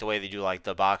style, like the way they do like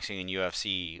the boxing and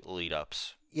UFC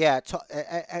lead-ups. Yeah,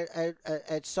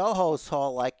 at Soho's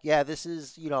Hall, like, yeah, this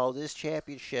is, this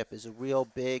championship is a real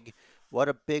big, what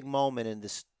a big moment in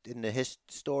the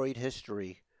storied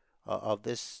history of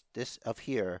this of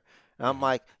here. And I'm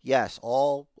like, yes,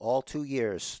 all 2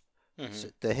 years.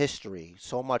 The history,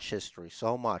 so much history,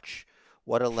 so much.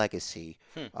 What a legacy.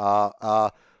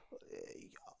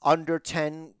 Under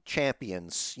 10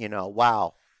 champions,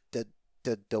 wow.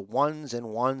 The ones and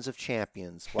ones of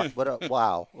champions.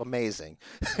 Wow, amazing.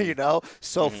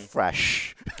 So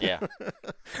fresh. Yeah.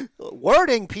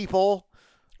 Wording, people.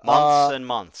 Months and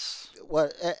months.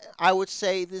 What I would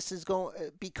say, this is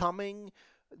becoming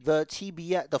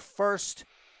the first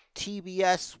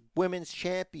TBS women's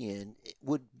champion.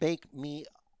 Would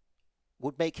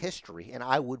make history, and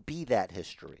I would be that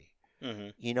history.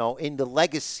 In the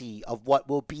legacy of what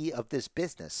will be of this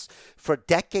business for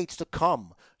decades to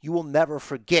come. You will never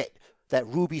forget that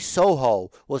Ruby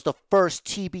Soho was the first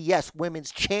TBS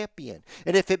women's champion.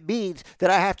 And if it means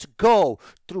that I have to go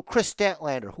through Chris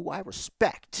Statlander, who I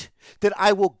respect, then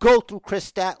I will go through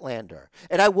Chris Statlander.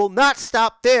 And I will not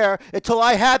stop there until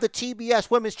I have the TBS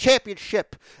women's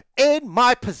championship in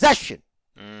my possession.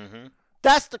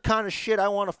 That's the kind of shit I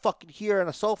want to fucking hear,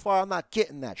 and so far I'm not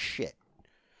getting that shit.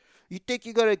 You think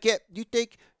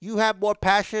you have more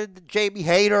passion than Jamie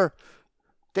Hayter?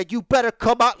 Then you better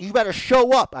come out. You better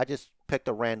show up. I just picked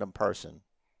a random person,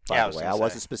 by the way. I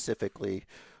wasn't specifically,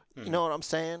 you know what I'm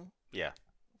saying? Yeah.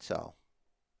 So,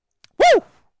 woo!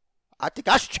 I think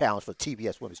I should challenge for the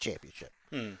TBS Women's Championship.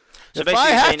 So if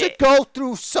I have to go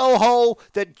through Soho,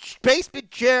 then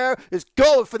Basement Chair is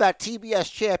going for that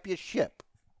TBS Championship.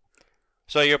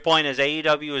 So your point is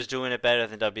AEW is doing it better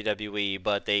than WWE,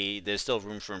 but there's still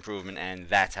room for improvement, and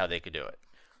that's how they could do it.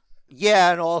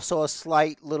 Yeah, and also a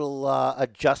slight little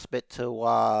adjustment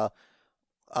to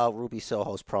Ruby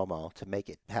Soho's promo to make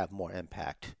it have more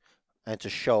impact and to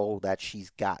show that she's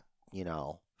got,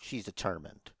 she's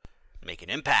determined. Make an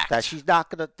impact. That she's not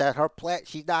gonna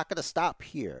stop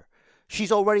here.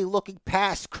 She's already looking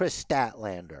past Chris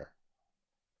Statlander.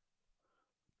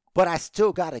 But I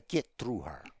still gotta get through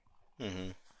her.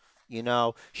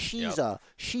 She's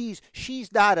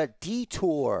not a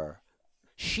detour.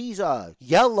 She's a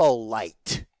yellow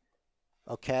light,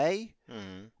 okay?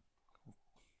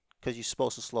 Because you're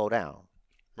supposed to slow down.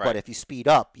 Right. But if you speed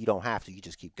up, you don't have to. You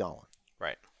just keep going.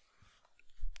 Right.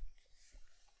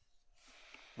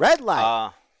 Red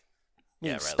light.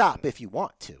 Stop light. if you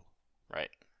want to. Right.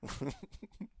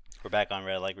 We're back on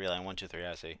red light reline 1, 2, 3.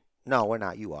 I see. No, we're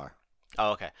not. You are.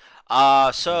 Oh, okay.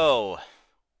 So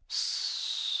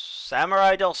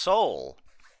Samurai Del Sol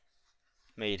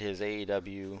made his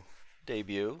AEW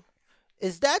debut.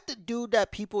 Is that the dude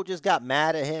that people just got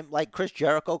mad at him? Like Chris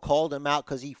Jericho called him out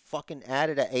because he fucking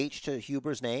added a H to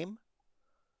Huber's name?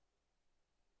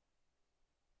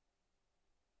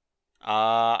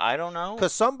 I don't know.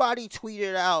 Because somebody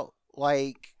tweeted out,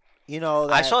 like,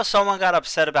 that... I saw someone got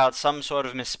upset about some sort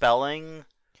of misspelling.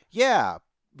 Yeah.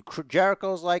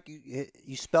 Jericho's like,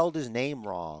 you spelled his name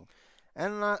wrong.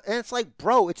 And it's like,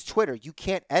 bro, it's Twitter. You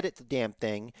can't edit the damn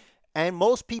thing. And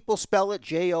most people spell it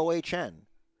John.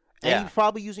 And he's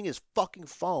probably using his fucking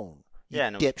phone.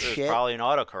 And it was probably an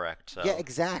autocorrect. So. Yeah,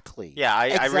 exactly. Yeah,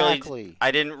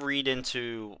 I didn't read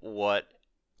into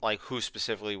who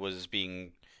specifically was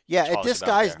being. Yeah, this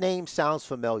guy's name sounds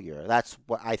familiar. That's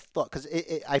what I thought, because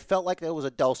I felt like there was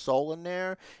a Del Sol in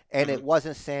there, and it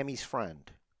wasn't Sammy's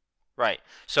friend. Right.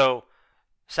 So,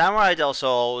 Samurai Del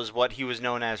Sol is what he was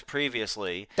known as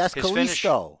previously. That's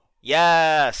Kalisto.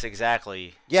 Yes,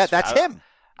 exactly. Yeah, that's him.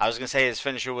 I was going to say his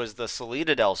finisher was the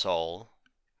Salida Del Sol.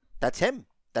 That's him.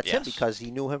 That's him because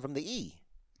he knew him from the E.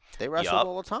 They wrestled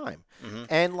all the time.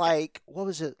 And, what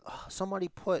was it? Somebody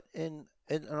put in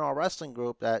our wrestling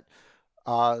group that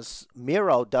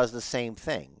Miro does the same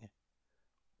thing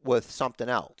with something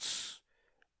else,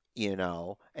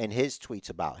 and his tweets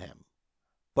about him.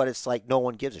 But it's like no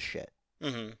one gives a shit.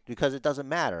 Because it doesn't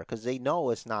matter, because they know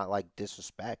it's not like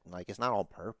disrespect, like it's not on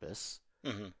purpose.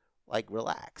 Like,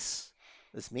 relax.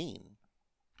 It's mean.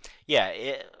 Yeah,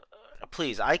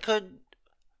 please.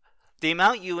 The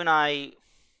amount you and I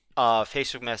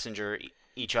Facebook Messenger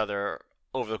each other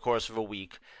over the course of a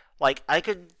week, like, I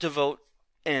could devote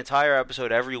an entire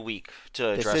episode every week to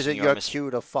address This isn't your your cue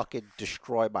to fucking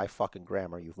destroy my fucking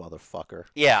grammar, you motherfucker.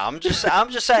 Yeah, I'm just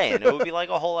saying it would be like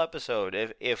a whole episode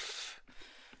if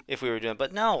we were doing.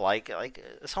 But no, like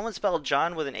someone spelled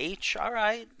John with an H. All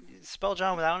right, spell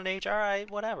John without an H. All right,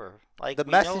 whatever. Like the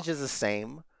message is the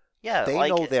same. Yeah, they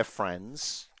know they're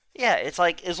friends. Yeah, it's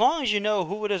like as long as you know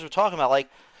who it is we're talking about. Like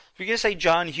if you're gonna say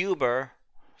John Huber,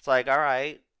 it's like all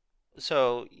right.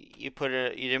 So you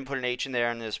didn't put an H in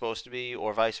there and there's supposed to be,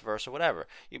 or vice versa, whatever.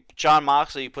 John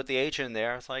Moxley, you put the H in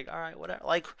there. It's like all right, whatever.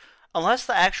 Like unless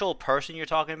the actual person you're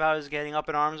talking about is getting up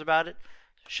in arms about it,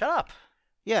 shut up.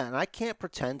 Yeah, and I can't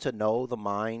pretend to know the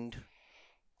mind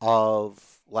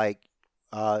of like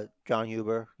John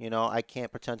Huber. You know, I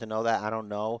can't pretend to know that. I don't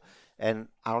know, and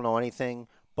I don't know anything.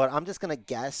 But I'm just gonna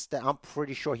guess that I'm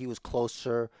pretty sure he was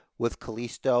closer with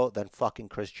Kalisto than fucking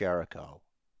Chris Jericho.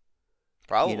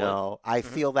 Probably. You know, I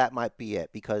feel that might be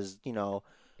it because, you know,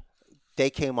 they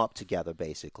came up together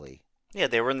basically. Yeah,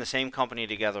 they were in the same company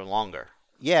together longer.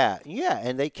 Yeah,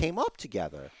 and they came up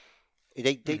together.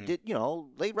 They did, you know,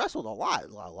 they wrestled a lot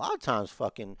of times.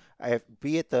 Fucking,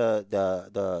 be it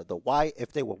the Wyatt,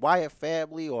 if they were Wyatt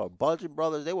family or Bludgeon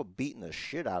Brothers, they were beating the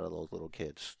shit out of those little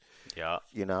kids. Yeah,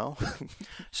 you know.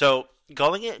 So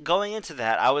going into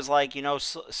that, I was like, you know,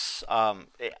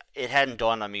 it hadn't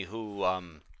dawned on me who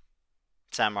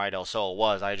Samurai Del Sol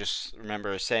was. I just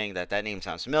remember saying that name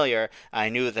sounds familiar. I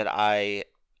knew that I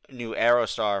knew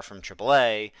Aerostar from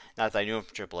AAA. Not that I knew him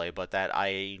from AAA, but that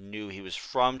I knew he was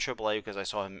from AAA because I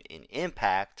saw him in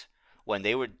Impact when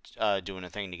they were doing a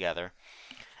thing together.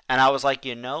 And I was like,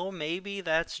 you know, maybe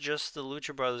that's just the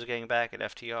Lucha Brothers getting back at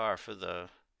FTR for the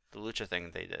Lucha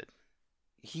thing they did.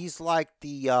 He's like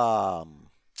he's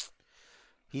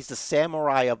the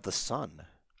samurai of the sun.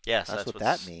 Yes, that's what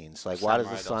that means. Like, why does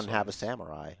the sun have a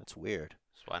samurai? It's weird.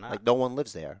 Why not? Like, no one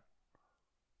lives there.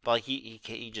 But like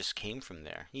he just came from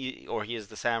there. He is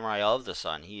the samurai of the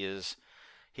sun. He's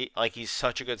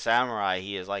such a good samurai.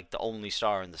 He is like the only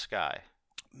star in the sky.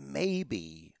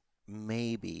 Maybe,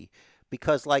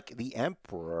 because like the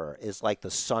emperor is like the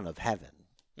son of heaven.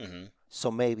 Mm-hmm. So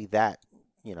maybe that,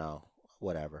 you know,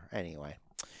 whatever. Anyway,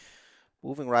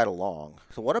 moving right along.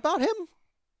 So what about him?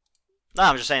 No,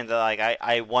 I'm just saying that like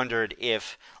I wondered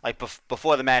if like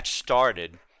before the match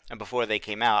started and before they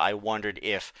came out, I wondered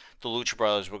if the Lucha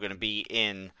Brothers were going to be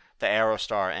in the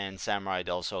Aerostar and Samurai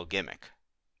Del Sol gimmick.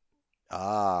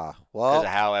 Well, because of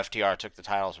how FTR took the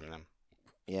titles from them.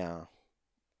 Yeah,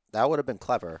 that would have been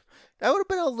clever. That would have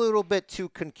been a little bit too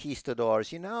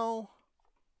conquistadors, you know.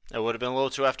 It would have been a little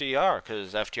too FTR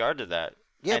because FTR did that.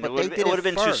 Yeah, and but they did it would have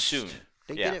been too first. soon.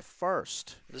 They did it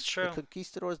first. That's true. The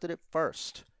conquistadors did it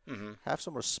first. Mm-hmm. Have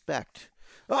some respect.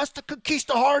 Us the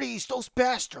Conquista Hardys, those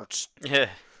bastards. Yeah.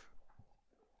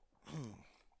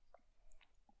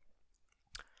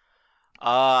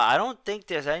 I don't think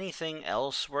there's anything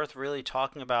else worth really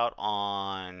talking about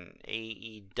on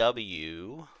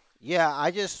AEW. Yeah,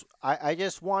 I just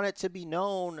want it to be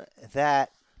known that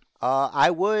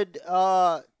I would,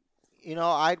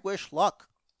 I'd wish luck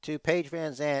to Paige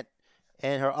Van Zant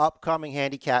in her upcoming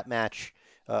handicap match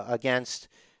against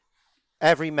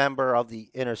every member of the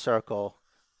Inner Circle.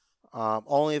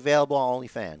 Only available on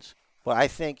OnlyFans. But I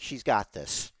think she's got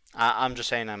this. I'm just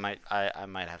saying I might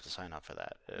have to sign up for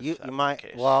that. You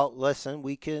might. Well, listen,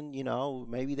 we can,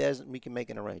 maybe we can make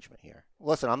an arrangement here.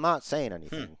 Listen, I'm not saying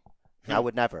anything. I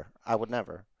would never.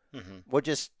 Mm-hmm.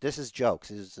 This is jokes.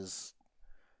 This is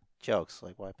jokes.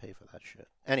 Like, why pay for that shit?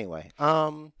 Anyway.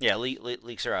 Yeah,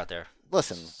 leaks are out there.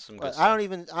 Listen, I don't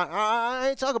even. I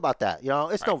ain't talk about that.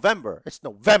 It's November. It's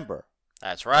November.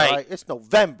 That's right. Right. It's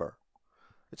November.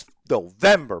 It's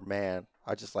November, man.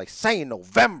 I just like saying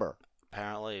November.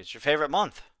 Apparently, it's your favorite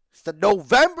month. It's the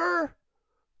November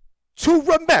to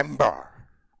remember.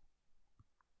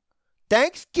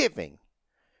 Thanksgiving.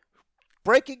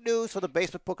 Breaking news for the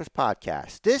Basement Bookers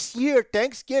podcast. This year,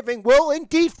 Thanksgiving will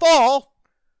indeed fall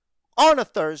on a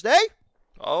Thursday.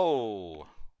 Oh.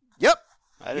 Yep.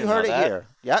 I didn't you heard know it that. here.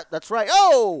 Yeah, that's right.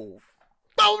 Oh.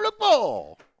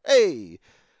 Ball. Hey.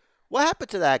 What happened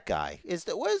to that guy? Is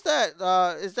that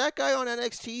guy on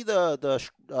NXT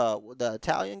the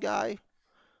Italian guy?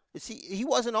 He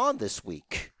wasn't on this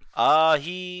week?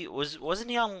 He wasn't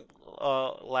he on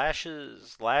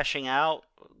Lashing Out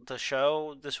the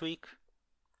show this week?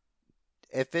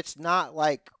 If it's not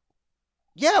like,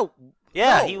 yeah,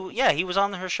 no. he was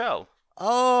on her show.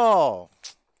 Oh,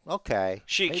 okay.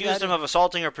 She accused him of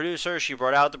assaulting her producer. She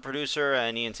brought out the producer,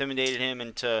 and he intimidated him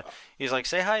into. He's like,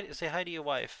 say hi to your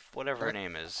wife, whatever her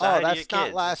name is. Say hi to your that's not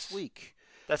kids. last week.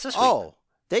 That's this week. Oh,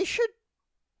 they should.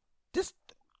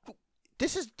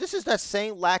 this is that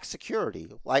same lax security.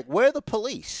 Like, where are the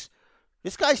police?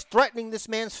 This guy's threatening this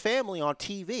man's family on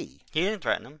TV. He didn't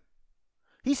threaten him.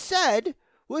 He said,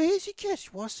 well, here's your kids.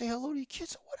 You want to say hello to your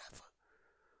kids or whatever?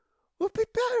 Would be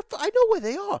better if I know where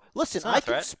they are. Listen, It's not a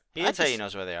threat. He didn't say he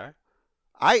knows where they are.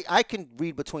 I can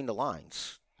read between the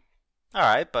lines. All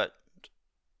right, but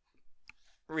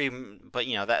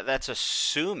that's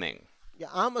assuming. Yeah,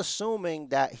 I'm assuming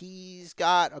that he's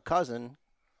got a cousin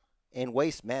in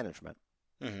waste management.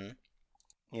 Mm-hmm.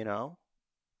 You know?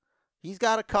 He's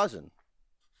got a cousin.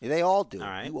 They all do. All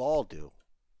right. You all do.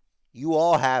 You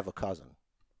all have a cousin.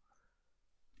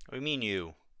 What do you mean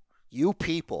you? You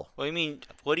people. What do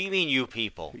you mean you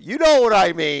people? You know what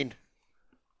I mean.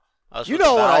 You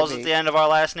know what I mean. At the end of our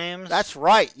last names? That's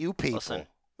right, you people.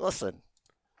 Listen.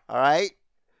 All right?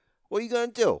 What are you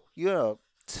going to do? You going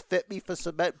to fit me for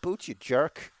cement boots, you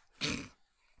jerk?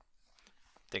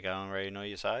 Think I don't already know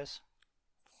your size?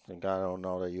 Think I don't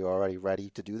know that you're already ready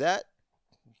to do that?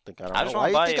 Think I don't know.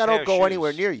 Why do you think I don't go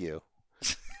anywhere near you?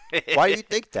 Why do you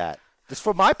think that? It's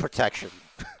for my protection.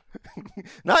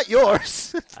 Not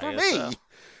yours. It's for me.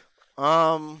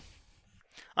 So.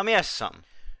 Let me ask you something.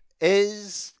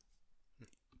 Is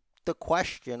the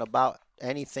question about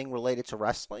anything related to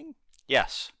wrestling?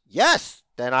 Yes. Yes.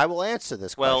 Then I will answer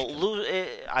this question. Well,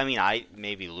 I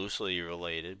may be loosely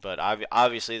related, but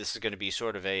obviously this is going to be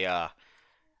sort of a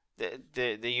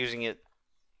they're using it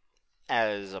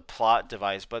as a plot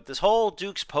device, but this whole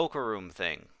Duke's Poker Room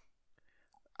thing.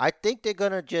 I think they're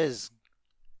going to just...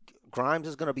 Grimes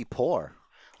is going to be poor.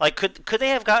 Like, could they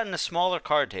have gotten a smaller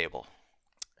card table?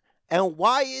 And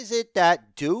why is it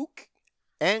that Duke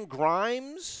and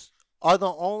Grimes are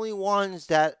the only ones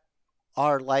that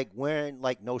are, like, wearing,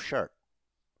 like, no shirt?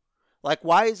 Like,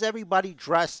 why is everybody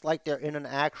dressed like they're in an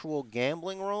actual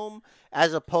gambling room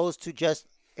as opposed to just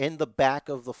in the back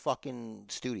of the fucking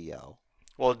studio?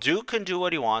 Well, Duke can do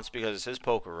what he wants because it's his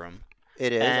poker room.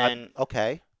 It is.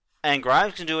 Okay. And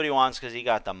Grimes can do what he wants because he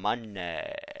got the money.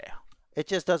 It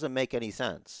just doesn't make any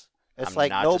sense. It's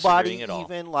like nobody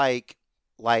even like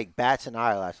bats an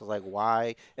eyelash. It's like,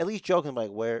 why? At least joking, like,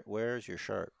 where's your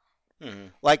shirt? Mm-hmm.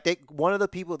 Like one of the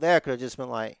people there could have just been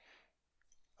like,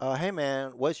 hey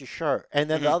man, where's your shirt? And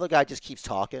then the other guy just keeps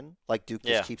talking. Like Duke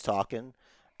just keeps talking,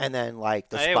 and then like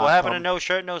the spot what happened to no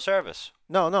shirt, no service?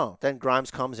 No. Then Grimes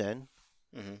comes in.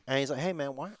 Mm-hmm. And he's like, "Hey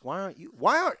man, why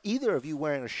aren't either of you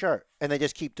wearing a shirt?" And they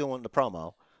just keep doing the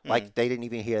promo like they didn't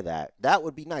even hear that. That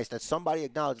would be nice. That somebody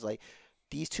acknowledges like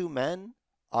these two men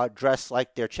are dressed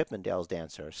like they're Chippendales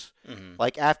dancers. Mm-hmm.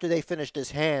 Like after they finish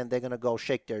this hand, they're gonna go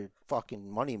shake their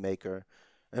fucking moneymaker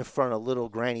in front of little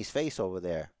Granny's face over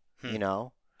there. You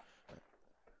know,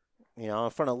 in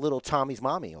front of little Tommy's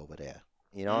mommy over there.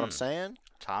 You know what I'm saying?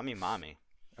 Tommy mommy.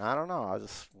 I don't know. I was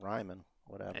just rhyming.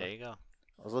 Whatever. There you go.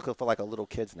 I was looking for like a little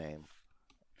kid's name.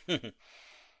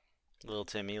 Little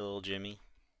Timmy, little Jimmy.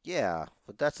 Yeah,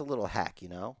 but that's a little hack,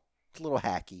 It's a little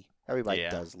hacky. Everybody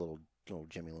does little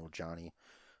Jimmy, little Johnny,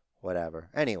 whatever.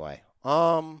 Anyway,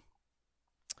 what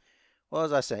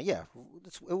was I saying? Yeah,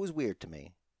 it was weird to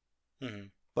me. Mm-hmm.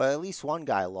 But at least one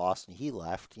guy lost and he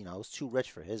left. It was too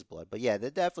rich for his blood. But yeah,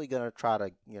 they're definitely gonna try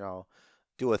to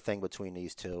do a thing between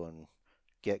these two and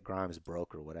get Grimes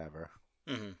broke or whatever.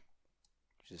 Mm-hmm.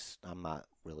 Just I'm not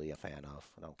really a fan of.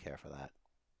 I don't care for that.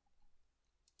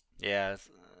 Yeah,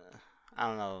 I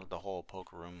don't know the whole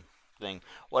poker room thing.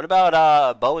 What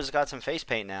about Bo has got some face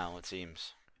paint now? It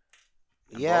seems.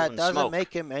 Yeah, it doesn't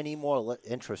make him any more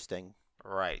interesting.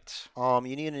 Right. You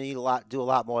need to do a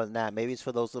lot more than that. Maybe it's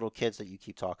for those little kids that you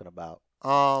keep talking about.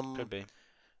 Could be.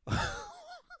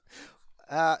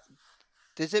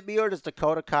 Does it me or does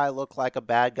Dakota Kai look like a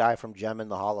bad guy from Gem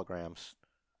and the Holograms?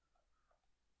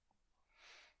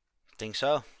 Think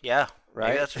so. Yeah. Right.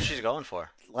 Maybe that's what she's going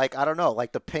for. Like, I don't know,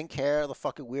 like the pink hair, the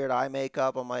fucking weird eye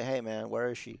makeup. I'm like, hey man, where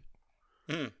is she?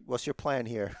 What's your plan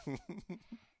here?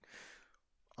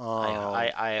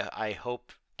 I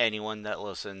hope anyone that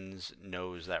listens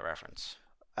knows that reference.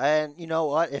 And you know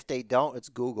what? If they don't, it's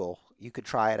Google. You could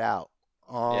try it out.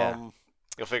 Yeah.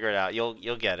 You'll figure it out. You'll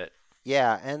get it.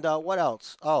 Yeah, and what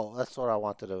else? Oh, that's what I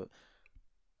wanted to...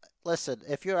 Listen,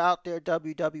 if you're out there,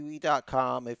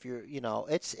 WWE.com, if you're,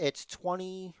 it's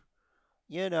 20,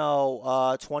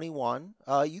 21,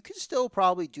 you can still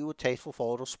probably do a tasteful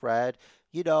photo spread.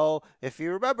 If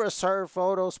you remember a certain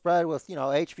photo spread with,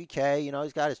 HBK,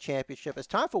 he's got his championship. It's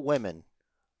time for women.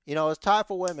 It's time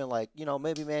for women, like,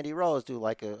 maybe Mandy Rose do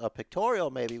like a pictorial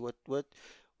maybe with the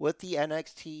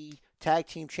NXT Tag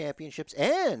Team Championships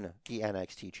and the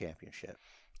NXT Championship.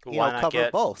 Why not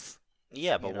cover both.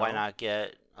 Yeah, but why not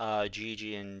get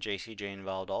Gigi and JCJ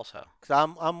involved also?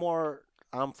 Because I'm more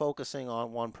I'm focusing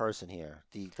on one person here,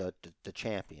 the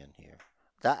champion here.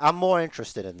 I'm more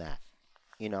interested in that.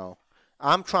 You know,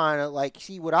 I'm trying to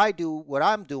see what I do. What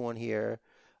I'm doing here,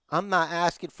 I'm not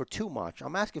asking for too much.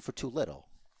 I'm asking for too little.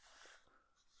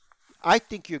 I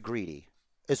think you're greedy,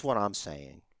 is what I'm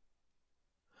saying.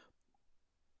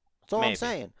 That's all I'm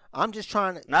saying. I'm just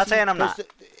trying to. Not saying I'm not.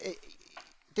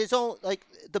 There's only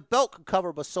the belt can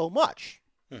cover but so much.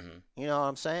 Mm-hmm. You know what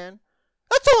I'm saying?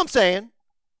 That's all I'm saying.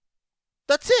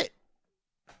 That's it.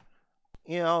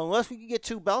 You know, unless we can get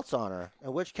 2 belts on her,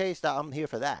 in which case I'm here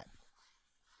for that.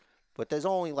 But there's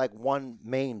only one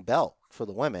main belt for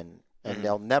the women, and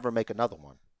they'll never make another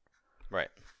one. Right.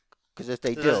 Because if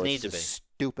they do, it's a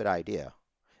stupid idea.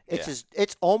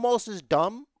 It's almost as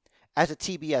dumb as a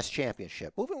TBS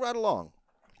championship. Moving right along.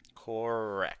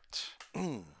 Correct.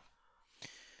 Man.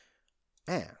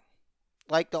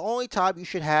 The only time you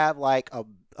should have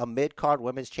a mid-card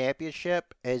women's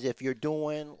championship is if you're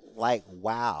doing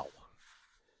WOW.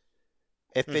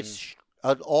 If it's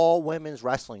an all-women's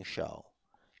wrestling show,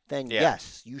 then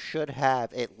yes, you should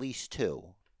have at least 2.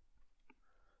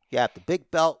 You have the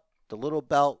big belt, the little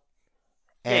belt,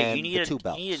 and the 2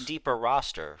 belts. You need a deeper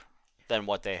roster than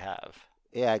what they have.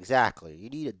 Yeah, exactly. You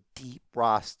need a deep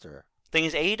roster. Thing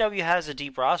is, AEW has a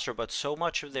deep roster, but so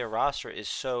much of their roster is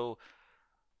so...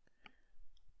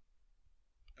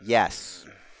 Yes.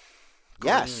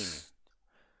 Green, yes.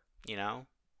 You know?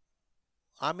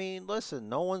 I mean, listen,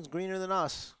 no one's greener than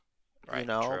us. Right, you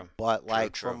know? true.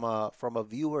 But True. from a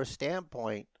viewer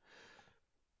standpoint,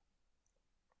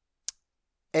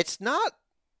 it's not.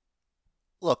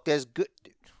 Look, there's good.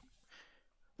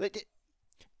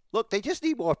 Look, they just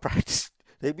need more practice.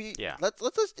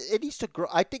 Let's it needs to grow.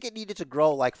 I think it needed to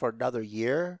grow for another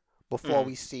year before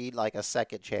we see a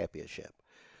second championship.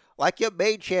 Your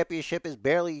main championship is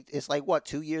it's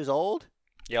 2 years old?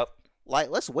 Yep.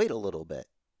 Let's wait a little bit.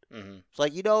 Mm-hmm.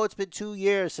 It's it's been 2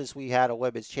 years since we had a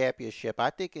women's championship. I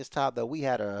think it's time that we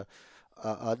had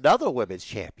another women's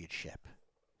championship.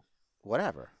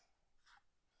 Whatever.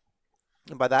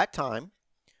 And by that time,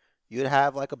 you'd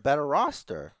have a better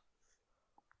roster.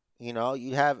 You know,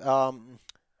 you'd have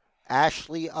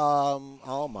Ashley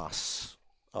Almas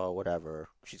or whatever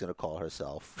she's gonna call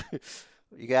herself.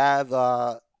 You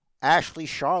have Ashley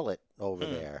Charlotte over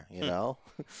there. You know.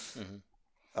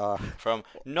 From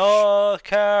North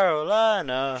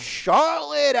Carolina.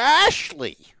 Charlotte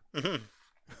Ashley.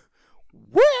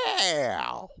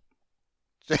 Well.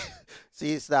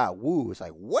 See, it's not woo. It's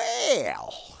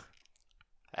well.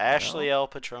 Ashley El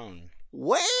Patron.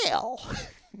 Well.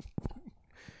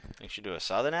 Think she'd do a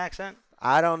southern accent?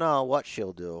 I don't know what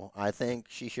she'll do. I think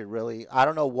she should really. I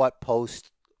don't know what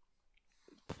post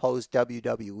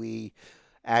WWE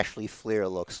Ashley Fleer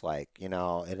looks like, and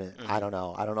I don't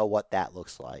know. I don't know what that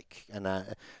looks like. And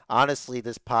honestly,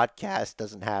 this podcast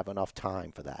doesn't have enough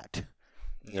time for that.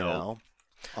 You know.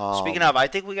 Speaking of, I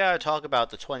think we got to talk about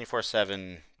the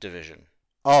 24/7 division.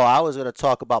 Oh, I was going to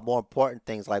talk about more important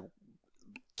things like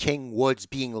King Woods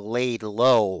being laid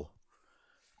low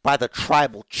by the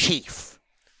tribal chief.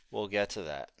 We'll get to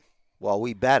that. Well,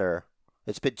 we better.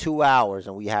 It's been 2 hours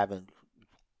and we haven't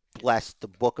blessed the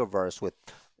Bookerverse with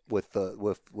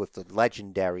the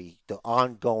legendary, the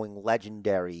ongoing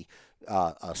legendary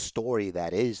story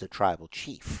that is the tribal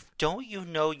chief. Don't you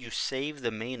know you saved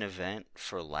the main event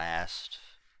for last?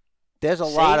 There's a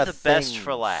lot of the things best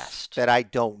for last that I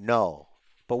don't know,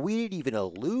 but we didn't even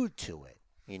allude to it.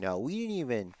 We didn't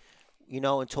even,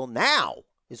 until now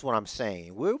is what I'm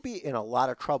saying. We'll be in a lot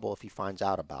of trouble if he finds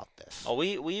out about this. Oh,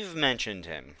 we've mentioned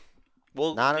him.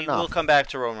 We'll come back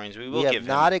to Roman Reigns. We have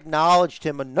not acknowledged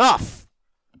him enough.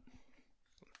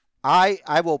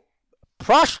 I will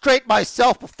prostrate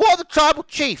myself before the tribal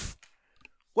chief.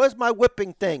 Where's my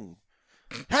whipping thing?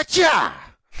 Hacha!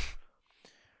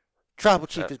 Tribal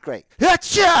chief is great.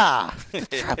 Hacha! The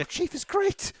tribal chief is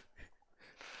great.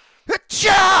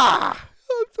 Hacha!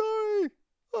 I'm sorry.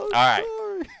 Sorry.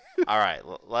 All right.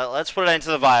 Let's put an end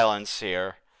to the violence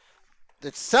here.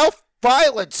 It's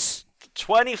self-violence.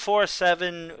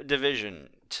 24/7 division.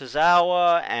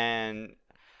 Tozawa and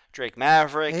Drake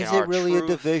Maverick. Is it really a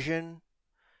division?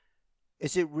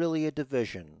 Is it really a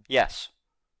division? Yes.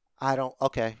 I don't.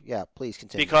 Okay, yeah. Please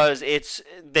continue. Because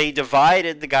they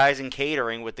divided the guys in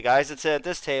catering with the guys that sit at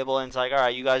this table, and it's like, all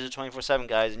right, you guys are 24/7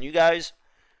 guys, and you guys,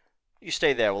 you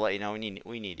stay there. We'll let you know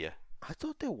we need you. I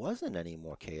thought there wasn't any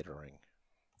more catering.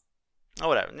 Oh,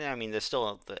 whatever. I mean, there's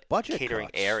still the budget catering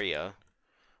cuts. Area.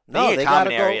 No, they need a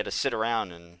common area to sit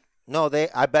around and. No,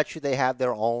 I bet you they have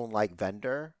their own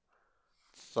vendor.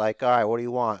 It's like, all right, what do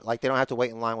you want? They don't have to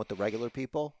wait in line with the regular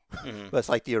people. Mm-hmm. But it's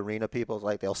like the arena people. It's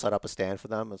like they'll set up a stand for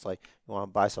them. It's like, you want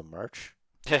to buy some merch?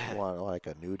 You want like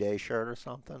a New Day shirt or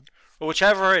something?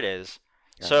 Whichever it is.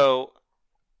 Yeah. So,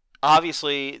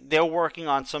 obviously, they're working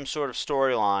on some sort of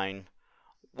storyline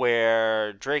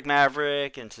where Drake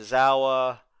Maverick and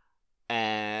Tozawa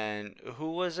and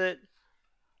who was it?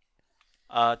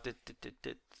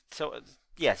 So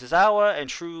yeah, Tozawa and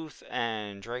Truth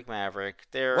and Drake Maverick.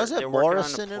 They're Wasn't working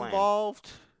Morrison on a plan. involved?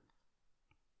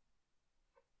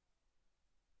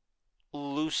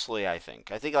 Loosely, I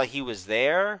think. I think like he was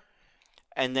there,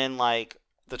 and then like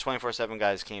the 24/7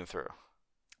 guys came through.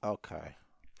 Okay,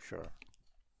 sure.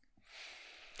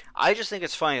 I just think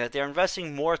it's funny that they're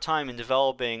investing more time in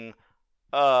developing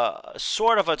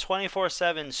sort of a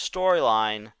 24/7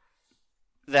 storyline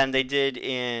than they did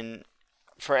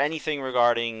for anything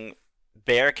regarding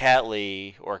Bearcat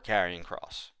Lee or Karrion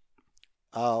Kross.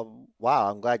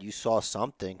 Wow, I'm glad you saw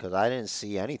something because I didn't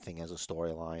see anything as a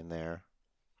storyline there.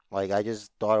 Like, I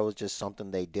just thought it was just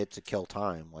something they did to kill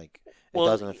time. Like, it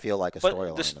doesn't feel like a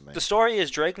storyline to me. The story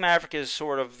is Drake Maverick is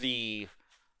sort of the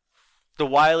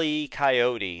Wile E.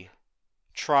 Coyote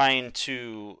trying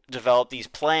to develop these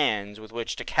plans with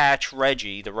which to catch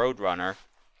Reggie, the Roadrunner.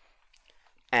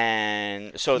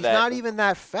 And so he's not even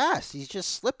that fast. He's just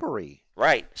slippery.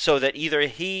 Right. So that either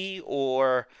he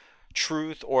or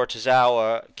Truth or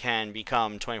Tozawa can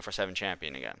become 24/7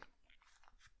 champion again.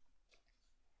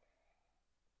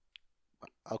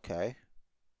 Okay.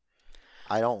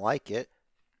 I don't like it.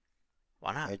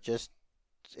 Why not? It's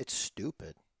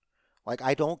stupid. Like,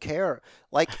 I don't care.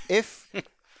 Like, if,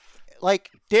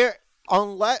 like,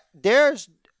 there's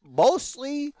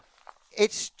mostly,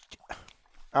 it's,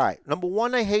 all right, number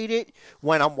one, I hate it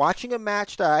when I'm watching a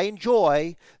match that I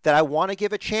enjoy, that I want to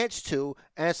give a chance to,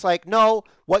 and it's like, no,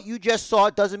 what you just saw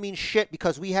doesn't mean shit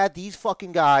because we had these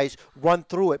fucking guys run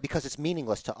through it because it's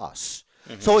meaningless to us.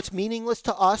 Mm-hmm. So it's meaningless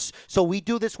to us, so we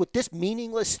do this with this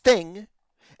meaningless thing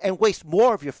and waste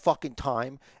more of your fucking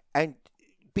time, and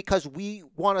because we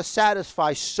want to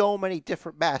satisfy so many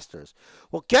different masters.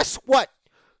 Well, guess what?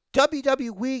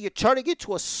 WWE, you're turning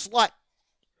into a slut.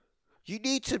 You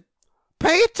need to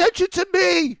pay attention to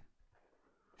me.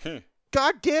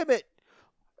 God damn it.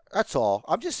 That's all.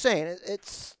 I'm just saying,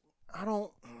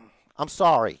 I'm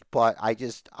sorry, but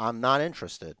I'm not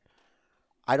interested.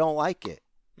 I don't like it.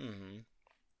 Mm-hmm.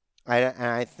 And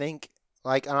I think,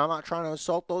 like, and I'm not trying to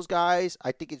insult those guys.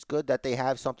 I think it's good that they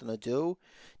have something to do.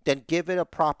 Then give it a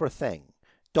proper thing.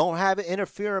 Don't have it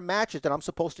interfere in matches that I'm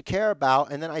supposed to care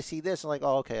about, and then I see this and like,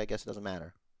 oh, okay, I guess it doesn't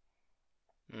matter.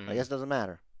 I guess it doesn't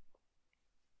matter.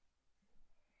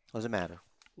 Doesn't matter.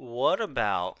 What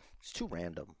about... It's too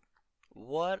random.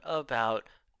 What about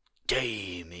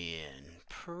Damian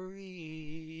Priest?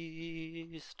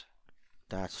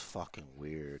 That's fucking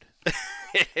weird.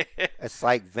 It's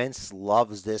like Vince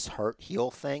loves this hurt heel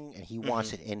thing, and he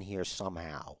wants it in here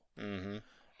somehow. Mm-hmm.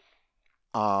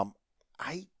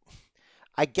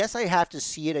 I guess I have to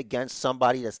see it against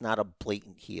somebody that's not a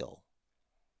blatant heel.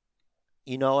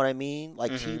 You know what I mean?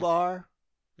 Like T-Bar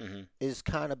is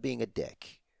kind of being a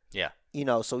dick. Yeah. You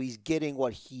know, so he's getting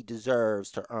what he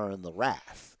deserves to earn the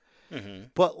wrath. Mm-hmm.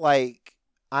 But, like,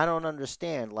 I don't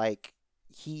understand. Like,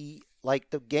 the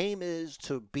game is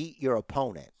to beat your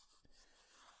opponent.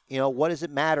 You know, what does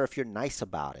it matter if you're nice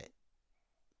about it?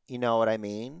 You know what I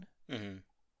mean? Mm-hmm.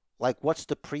 Like, what's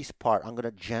the priest part? I'm going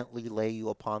to gently lay you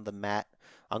upon the mat.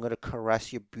 I'm going to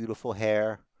caress your beautiful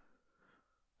hair.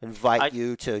 Invite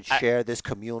you to share this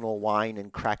communal wine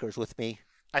and crackers with me.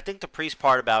 I think the priest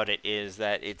part about it is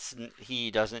that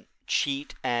he doesn't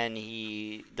cheat and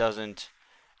he doesn't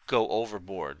go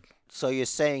overboard. So you're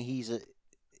saying he's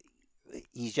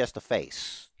just a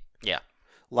face? Yeah.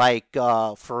 Like,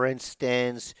 for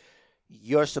instance,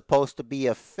 you're supposed to be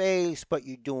a face, but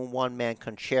you're doing one-man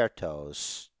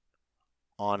concertos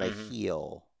on a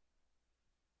heel.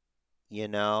 You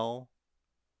know?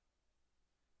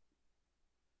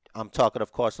 I'm talking,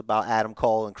 of course, about Adam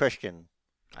Cole and Christian.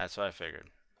 That's what I figured.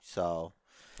 So,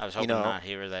 I was hoping not to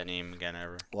hear that name again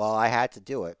ever. Well, I had to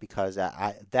do it because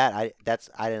I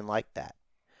didn't like that.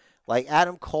 Like,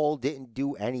 Adam Cole didn't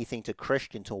do anything to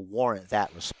Christian to warrant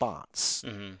that response.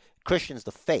 Mm-hmm. Christian's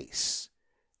the face.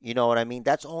 You know what I mean?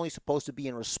 That's only supposed to be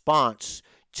in response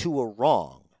to a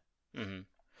wrong. Mm-hmm.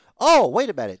 Oh, wait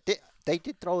a minute. They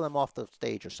did throw them off the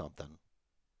stage or something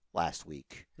last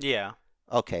week. Yeah.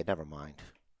 Okay, never mind.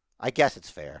 I guess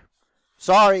it's fair.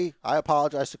 Sorry, I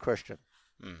apologize to Christian.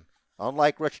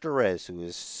 Unlike Rich DeRiz,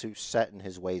 who's set in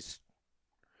his ways.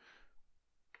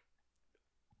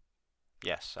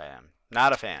 Yes, I am.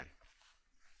 Not a fan.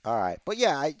 All right. But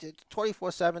yeah,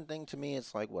 24/7 thing to me,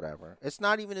 it's like whatever. It's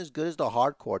not even as good as the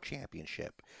Hardcore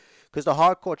Championship. Because the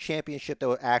Hardcore Championship, there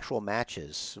were actual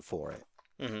matches for it.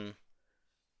 Mm-hmm.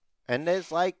 And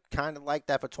there's like kind of like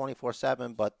that for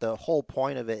 24/7, but the whole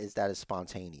point of it is that it's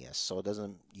spontaneous, so it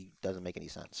doesn't make any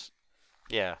sense.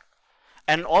 Yeah.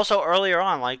 And also earlier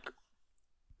on, like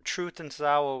Truth and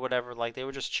Sawa or whatever, like they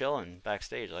were just chilling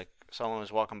backstage. Like someone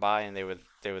was walking by and they were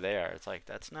there. It's like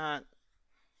that's not.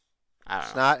 I don't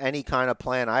It's know. not any kind of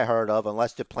plan I heard of,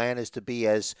 unless the plan is to be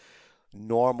as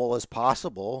normal as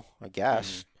possible. I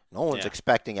guess no one's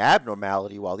expecting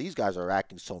abnormality while these guys are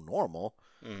acting so normal.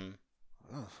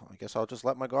 Oh, I guess I'll just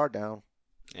let my guard down.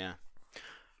 Yeah.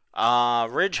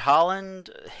 Ridge Holland,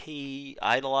 he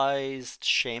idolized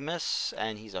Sheamus,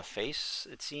 and he's a face,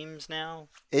 it seems now.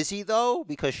 Is he, though?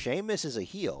 Because Sheamus is a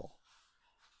heel.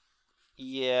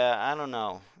 Yeah, I don't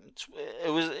know. It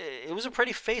was a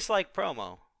pretty face-like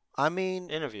promo. I mean,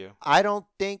 interview. I don't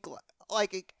think,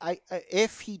 like,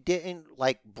 if he didn't,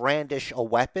 like, brandish a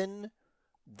weapon,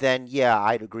 then, yeah,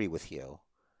 I'd agree with you.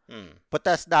 But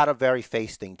that's not a very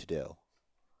face thing to do.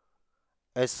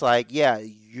 It's like, yeah,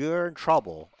 you're in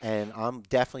trouble, and I'm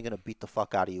definitely going to beat the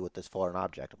fuck out of you with this foreign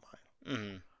object of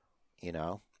mine. You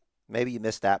know? Maybe you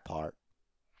missed that part.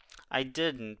 I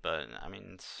didn't, but, I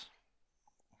mean, it's...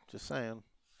 Just saying.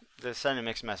 They're sending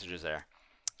mixed messages there.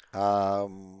 I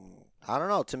don't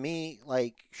know. To me,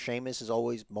 like, Sheamus has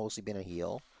always mostly been a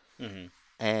heel.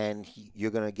 And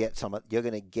you're going to get you're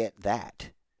going to get that.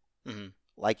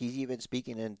 Like, he's even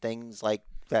speaking in things like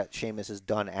that Sheamus has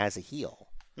done as a heel.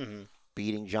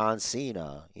 Beating John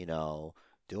Cena, you know,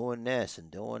 doing this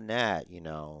and doing that, you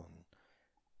know,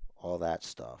 all that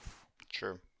stuff.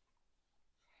 True.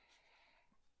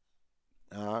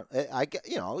 I get,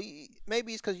 you know,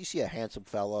 maybe it's because you see a handsome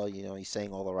fella, you know, he's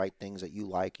saying all the right things that you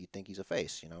like, you think he's a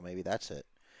face, you know, maybe that's it.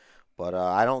 But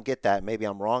I don't get that. Maybe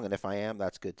I'm wrong, and if I am,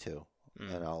 that's good too.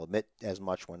 And I'll admit as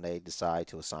much when they decide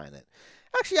to assign it.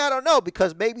 Actually, I don't know,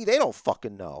 because maybe they don't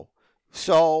fucking know.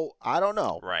 So, I don't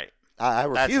know. Right. I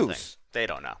refuse. That's the thing. They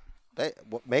don't know.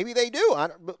 Maybe they do.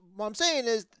 But what I'm saying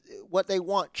is what they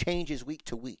want changes week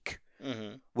to week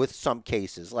with some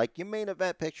cases. Like, your main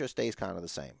event picture stays kind of the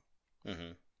same.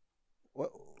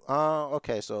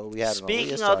 Okay, so we had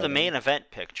Speaking of the main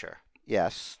event picture.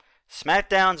 Yes.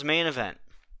 SmackDown's main event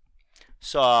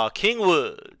saw King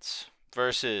Woods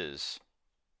versus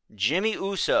Jimmy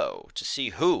Uso to see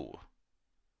who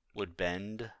would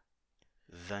bend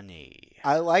the knee.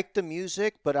 I like the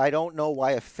music, but I don't know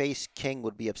why a face king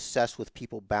would be obsessed with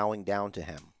people bowing down to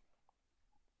him.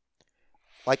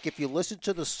 Like, if you listen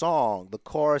to the song, the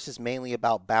chorus is mainly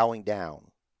about bowing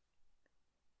down.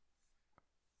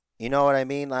 You know what I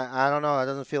mean? I don't know. It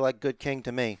doesn't feel like good king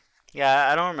to me.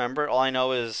 Yeah, I don't remember. All I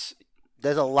know is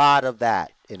there's a lot of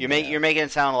that. You're making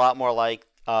it sound a lot more like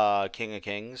King of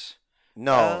Kings.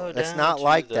 No, it's not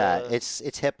like that. It's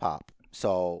hip hop,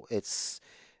 so it's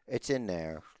in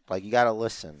there. Like, you gotta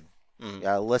listen. You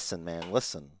gotta listen, man.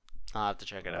 Listen. I'll have to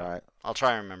check it out. All right. I'll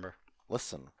try and remember.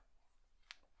 Listen.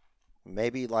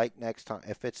 Maybe like next time,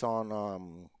 if it's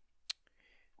on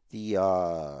the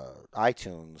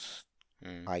iTunes,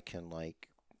 I can like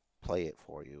play it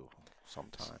for you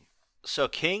sometime. So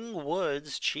King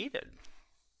Woods cheated.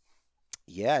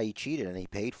 Yeah, he cheated and he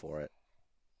paid for it.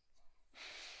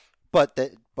 But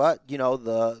you know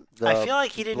the I feel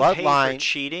like he didn't pay for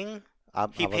cheating.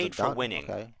 He paid for winning.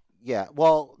 Okay. Yeah.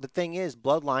 Well, the thing is,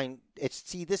 Bloodline.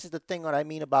 This is the thing that I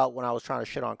mean about when I was trying to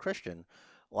shit on Christian.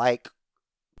 Like,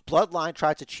 Bloodline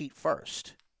tried to cheat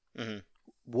first.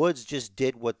 Woods just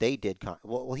did what they did.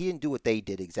 Well, he didn't do what they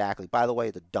did exactly. By the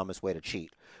way, the dumbest way to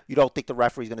cheat. You don't think the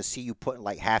referee's going to see you putting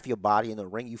like half your body in the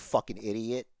ring, you fucking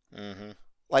idiot?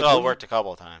 Like, it worked a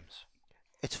couple of times.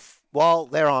 Well,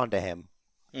 they're on to him.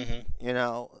 You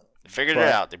know, they figured it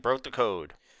out. They broke the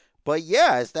code. But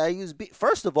yeah, it's that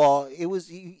first of all, he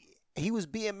was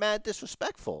being mad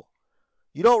disrespectful.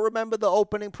 You don't remember the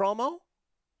opening promo?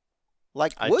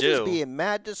 Like, Woods is being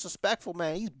mad disrespectful,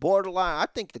 man. He's borderline. I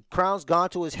think the crown's gone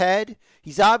to his head.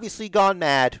 He's obviously gone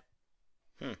mad.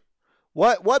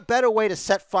 What better way to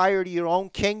set fire to your own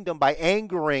kingdom by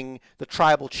angering the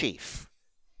tribal chief?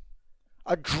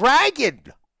 A dragon!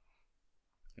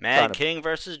 Mad King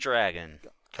versus Dragon.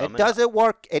 It doesn't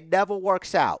work. It never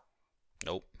works out.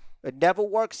 Nope. It never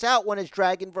works out when it's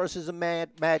Dragon versus a Mad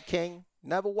King.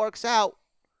 Never works out.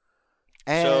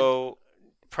 And so,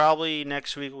 probably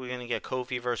next week we're gonna get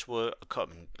Kofi versus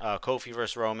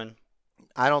Roman.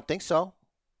 I don't think so,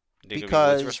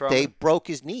 because they broke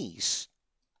his knees.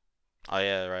 Oh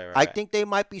yeah, right. I think they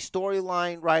might be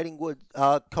storyline writing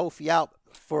Kofi out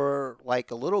for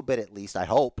like a little bit at least. I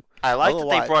hope. I like that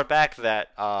they brought back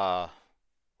that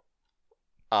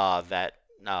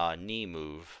knee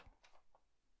move.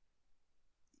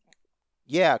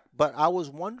 Yeah, but I was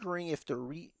wondering if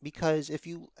because if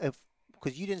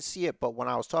because you didn't see it, but when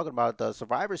I was talking about the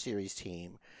Survivor Series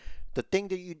team, the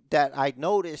thing that I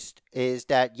noticed is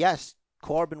that, yes,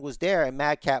 Corbin was there and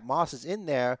Madcap Moss is in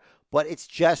there, but it's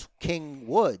just King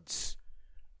Woods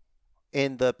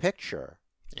in the picture.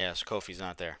 Yes, Kofi's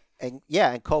not there. And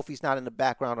Kofi's not in the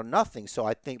background or nothing, so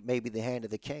I think maybe the Hand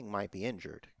of the King might be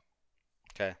injured.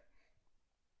 Okay.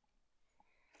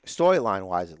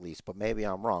 Storyline-wise, at least, but maybe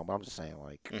I'm wrong. But I'm just saying,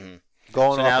 like,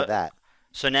 going off of that.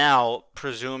 So now,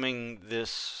 presuming this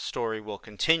story will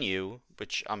continue,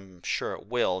 which I'm sure it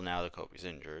will now that Kofi's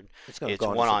injured, it's going to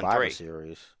go into Survivor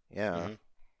Series. Yeah.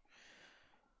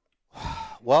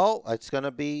 Well, it's going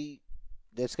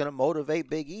to motivate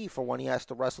Big E for when he has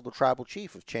to wrestle the Tribal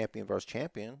Chief of champion versus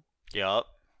champion. Yup.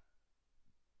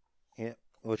 Yeah,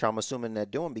 which I'm assuming they're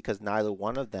doing because neither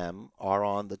one of them are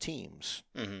on the teams.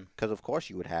 Because, of course,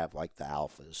 you would have, like, the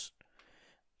Alphas.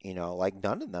 You know, like,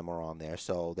 none of them are on there,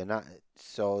 so they're not.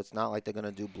 So it's not like they're going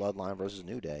to do Bloodline versus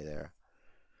New Day there.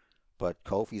 But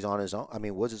Kofi's on his own. I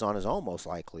mean, Woods is on his own, most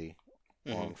likely,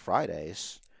 on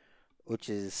Fridays, which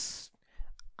is,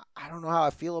 I don't know how I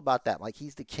feel about that. Like,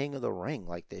 he's the king of the ring.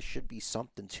 Like, there should be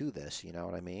something to this. You know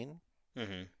what I mean?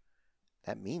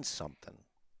 That means something.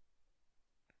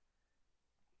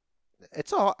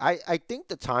 It's all. I think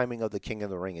the timing of the king of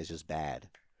the ring is just bad.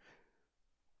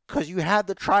 Because you have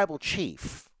the Tribal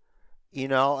Chief. You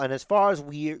know, and as far as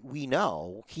we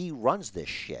know, he runs this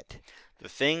shit. The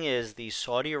thing is, these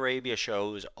Saudi Arabia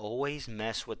shows always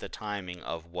mess with the timing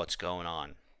of what's going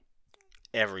on.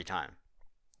 Every time.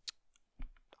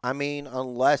 I mean,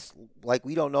 unless, like,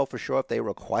 we don't know for sure if they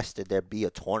requested there be a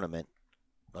tournament,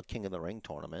 a King of the Ring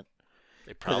tournament.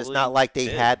 Because it's not like they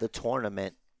had the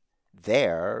tournament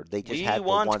there. They just had the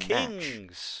one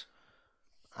kings.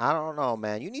 Match. I don't know,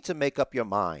 man. You need to make up your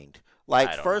mind.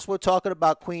 Like, first we're talking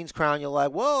about Queen's Crown. You're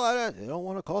like, well, they don't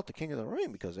want to call it the King of the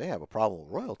Ring because they have a problem with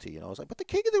royalty. You know, I was like, but the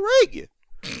King of the Ring.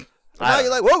 Now you're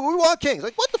like, well, we want kings.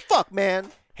 Like, what the fuck, man?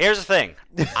 Here's the thing.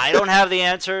 I don't have the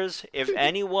answers. If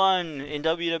anyone in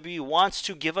WWE wants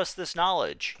to give us this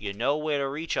knowledge, you know where to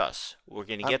reach us. We're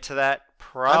going to get to that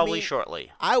probably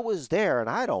shortly. I was there, and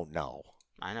I don't know.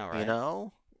 I know, right? You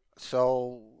know?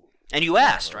 So. And you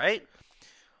asked, right?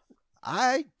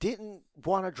 I didn't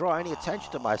want to draw any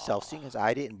attention to myself, seeing as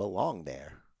I didn't belong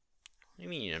there. What do you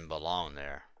mean you didn't belong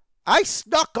there? I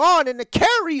snuck on in the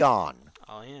carry-on.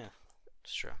 Oh, yeah.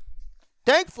 It's true.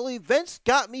 Thankfully, Vince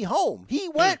got me home. He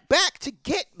went back to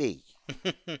get me.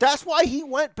 That's why he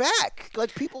went back.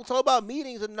 Like, people talk about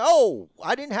meetings, and no,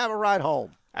 I didn't have a ride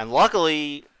home. And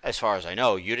luckily, as far as I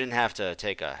know, you didn't have to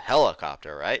take a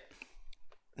helicopter, right?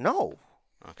 No.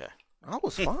 Okay. I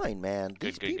was fine, man.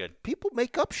 Good. People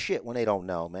make up shit when they don't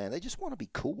know, man. They just want to be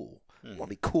cool. They want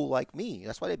to be cool like me.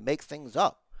 That's why they make things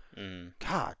up.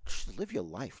 God, just live your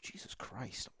life. Jesus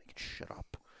Christ. I'm making shit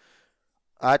up.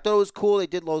 I thought it was cool. They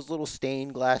did those little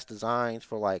stained glass designs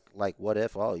for like what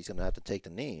if? Oh, he's gonna have to take the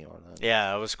knee.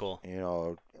 Yeah, that was cool. You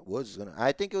know, Woods is gonna.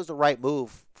 I think it was the right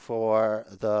move for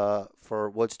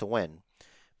Woods to win,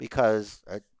 because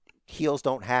heels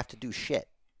don't have to do shit.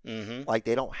 Like,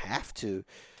 they don't have to.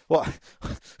 Well,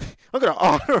 I'm gonna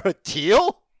honor a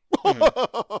heel.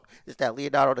 It's that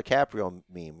Leonardo DiCaprio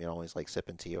meme. You know, he's like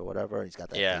sipping tea or whatever. He's got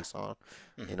that face on.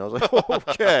 You know, it's like,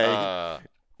 okay,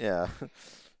 yeah.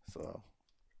 So.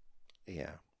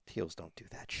 Yeah, heels don't do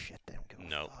that shit. They don't give a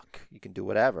fuck. You can do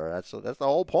whatever. That's the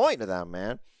whole point of them,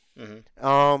 man.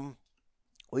 What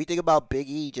do you think about Big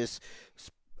E? Just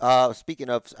speaking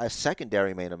of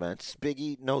secondary main events, Big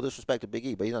E. No disrespect to Big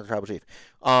E, but he's not the Tribal Chief.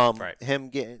 Right. Him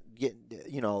getting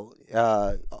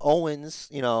Owens.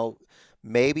 You know,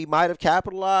 maybe might have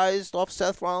capitalized off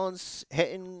Seth Rollins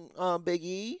hitting Big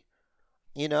E.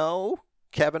 You know,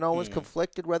 Kevin Owens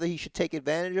conflicted whether he should take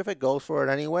advantage of it. Goes for it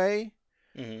anyway.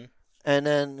 And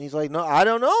then he's like, no, I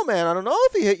don't know, man. I don't know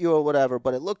if he hit you or whatever.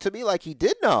 But it looked to me like he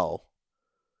did know.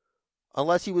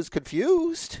 Unless he was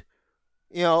confused,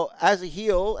 you know, as a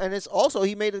heel. And it's also,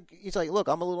 he's like, look,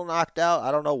 I'm a little knocked out.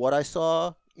 I don't know what I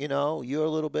saw. You know, you're a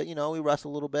little bit, you know, we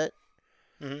wrestled a little bit.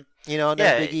 You know, and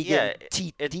then Big E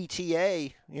getting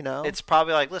DTA, you know. It's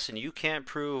probably like, listen, you can't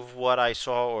prove what I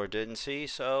saw or didn't see,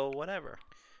 so whatever.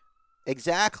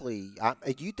 Exactly.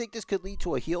 Do you think this could lead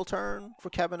to a heel turn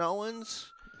for Kevin Owens?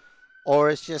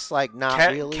 Or it's just like not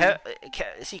really?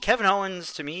 See, Kevin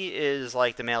Owens to me is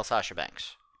like the male Sasha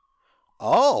Banks.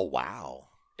 Oh, wow.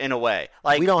 In a way.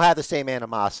 Like, we don't have the same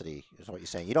animosity, is what you're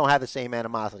saying. You don't have the same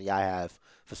animosity I have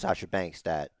for Sasha Banks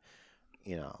that,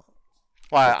 you know.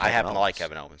 Well, I happen to like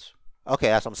Kevin Owens. Okay,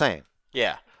 that's what I'm saying.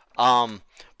 Yeah. But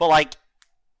like,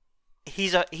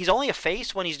 he's only a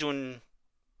face when he's doing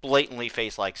blatantly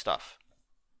face-like stuff.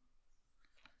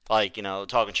 Like,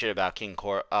 talking shit about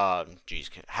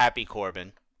Happy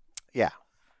Corbin. Yeah.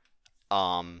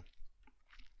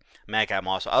 Madcap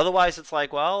Moss. Otherwise, it's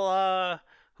like, well,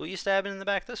 who you stabbing in the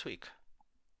back this week?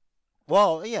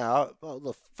 Well, yeah,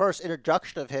 the first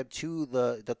introduction of him to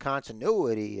the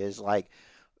continuity is like,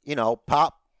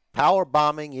 power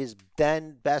bombing his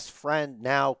then best friend,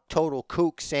 now total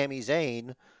kook, Sami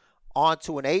Zayn,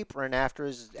 onto an apron after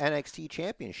his NXT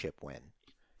championship win.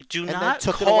 Do not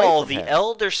call the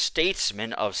elder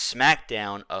statesman of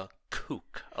SmackDown a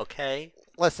kook, okay?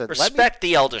 Listen, respect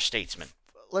the elder statesman.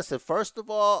 Listen, first of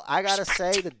all, I gotta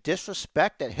say the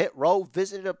disrespect that Hit Row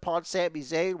visited upon Sami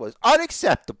Zayn was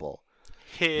unacceptable.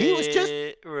 He was just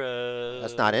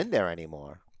that's not in there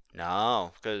anymore.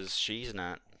 No, because she's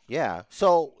not. Yeah,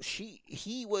 so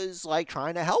he was like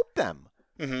trying to help them,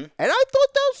 mm-hmm. And I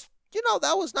thought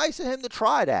that was nice of him to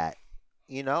try that,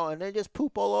 and they just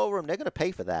poop all over him. They're gonna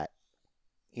pay for that,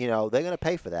 they're gonna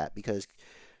pay for that because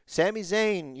Sami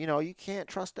Zayn, you can't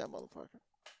trust that motherfucker.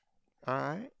 All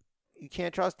right, you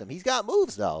can't trust him. He's got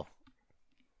moves though.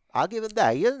 I'll give him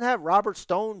that. He doesn't have Robert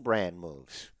Stone brand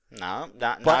moves. No,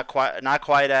 not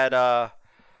quite at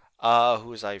who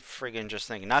was I friggin' just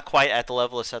thinking? Not quite at the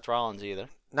level of Seth Rollins either.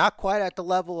 Not quite at the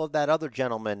level of that other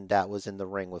gentleman that was in the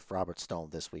ring with Robert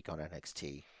Stone this week on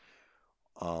NXT.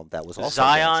 That was also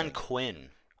Zion dancing. Quinn.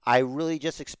 I really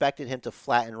just expected him to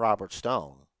flatten Robert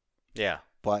Stone. Yeah.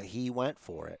 But he went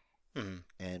for it. Mm-hmm.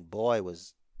 And boy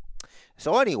was...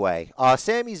 So anyway,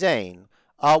 Sami Zayn,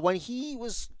 when he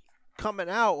was coming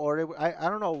out, or I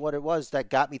don't know what it was that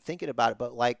got me thinking about it,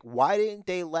 but like, why didn't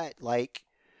they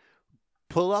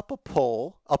pull up a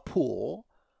pool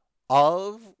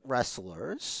of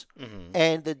wrestlers, mm-hmm.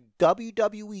 and the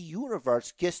WWE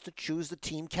Universe gets to choose the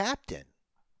team captain?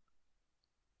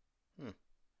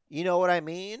 You know what I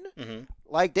mean? Mm-hmm.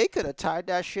 Like, they could have tied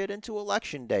that shit into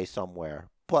Election Day somewhere.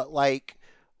 But, like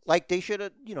they should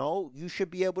have, you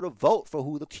should be able to vote for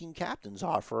who the team captains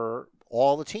are for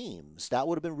all the teams. That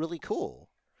would have been really cool.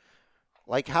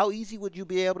 Like, how easy would you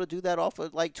be able to do that off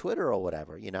of, like, Twitter or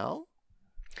whatever,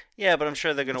 Yeah, but I'm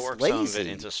sure they're going to work lazy. some of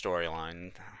it into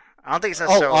storyline. I don't think it's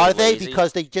necessarily are they? lazy.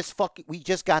 Because we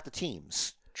just got the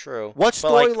teams. True. What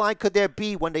storyline could there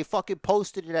be when they fucking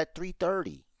posted it at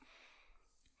 3:30?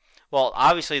 Well,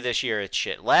 obviously this year it's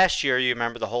shit. Last year, you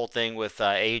remember the whole thing with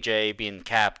AJ being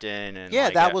captain, and yeah,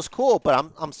 that was cool.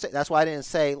 But that's why I didn't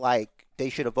say like they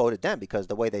should have voted them, because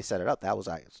the way they set it up, that was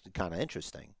kind of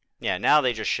interesting. Yeah, now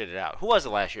they just shit it out. Who was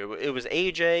it last year? It was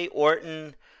AJ,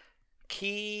 Orton,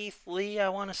 Keith Lee, I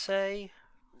want to say.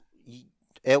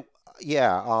 I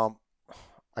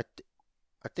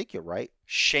think you're right.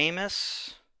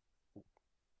 Sheamus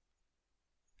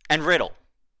and Riddle.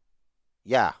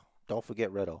 Yeah, don't forget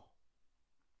Riddle.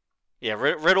 Yeah,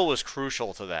 Riddle was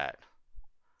crucial to that.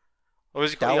 What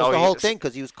was he that was the whole thing,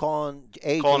 because he was calling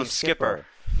him Skipper.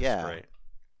 Yeah. Right.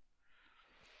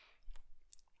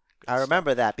 I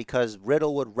remember that because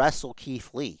Riddle would wrestle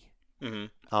Keith Lee.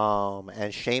 Mm-hmm.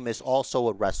 And Sheamus also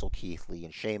would wrestle Keith Lee,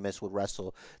 and Sheamus would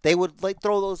wrestle. They would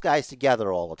throw those guys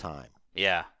together all the time.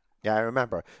 Yeah. Yeah, I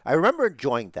remember. I remember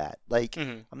enjoying that. Like,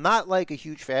 mm-hmm. I'm not like a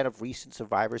huge fan of recent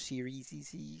Survivor Series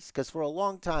because for a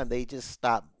long time they just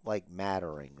stopped like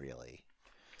mattering really.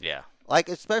 Yeah. Like,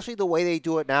 especially the way they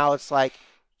do it now. It's like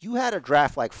you had a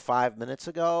draft like 5 minutes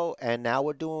ago, and now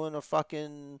we're doing a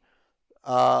fucking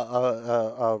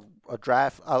a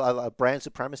draft, a brand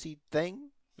supremacy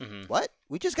thing. Mm-hmm. What?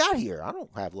 We just got here. I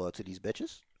don't have loyalty to these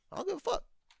bitches. I don't give a fuck.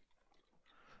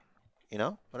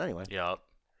 But anyway. Yeah.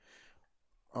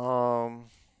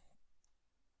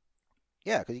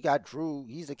 Yeah, because you got Drew.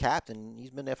 He's the captain. He's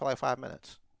been there for like 5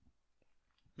 minutes.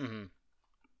 Mm-hmm.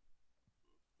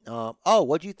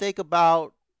 What'd you think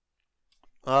about?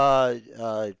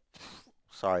 Sorry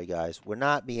guys, we're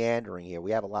not meandering here.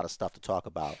 We have a lot of stuff to talk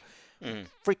about. Mm-hmm.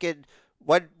 Freaking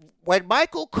when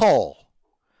Michael Cole.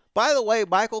 By the way,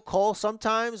 Michael Cole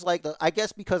sometimes, I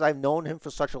guess because I've known him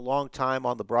for such a long time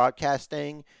on the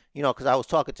broadcasting, because I was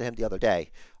talking to him the other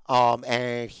day.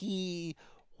 And he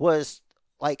was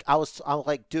like, I was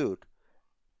like, dude,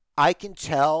 I can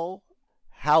tell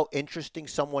how interesting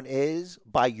someone is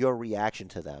by your reaction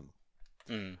to them.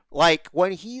 Mm. Like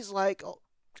when he's like,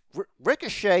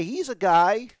 Ricochet, he's a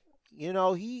guy,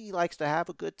 he likes to have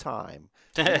a good time.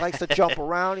 He likes to jump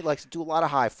around. He likes to do a lot of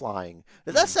high flying.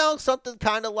 Does that sound something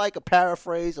kind of like a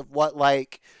paraphrase of what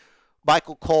like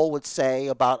Michael Cole would say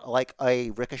about like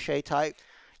a Ricochet type?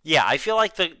 Yeah, I feel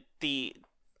like the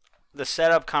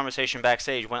setup conversation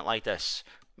backstage went like this.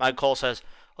 Michael Cole says,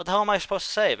 "What the hell am I supposed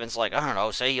to say?" Vince's like, "I don't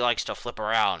know. Say he likes to flip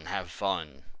around and have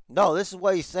fun." No, this is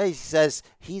what he says. He says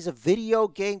he's a video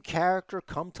game character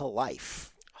come to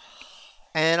life.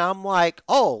 And I'm like,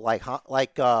 oh,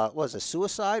 what was it,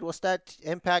 Suicide? What's that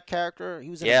Impact character? He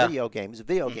was in a video game. He's a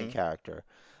video game character.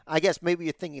 I guess maybe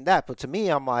you're thinking that, but to me,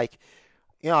 I'm like,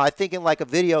 I think in like a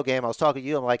video game, I was talking to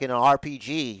you, I'm like in an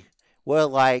RPG where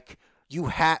like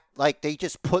they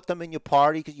just put them in your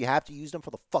party because you have to use them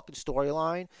for the fucking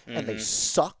storyline, and they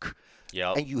suck.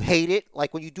 Yep. And you hate it.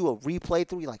 Like when you do a replay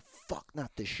through, you're like, fuck,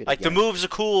 not this shit Like again. the moves are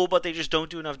cool, but they just don't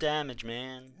do enough damage,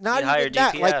 man. Not even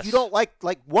that. Like you don't like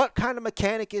what kind of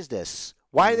mechanic is this?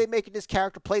 Why are they making this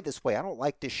character play this way? I don't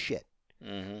like this shit.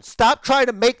 Stop trying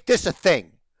to make this a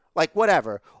thing. Like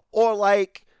whatever. Or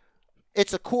like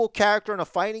it's a cool character in a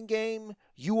fighting game.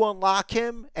 You unlock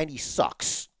him and he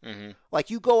sucks. Like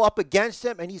you go up against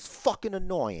him and he's fucking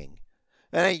annoying.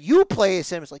 And then you play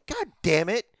as him. It's like, God damn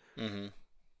it.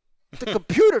 The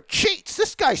computer cheats.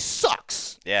 This guy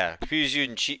sucks. Yeah, computer's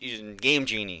using Game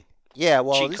Genie. Yeah,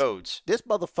 well, cheat codes. This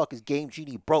motherfucker's Game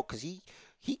Genie broke because he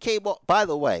came up. By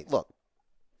the way, look,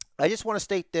 I just want to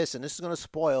state this, and this is going to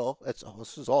spoil.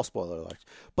 This is all spoiler alerts.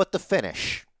 But the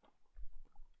finish.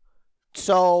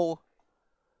 So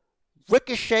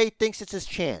Ricochet thinks it's his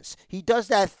chance. He does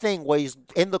that thing where he's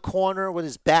in the corner with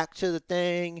his back to the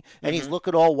thing, and he's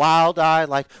looking all wild-eyed,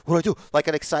 like, what do I do? Like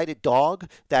an excited dog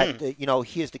that,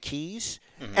 hears the keys.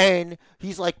 And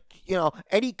he's like,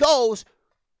 and he runs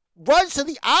to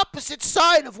the opposite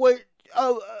side of where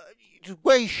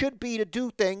he should be to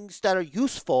do things that are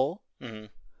useful.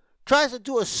 Tries to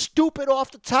do a stupid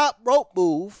off-the-top rope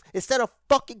move instead of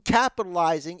fucking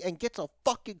capitalizing, and gets a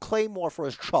fucking claymore for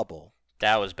his trouble.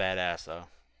 That was badass, though.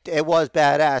 It was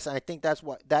badass, and I think that's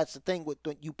the thing with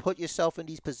when you put yourself in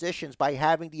these positions by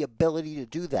having the ability to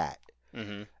do that.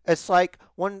 It's like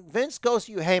when Vince goes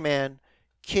to you, hey man,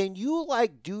 can you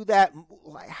like do that?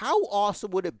 Like, how awesome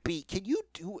would it be? Can you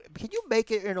make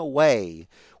it in a way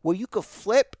where you could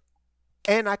flip,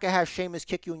 and I could have Sheamus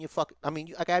kick you in your fucking. I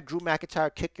mean, I could have Drew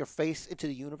McIntyre kick your face into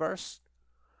the universe.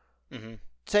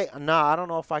 Say, nah, I don't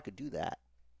know if I could do that,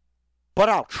 but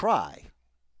I'll try.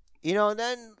 And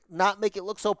then not make it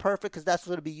look so perfect because that's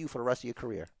going to be you for the rest of your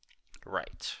career.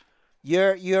 Right.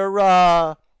 You're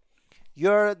FKA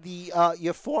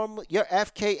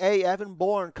Evan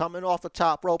Bourne coming off the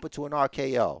top rope into an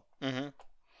RKO.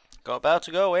 About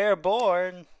to go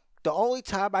airborne. The only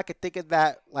time I could think of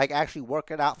that, like actually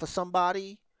working out for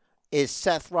somebody, is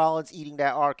Seth Rollins eating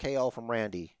that RKO from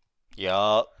Randy.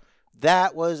 Yup.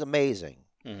 That was amazing.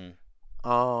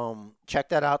 Check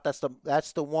that out. That's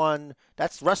the one.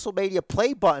 That's WrestleMania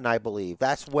play button, I believe.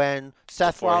 That's when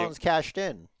Seth Rollins cashed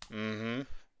in. Yeah,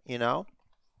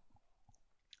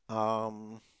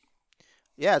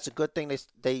 it's a good thing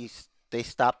they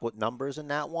stopped with numbers in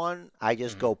that one. I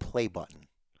just go play button,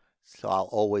 so I'll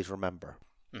always remember.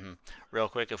 Real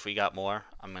quick, if we got more,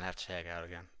 I'm gonna have to tag out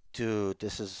again. Dude,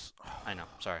 this is. I know.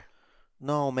 Sorry.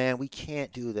 No, man, we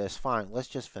can't do this. Fine, let's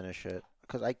just finish it.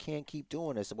 Because I can't keep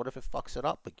doing this. What if it fucks it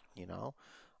up?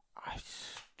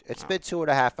 It's been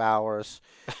 2.5 hours.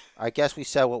 I guess we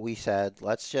said what we said.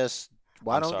 Let's just.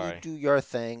 Why don't you do your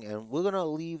thing, and we're gonna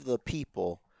leave the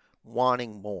people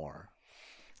wanting more.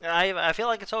 I feel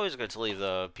like it's always good to leave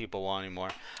the people wanting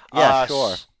more. Yeah,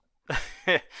 sure.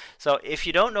 So if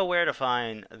you don't know where to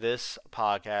find this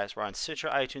podcast, we're on Stitcher,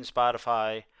 iTunes,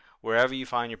 Spotify, wherever you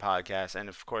find your podcast. And,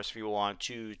 of course, if you want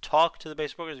to talk to the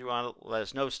Basic Bookers, if you want to let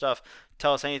us know stuff,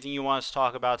 tell us anything you want us to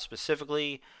talk about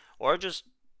specifically, or just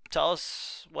tell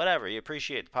us whatever. You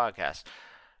appreciate the podcast.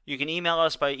 You can email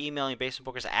us by emailing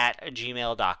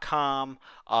basicbookers@gmail.com.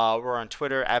 We're on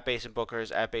Twitter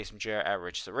 @basicbookers, @basicjer,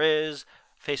 @richtheriz,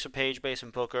 Facebook page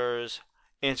Basic Bookers,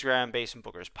 Instagram Basic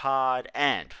Bookers Pod,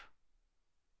 and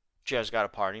Jer's got a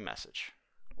party message.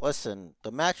 Listen,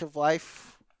 the match of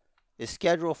life is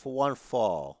scheduled for one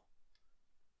fall,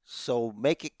 so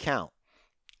make it count.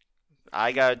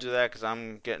 I gotta do that because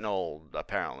I'm getting old,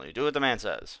 apparently. Do what the man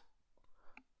says.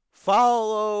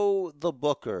 Follow the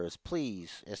Bookers,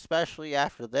 please, especially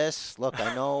after this. Look,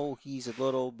 I know he's a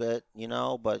little bit,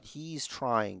 but he's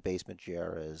trying, Basement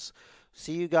Jer is.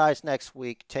 See you guys next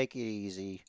week. Take it easy.